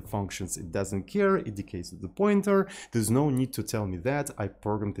in the functions, it doesn't care, it decays to the pointer. There's no need to tell me that. I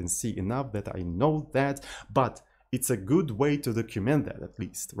programmed in C enough that I know that, but it's a good way to document that at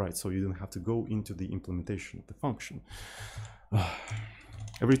least, right? So you don't have to go into the implementation of the function.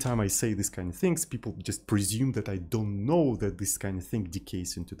 Every time I say this kind of things, people just presume that I don't know that this kind of thing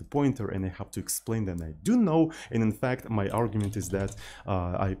decays into the pointer, and I have to explain that I do know. And in fact, my argument is that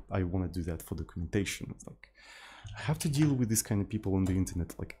I want to do that for documentation. It's like, I have to deal with this kind of people on the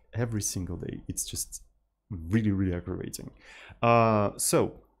internet like every single day. It's just really, really aggravating.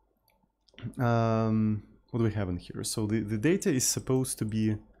 What do we have in here? So the data is supposed to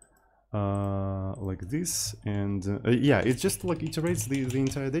be like this, and yeah, it just like iterates the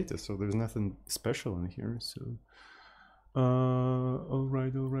entire data, so there's nothing special in here. So all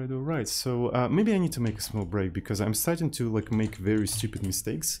right. So maybe I need to make a small break because I'm starting to like make very stupid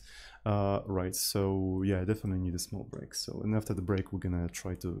mistakes. Right, so yeah, I definitely need a small break. So, and after the break, we're gonna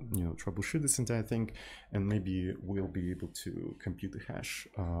try to, you know, troubleshoot this entire thing, and maybe we'll be able to compute the hash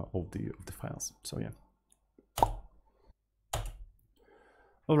of the files. So yeah.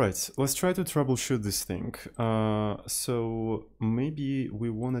 All right, let's try to troubleshoot this thing. So maybe we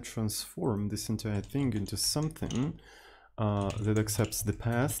want to transform this entire thing into something that accepts the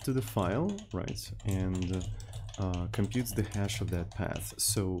path to the file, right, and computes the hash of that path.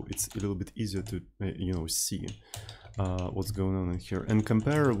 So it's a little bit easier to, you know, see what's going on in here and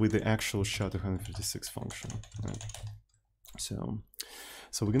compare with the actual SHA-256 function, right?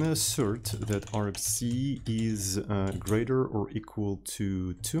 So we're going to assert that argc is greater or equal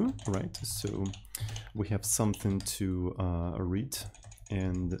to 2, right? So we have something to read,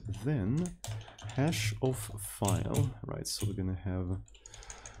 and then hash of file, right? So we're going to have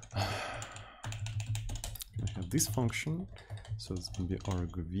this function. So it's going to be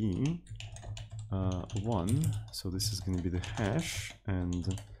argv 1. So this is going to be the hash,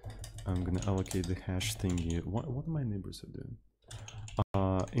 and I'm going to allocate the hash thingy. What my neighbors are doing?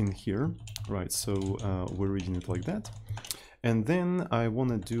 In here, right? So we're reading it like that, and then I want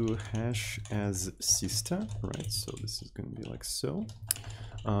to do hash as systa, right? So this is going to be like so.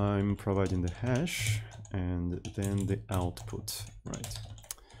 I'm providing the hash and then the output, right?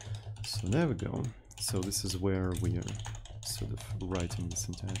 So there we go. So this is where we are sort of writing this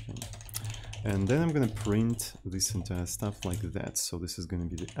entire thing, and then I'm going to print this entire stuff like that. So this is going to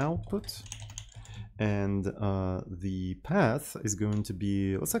be the output. And the path is going to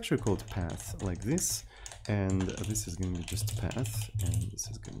be, let's actually call it path like this, and this is going to be just path, and this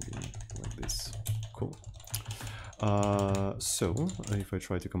is going to be like this. Cool. So if I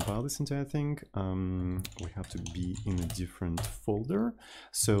try to compile this entire thing, we have to be in a different folder,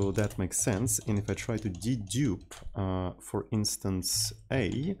 so that makes sense. And if I try to dedupe, for instance,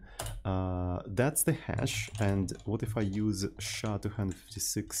 A, that's the hash, and what if I use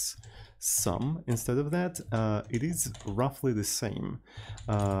SHA-256 sum instead of that? It is roughly the same.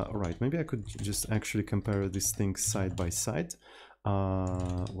 Right, maybe I could just actually compare these things side by side.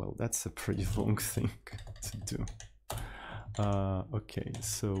 Well, that's a pretty long thing to do. Okay,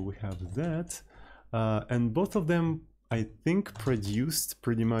 so we have that, and both of them, I think, produced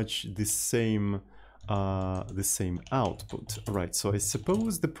pretty much the same output, right? So I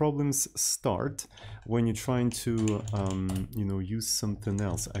suppose the problems start when you're trying to, you know, use something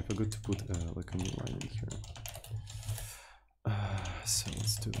else. I forgot to put like a new line in here. So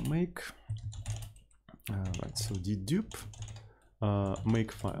let's do make. Right, so dedupe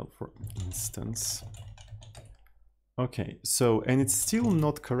make file, for instance. Okay, so, and it's still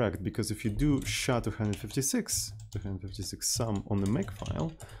not correct, because if you do SHA-256 sum on the make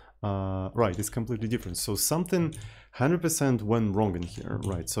file, right, it's completely different. So something 100% went wrong in here,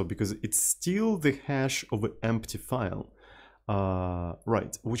 right? So because it's still the hash of an empty file,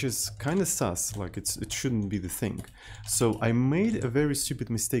 right, which is kind of sus, like it shouldn't be the thing. So I made a very stupid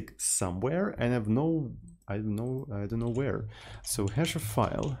mistake somewhere, and I don't know where. So hash of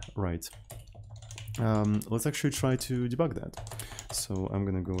file, right? Let's actually try to debug that. So I'm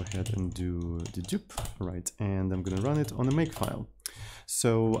gonna go ahead and do dedupe, right, and I'm gonna run it on a make file.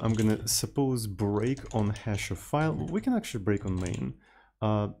 So I'm gonna suppose break on hash of file. We can actually break on main.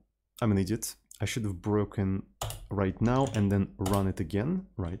 I'm an idiot. I should have broken right now and then run it again,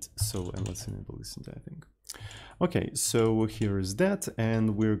 right? So, and let's enable this entire thing. Okay, so here is that,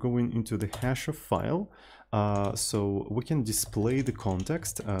 and we're going into the hash of file. So we can display the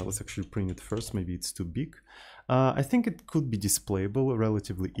context. Let's actually print it first. Maybe it's too big. I think it could be displayable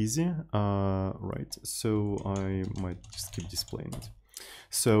relatively easy, right? So I might just keep displaying it.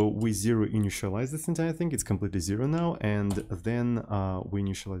 So we zero initialize this entire thing. It's completely zero now, and then we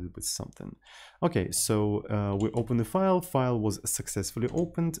initialize it with something. Okay, so we open the file. File was successfully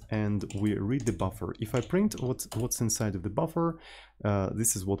opened, and we read the buffer. If I print what's inside of the buffer,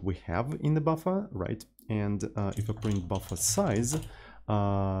 this is what we have in the buffer, right? And if I print buffer size,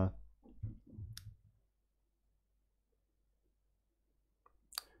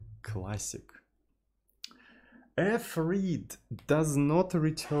 classic. fread does not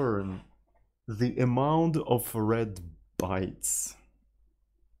return the amount of read bytes.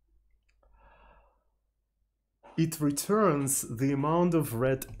 It returns the amount of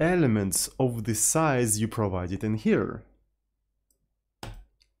read elements of the size you provided in here.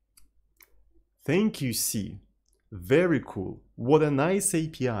 Thank you, C. Very cool. What a nice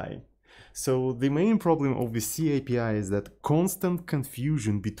API. So the main problem of the C API is that constant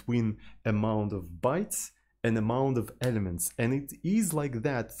confusion between amount of bytes and amount of elements, and it is like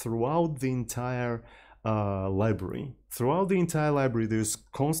that throughout the entire library. Throughout the entire library, there's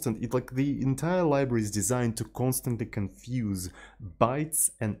constant. Like the entire library is designed to constantly confuse bytes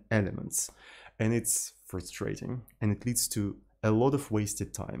and elements, and it's frustrating, and it leads to a lot of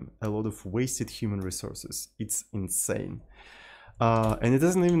wasted time, a lot of wasted human resources. It's insane. And it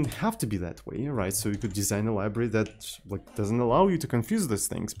doesn't even have to be that way, right? So you could design a library that like doesn't allow you to confuse these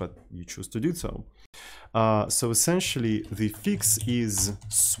things, but you choose to do so. So essentially, the fix is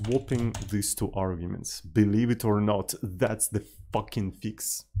swapping these two arguments. Believe it or not, that's the fucking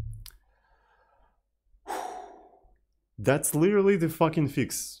fix. That's literally the fucking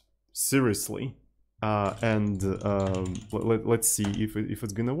fix. Seriously. Let's see if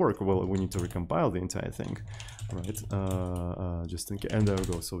it's gonna work. Well, we need to recompile the entire thing, right? Just in case, and there we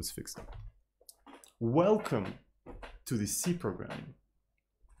go. So it's fixed. Welcome to the C programming.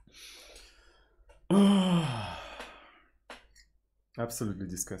 Absolutely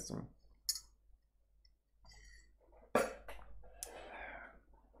disgusting.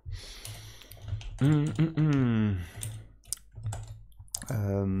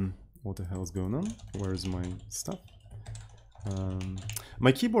 What the hell is going on? Where's my stuff?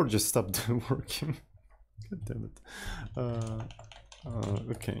 My keyboard just stopped working. God damn it.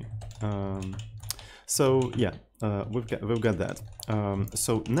 Okay. So yeah, we've got that.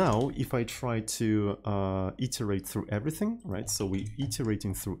 So now, if I try to iterate through everything, right? So we're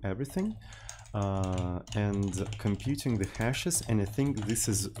iterating through everything and computing the hashes, and I think this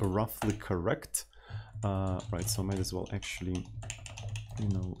is roughly correct. Right. So I might as well actually, you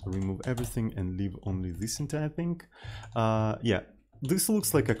know, remove everything and leave only this entire thing. Yeah, this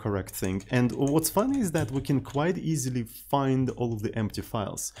looks like a correct thing. And what's funny is that we can quite easily find all of the empty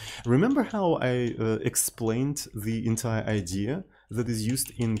files. Remember how I explained the entire idea that is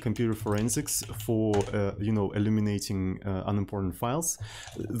used in computer forensics for, you know, eliminating unimportant files?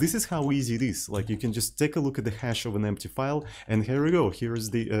 This is how easy it is. Like, you can just take a look at the hash of an empty file, and here we go. Here's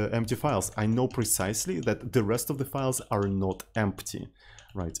the empty files. I know precisely that the rest of the files are not empty,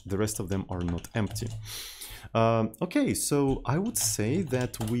 right? The rest of them are not empty. Okay, so I would say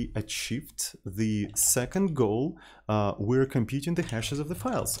that we achieved the second goal. We're computing the hashes of the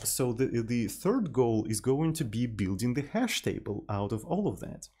files. So the third goal is going to be building the hash table out of all of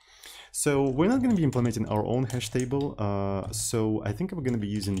that. So we're not going to be implementing our own hash table. So I think we're going to be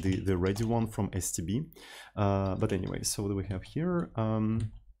using the ready one from STB. But anyway, so what do we have here?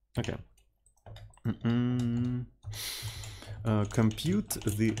 Okay. Compute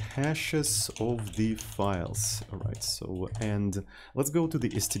the hashes of the files. All right, so and let's go to the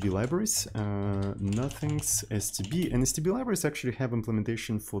STB libraries. Nothing's STB, and STB libraries actually have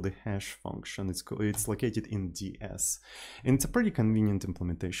implementation for the hash function. It's located in DS, and it's a pretty convenient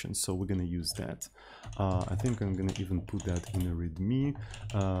implementation, so we're gonna use that. I think I'm gonna even put that in a README.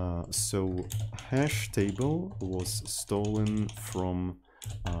 So hash table was stolen from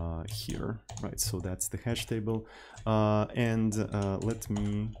here, right? So that's the hash table, and let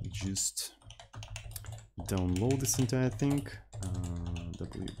me just download this entire thing.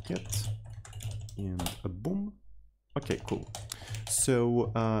 Wget and boom. Okay, cool.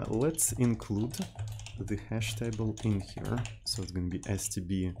 So let's include the hash table in here. So it's going to be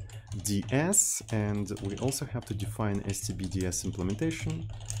stbds, and we also have to define stbds implementation,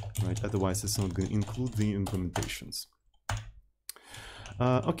 right? Otherwise, it's not going to include the implementations.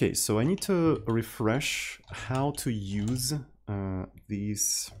 Okay, so I need to refresh how to use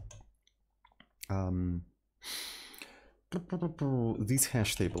these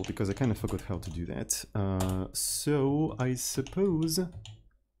hash table, because I kind of forgot how to do that. So I suppose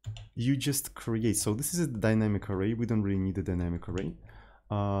you just create. So this is a dynamic array. We don't really need a dynamic array,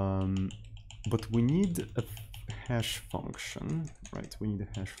 but we need a hash function, right? We need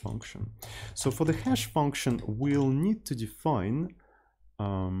a hash function. So for the hash function, we'll need to define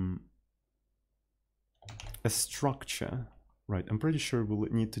a structure, right? I'm pretty sure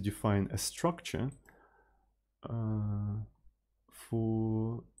we'll need to define a structure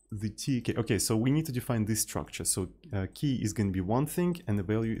for the TK. Okay, so we need to define this structure. So key is going to be one thing and the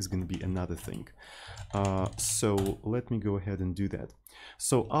value is going to be another thing. So let me go ahead and do that.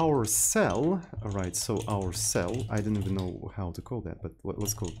 So our cell, all right, so our cell, I don't even know how to call that, but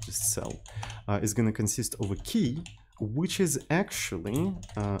let's call it just cell, is going to consist of a key, which is actually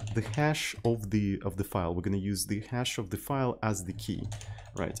the hash of the file. We're going to use the hash of the file as the key,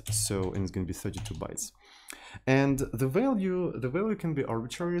 right? So, and it's going to be 32 bytes. And the value can be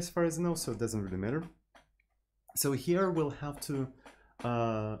arbitrary as far as I know, so it doesn't really matter. So here we'll have to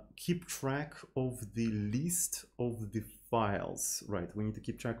keep track of the list of the files, right? We need to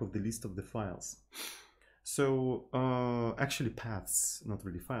keep track of the list of the files. So actually paths, not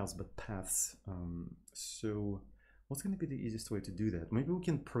really files, but paths. So what's going to be the easiest way to do that? Maybe we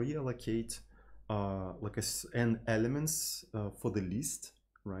can pre-allocate like n elements for the list,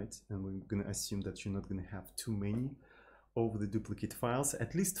 right? And we're going to assume that you're not going to have too many of the duplicate files,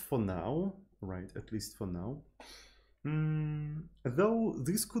 at least for now, right? At least for now. Though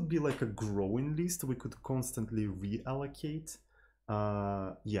this could be like a growing list, we could constantly reallocate.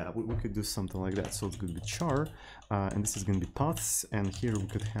 Yeah, we could do something like that. So it's going to be char, and this is going to be paths, and here we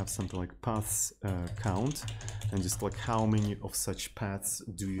could have something like paths count, and just like how many of such paths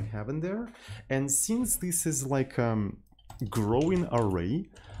do you have in there. And since this is like growing array,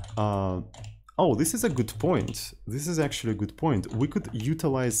 oh, this is a good point. This is actually a good point. We could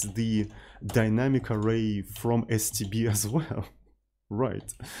utilize the dynamic array from STB as well,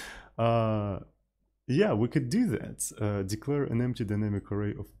 right? Yeah, we could do that. Declare an empty dynamic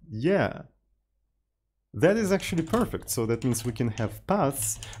array of... Yeah, that is actually perfect. So that means we can have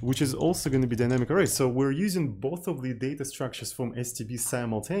paths, which is also going to be dynamic array. So we're using both of the data structures from STB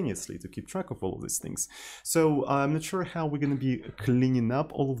simultaneously to keep track of all of these things. So I'm not sure how we're going to be cleaning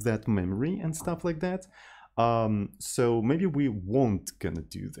up all of that memory and stuff like that. So maybe we won't gonna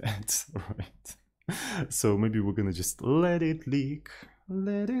do that, right? So maybe we're gonna just let it leak,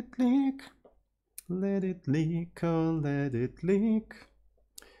 let it leak. Let it leak, oh, let it leak.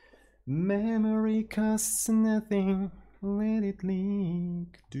 Memory costs nothing. Let it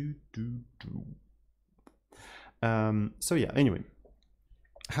leak. Do, do, do. So yeah, anyway,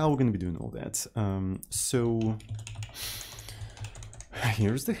 how we're going to be doing all that? So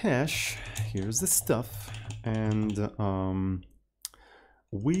here's the hash, here's the stuff, and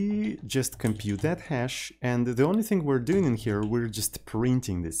we just compute that hash, and the only thing we're doing in here, we're just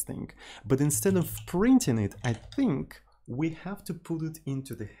printing this thing. But instead of printing it, I think we have to put it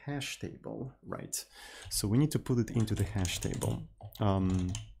into the hash table, right? So we need to put it into the hash table.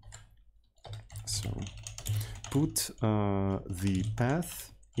 So put the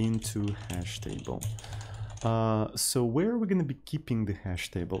path into hash table. So where are we going to be keeping the hash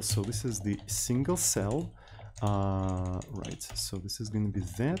table? So this is the single cell. Right, so this is going to be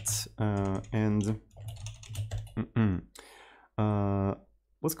that, and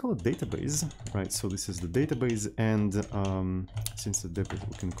let's call it database, right? So this is the database, and since the database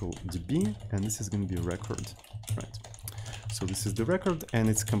we can call DB, and this is going to be a record, right? So this is the record, and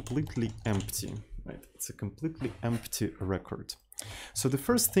it's completely empty, right? It's a completely empty record. So the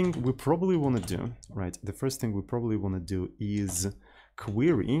first thing we probably want to do, right? The first thing we probably want to do is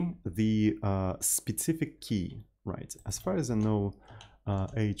query the specific key, right? As far as I know,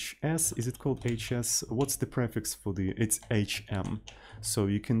 HS, is it called HS? What's the prefix for the, it's HM. So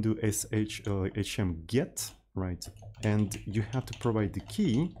you can do HM get, right? And you have to provide the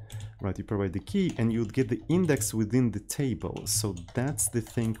key, right? You provide the key and you'd get the index within the table. So that's the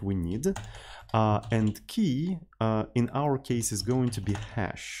thing we need. And key, in our case, is going to be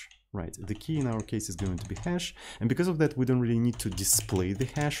hash, right? The key in our case is going to be hash. And because of that, we don't really need to display the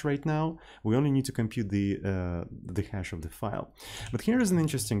hash right now. We only need to compute the hash of the file. But here is an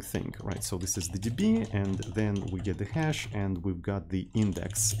interesting thing, right? So this is the DB, and then we get the hash, and we've got the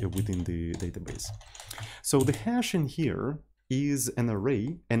index within the database. So the hash in here is an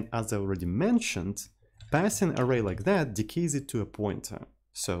array, and as I already mentioned, passing an array like that decays it to a pointer.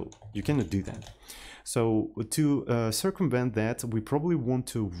 So you cannot do that. So to circumvent that, we probably want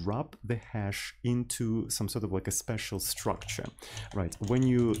to wrap the hash into some sort of like a special structure, right? When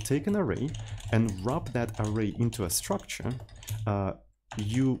you take an array and wrap that array into a structure,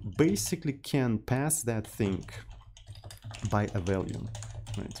 you basically can pass that thing by a value,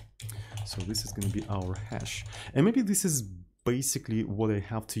 right? So this is going to be our hash. And maybe this is basically what I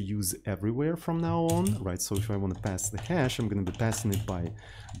have to use everywhere from now on, right? So if I want to pass the hash, I'm going to be passing it by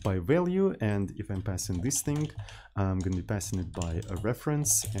value, and if I'm passing this thing, I'm going to be passing it by a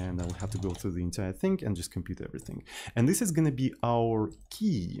reference, and I'll have to go through the entire thing and just compute everything. And this is going to be our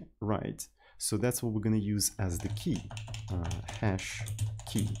key, right? So that's what we're going to use as the key, hash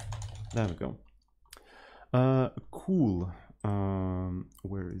key. There we go. Cool.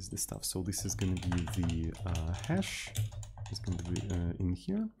 Where is the stuff? So this is going to be the hash. It's going to be in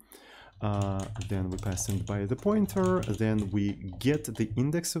here. Then we pass it by the pointer. Then we get the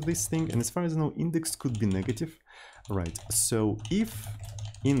index of this thing. And as far as I know, index could be negative, right? So if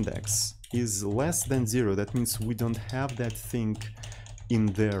index is less than 0, that means we don't have that thing in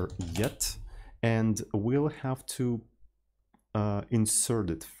there yet, and we'll have to insert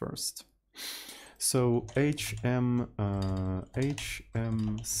it first. So HM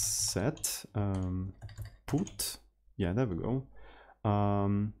set put. Yeah, there we go.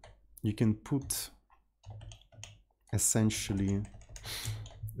 You can put essentially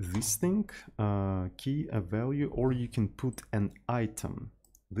this thing, key, a value, or you can put an item.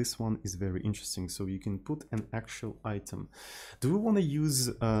 This one is very interesting. So you can put an actual item. Do we want to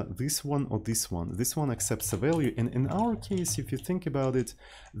use this one or this one? This one accepts a value. And in our case, if you think about it,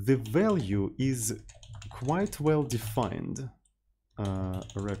 the value is quite well defined.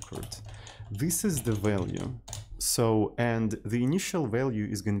 Record. This is the value. So, and the initial value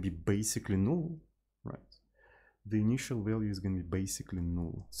is going to be basically null, right? The initial value is going to be basically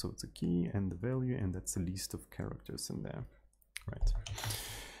null. So it's a key and the value, and that's a list of characters in there, right?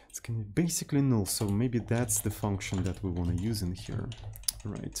 It's going to be basically null. So maybe that's the function that we want to use in here,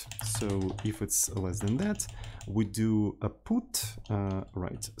 right? So if it's less than that, we do a put,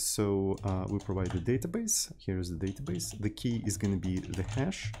 right? So we provide the database. Here's the database. The key is going to be the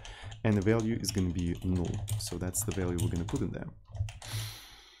hash, and the value is going to be null. So that's the value we're going to put in there.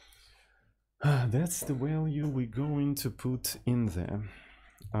 That's the value we're going to put in there.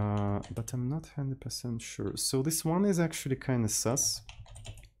 But I'm not 100% sure. So this one is actually kind of sus.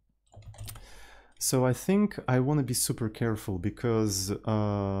 So I think I want to be super careful because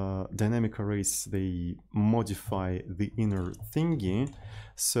dynamic arrays, they modify the inner thingy.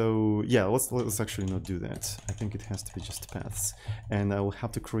 So yeah, let's actually not do that. I think it has to be just paths, and I will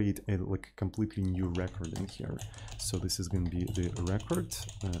have to create a like completely new record in here. So this is going to be the record,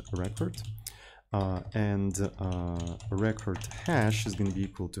 record hash is going to be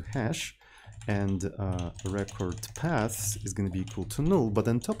equal to hash, and record paths is going to be equal to null. But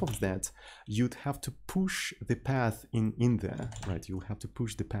on top of that, you'd have to push the path in there, right? You'll have to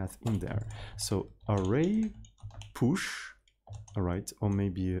push the path in there. So array push, all right, or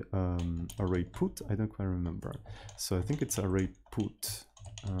maybe array put, I don't quite remember. So I think it's array put.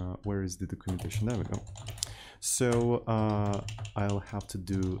 Where is the documentation? There we go. So I'll have to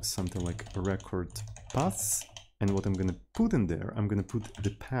do something like record paths. And what I'm going to put in there, I'm going to put the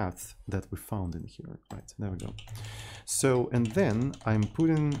path that we found in here, right? There we go. So, and then I'm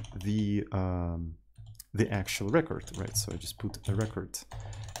putting the the actual record, right? So I just put a record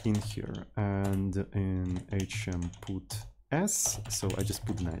in here, and in hm put s, so I just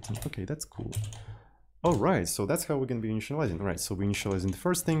put 19. Okay, that's cool. All right, so that's how we're going to be initializing. Right, so we initializing the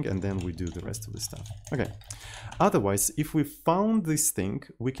first thing, and then we do the rest of the stuff. Okay. Otherwise, if we found this thing,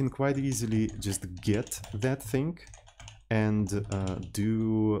 we can quite easily just get that thing and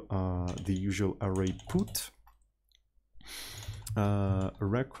do the usual array put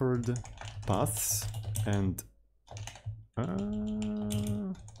record paths and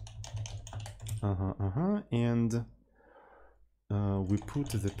and we put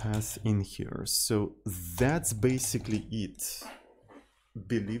the path in here. So that's basically it.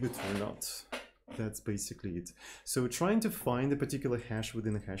 Believe it or not, that's basically it. So trying to find a particular hash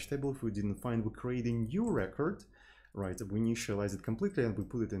within a hash table. If we didn't find, we create a new record, right? We initialize it completely and we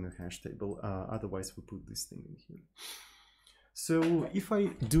put it in a hash table. Otherwise, we put this thing in here. So if I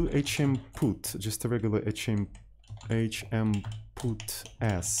do hm put, just a regular hm put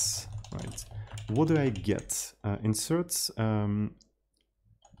s, right? What do I get? Inserts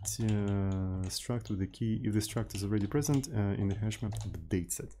struct with the key if the struct is already present in the hash map of the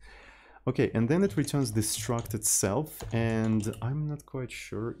dataset. Okay, and then it returns the struct itself, and I'm not quite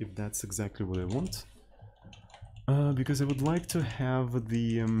sure if that's exactly what I want, because I would like to have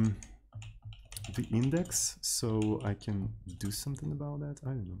the index so I can do something about that.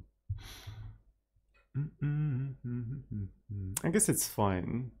 I don't know. I guess it's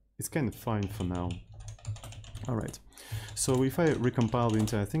fine. It's kind of fine for now. All right. So if I recompile the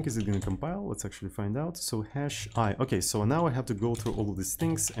entire thing, is it going to compile? Let's actually find out. So hash I. Okay, so now I have to go through all of these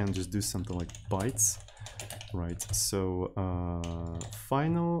things and just do something like bytes. Right. So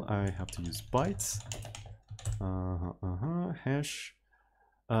final, I have to use bytes. Hash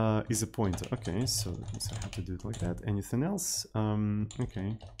is a pointer. Okay, so that means I have to do it like that. Anything else?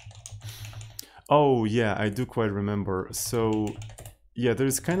 Okay. Oh yeah, I do quite remember. So yeah,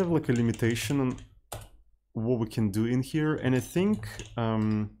 there's kind of like a limitation on what we can do in here, and I think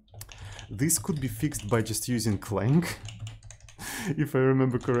this could be fixed by just using Clang, if I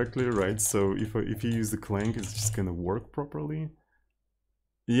remember correctly, right? So if you use the Clang, it's just gonna work properly.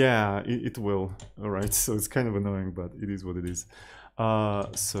 Yeah, it will. All right, so it's kind of annoying, but it is what it is.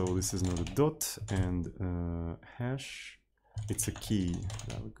 So this is not a dot, and hash, it's a key.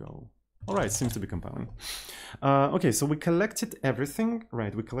 There we go. All right, seems to be compiling. Okay, so we collected everything,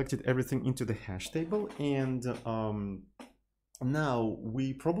 right? We collected everything into the hash table, and now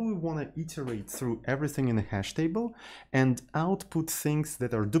we probably want to iterate through everything in the hash table and output things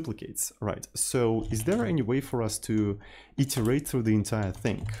that are duplicates, right? So is there any way for us to iterate through the entire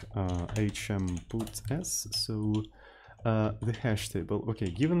thing? Hm put s, so the hash table. Okay,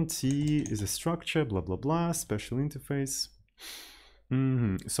 given t is a structure, blah, blah, blah, special interface.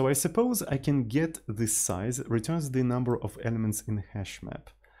 So I suppose I can get this size, returns the number of elements in the hash map.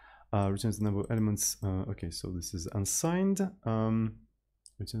 Returns the number of elements. Okay, so this is unsigned.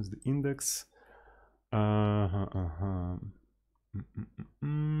 Returns the index.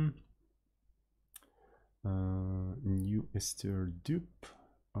 New str_dup.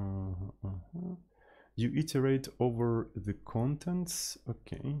 You iterate over the contents.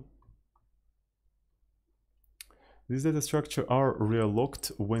 Okay. These data structure are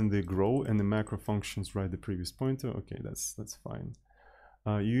relocked when they grow, and the macro functions write the previous pointer. Okay, that's fine.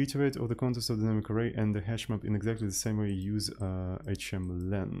 You iterate over the contents of the dynamic array and the hash map in exactly the same way you use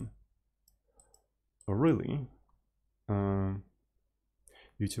HMLen. Oh, really? You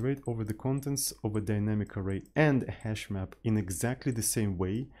iterate over the contents of a dynamic array and a hash map in exactly the same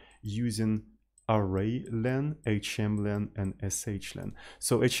way using ArrayLen, HMLen, and SHLen.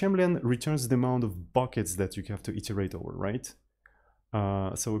 So HMLen returns the amount of buckets that you have to iterate over, right?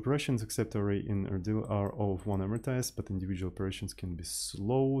 So operations except array in Erdil are all of one amortized, but individual operations can be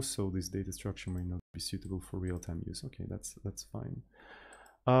slow, so this data structure may not be suitable for real-time use. Okay, that's fine.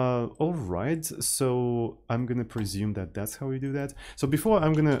 All right, so I'm gonna presume that that's how we do that. So before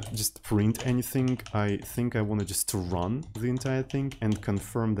I'm gonna just print anything, I think I want to just run the entire thing and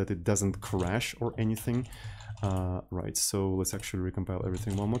confirm that it doesn't crash or anything. Right, so let's actually recompile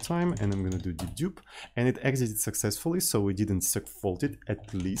everything one more time, and I'm gonna do dedupe, and it exited successfully, so we didn't segfault it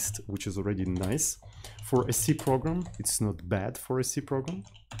at least, which is already nice. For a C program, it's not bad for a C program.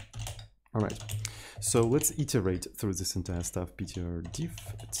 All right, so let's iterate through this entire stuff. ptr_diff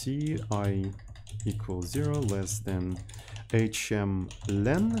ti equals 0 less than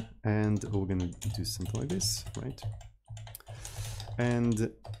HMLen, and we're gonna do something like this, right?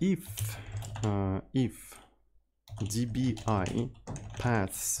 And if dbi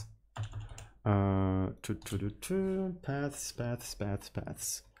paths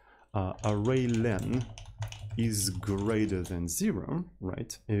paths array len is greater than 0,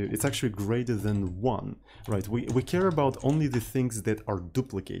 right? It's actually greater than 1, right? We care about only the things that are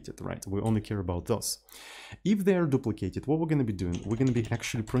duplicated, right? We only care about those. If they are duplicated, what we're going to be doing, we're going to be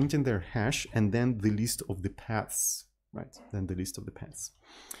actually printing their hash and then the list of the paths, right? Then the list of the paths.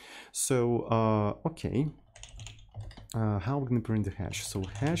 So, okay. How we're going to print the hash? So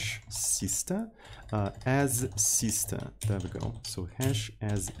hash sister as sister. There we go. So hash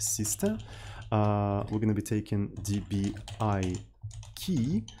as sister. We're going to be taking dbi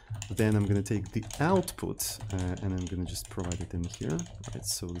key. Then I'm going to take the output and I'm going to just provide it in here. Right.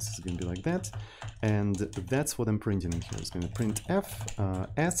 So this is going to be like that. And that's what I'm printing in here. It's going to print f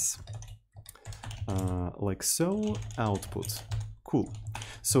s like so. Output. Cool.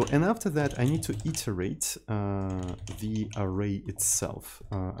 So, and after that, I need to iterate the array itself.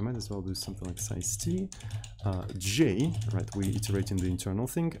 I might as well do something like size t, j, right? We iterate in the internal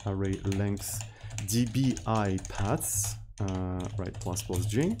thing, array length dbi paths, right, plus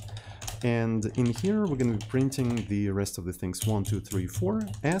j. And in here, we're going to be printing the rest of the things 1, 2, 3, 4,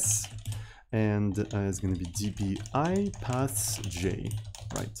 s, and it's going to be dbi paths j,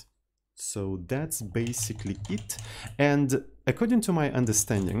 right? So that's basically it. And according to my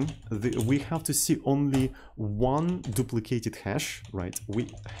understanding, we have to see only one duplicated hash, right?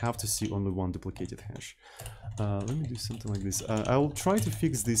 We have to see only one duplicated hash. Let me do something like this. I'll try to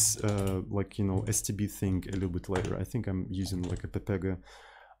fix this, like, you know, STB thing a little bit later. I think I'm using like a Pepega,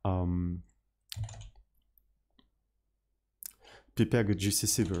 Pepega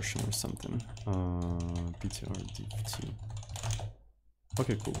GCC version or something. ptr-div-t.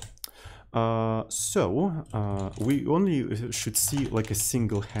 Okay, cool. We only should see like a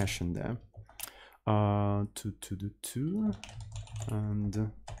single hash in there. 2 to the 2,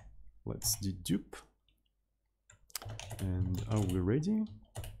 and let's dedupe. And are we ready?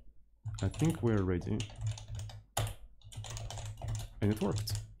 I think we're ready. And it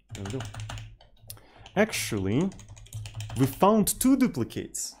worked. There we go. Actually, we found 2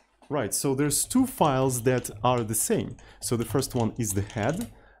 duplicates. Right, so there's 2 files that are the same. So the first one is the head.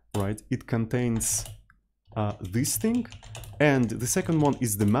 Right, it contains this thing, and the second one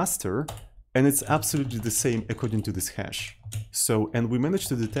is the master, and it's absolutely the same according to this hash. So, and we managed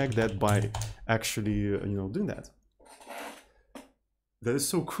to detect that by actually, you know, doing that. That is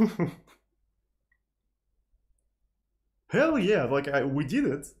so cool. Hell yeah, like we did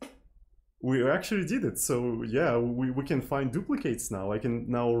it. We actually did it. So yeah, we can find duplicates now. I can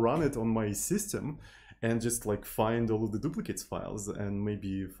now run it on my system and just like find all of the duplicates files and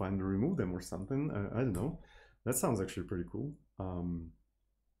maybe find or remove them or something. I don't know. That sounds actually pretty cool.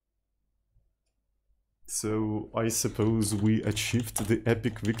 So I suppose we achieved the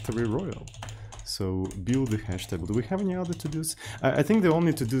epic victory royal. So build the hash table. Do we have any other to-dos? I think the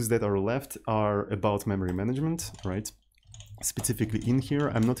only to-dos that are left are about memory management, right? Specifically in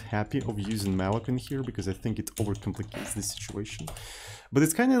here, I'm not happy of using malloc in here because I think it overcomplicates the situation. But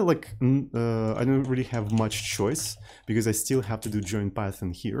it's kind of like, I don't really have much choice because I still have to do join path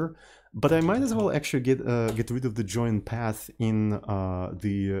in here. But I might as well actually get rid of the join path in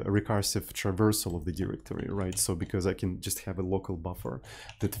the recursive traversal of the directory, right? So because I can just have a local buffer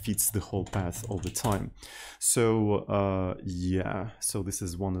that fits the whole path all the time. So yeah, so this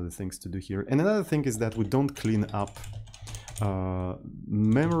is one of the things to do here. And another thing is that we don't clean up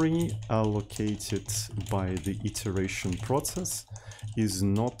memory allocated by the iteration process is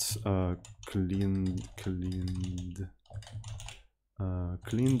not cleaned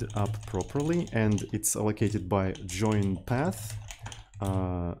up properly, and it's allocated by join path,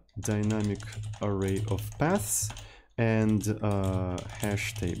 dynamic array of paths, and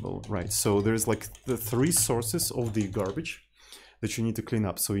hash table, right? So there's like the 3 sources of the garbage that you need to clean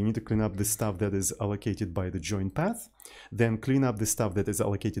up. So you need to clean up the stuff that is allocated by the join path, then clean up the stuff that is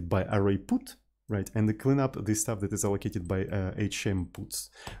allocated by array put, right? And then clean up the stuff that is allocated by HM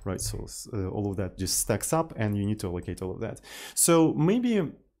puts, right? So all of that just stacks up and you need to allocate all of that. So maybe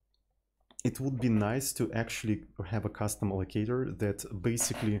it would be nice to actually have a custom allocator that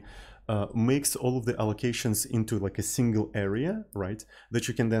basically makes all of the allocations into like a single area, right? That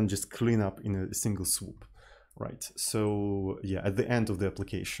you can then just clean up in a single swoop. Right, so yeah, at the end of the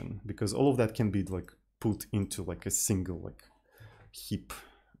application, because all of that can be like put into like a single like heap,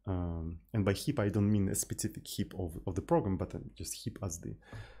 and by heap I don't mean a specific heap of the program, but just heap as the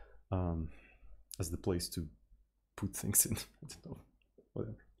place to put things in. I don't know,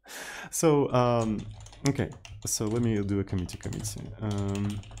 whatever. So okay, so let me do a committee.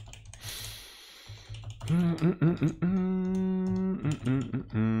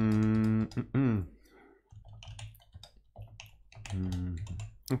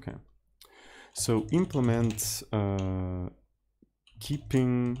 Okay. So implement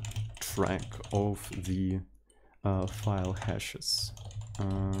keeping track of the file hashes.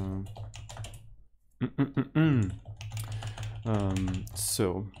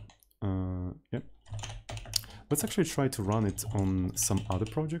 Yep. Let's actually try to run it on some other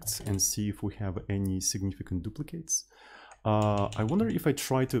projects and see if we have any significant duplicates. I wonder if I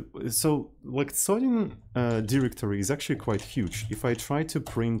try to, so like Sodium directory is actually quite huge. If I try to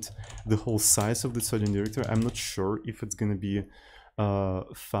print the whole size of the Sodium directory, I'm not sure if it's gonna be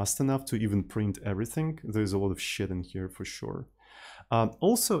fast enough to even print everything. There's a lot of shit in here for sure.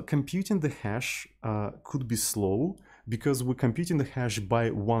 Also, computing the hash could be slow because we're computing the hash by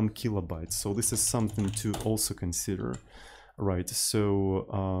 1 kilobyte. So this is something to also consider, right? So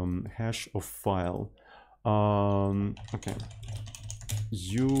hash of file. Okay,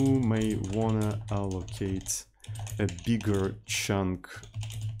 you may wanna allocate a bigger chunk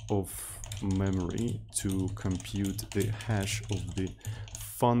of memory to compute the hash of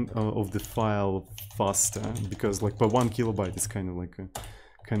the file faster, because like by 1 kilobyte is kind of like a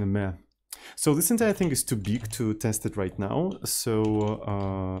kind of meh. So this entire thing is too big to test it right now. So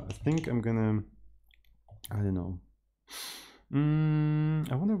I think I'm gonna, I don't know.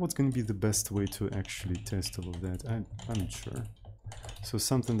 I wonder what's going to be the best way to actually test all of that. I'm not sure. So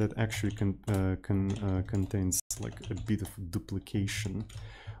something that actually contains like a bit of duplication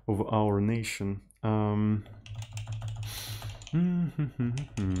of our nation.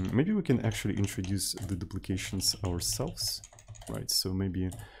 Maybe we can actually introduce the duplications ourselves, right? So maybe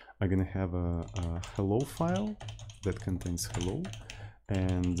I'm going to have a hello file that contains hello.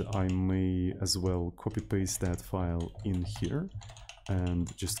 And I may as well copy paste that file in here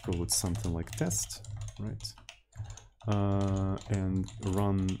and just call it something like test, right? And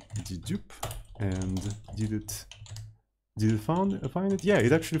run dedupe, and did it find it? Yeah,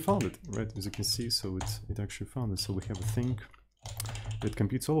 it actually found it, right? As you can see, so it actually found it. So we have a thing that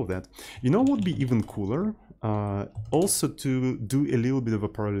computes all of that. You know what would be even cooler? Also to do a little bit of a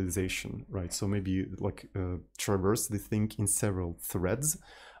parallelization, right? So maybe like traverse the thing in several threads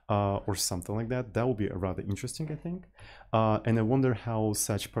or something like that. That would be rather interesting, I think. And I wonder how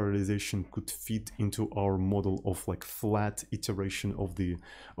such parallelization could fit into our model of like flat iteration of the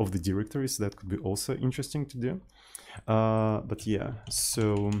directories. That could be also interesting to do. But yeah,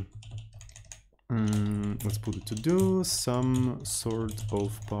 so let's put it to do some sort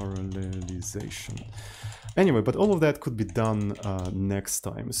of parallelization. Anyway, but all of that could be done next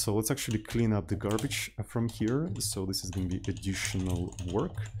time. So let's actually clean up the garbage from here. So this is going to be additional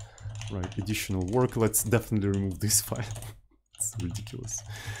work, right? Additional work. Let's definitely remove this file. It's ridiculous.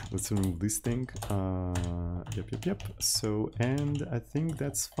 Let's remove this thing. Yep. So, and I think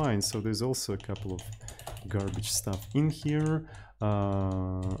that's fine. So there's also a couple of garbage stuff in here.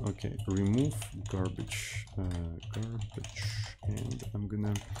 Okay, remove garbage, and I'm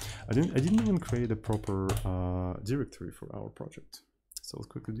gonna, I didn't even create a proper directory for our project, so let's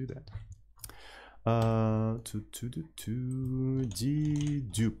quickly do that.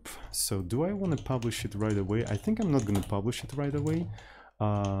 Dedupe. So do I want to publish it right away? I think I'm not gonna publish it right away.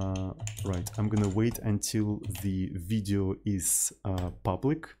 Right, I'm gonna wait until the video is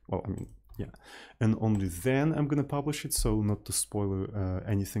public. Well, I mean, yeah, and only then I'm gonna publish it, so not to spoil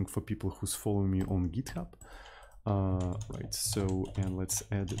anything for people who's following me on GitHub. Right, so, and let's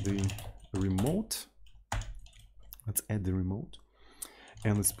add the remote. Let's add the remote,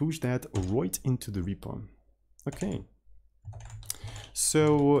 and let's push that right into the repo. Okay.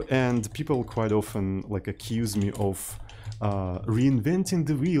 So, and people quite often like accuse me of reinventing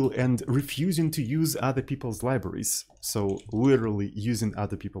the wheel and refusing to use other people's libraries. So literally using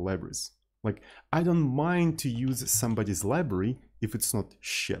other people's libraries. Like, I don't mind to use somebody's library if it's not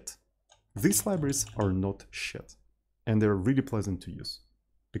shit. These libraries are not shit. And they're really pleasant to use.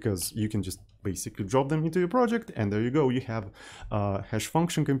 Because you can just basically drop them into your project, and there you go. You have hash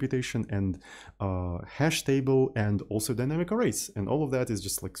function computation and hash table and also dynamic arrays, and all of that is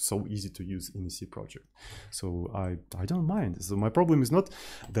just like so easy to use in a C project. So I don't mind. So my problem is not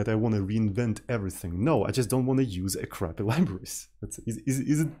that I want to reinvent everything. No, I just don't want to use a crappy libraries.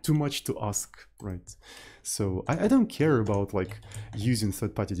 Is it too much to ask, right? So I don't care about like using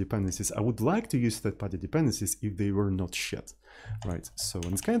third-party dependencies. I would like to use third-party dependencies if they were not shit, right? So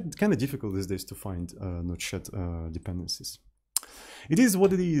and it's kind of difficult these days to find not shit dependencies. It is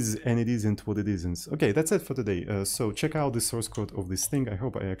what it is, and it isn't what it isn't. Okay, that's it for today. So check out the source code of this thing. I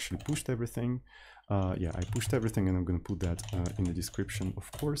hope I actually pushed everything. Yeah, I pushed everything, and I'm going to put that in the description,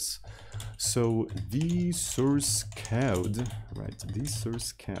 of course. So the source code, right? The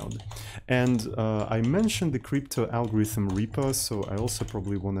source code, and I mentioned the crypto algorithm repo, so I also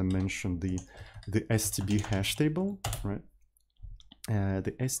probably want to mention the STB hash table, right?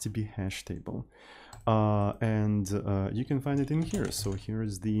 The STB hash table. And you can find it in here. So here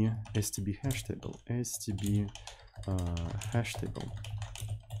is the STB hash table. STB hash table.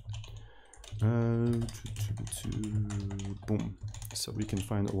 Boom. So we can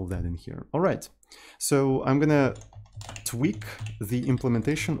find all of that in here. All right. So I'm gonna tweak the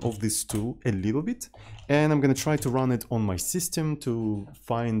implementation of this tool a little bit, and I'm going to try to run it on my system to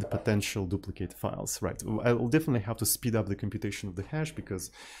find potential duplicate files. Right, I'll definitely have to speed up the computation of the hash,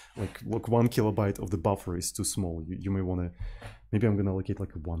 because look, 1 kilobyte of the buffer is too small. You may want to, maybe I'm going to allocate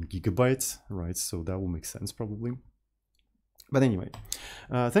like 1 gigabyte, right? So that will make sense probably. But anyway,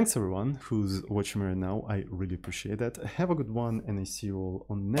 thanks everyone who's watching me right now. I really appreciate that. Have a good one, and I see you all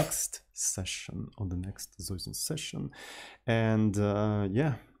on next session, on the next Zoisen session. And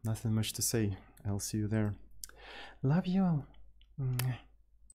yeah, nothing much to say. I'll see you there. Love you all.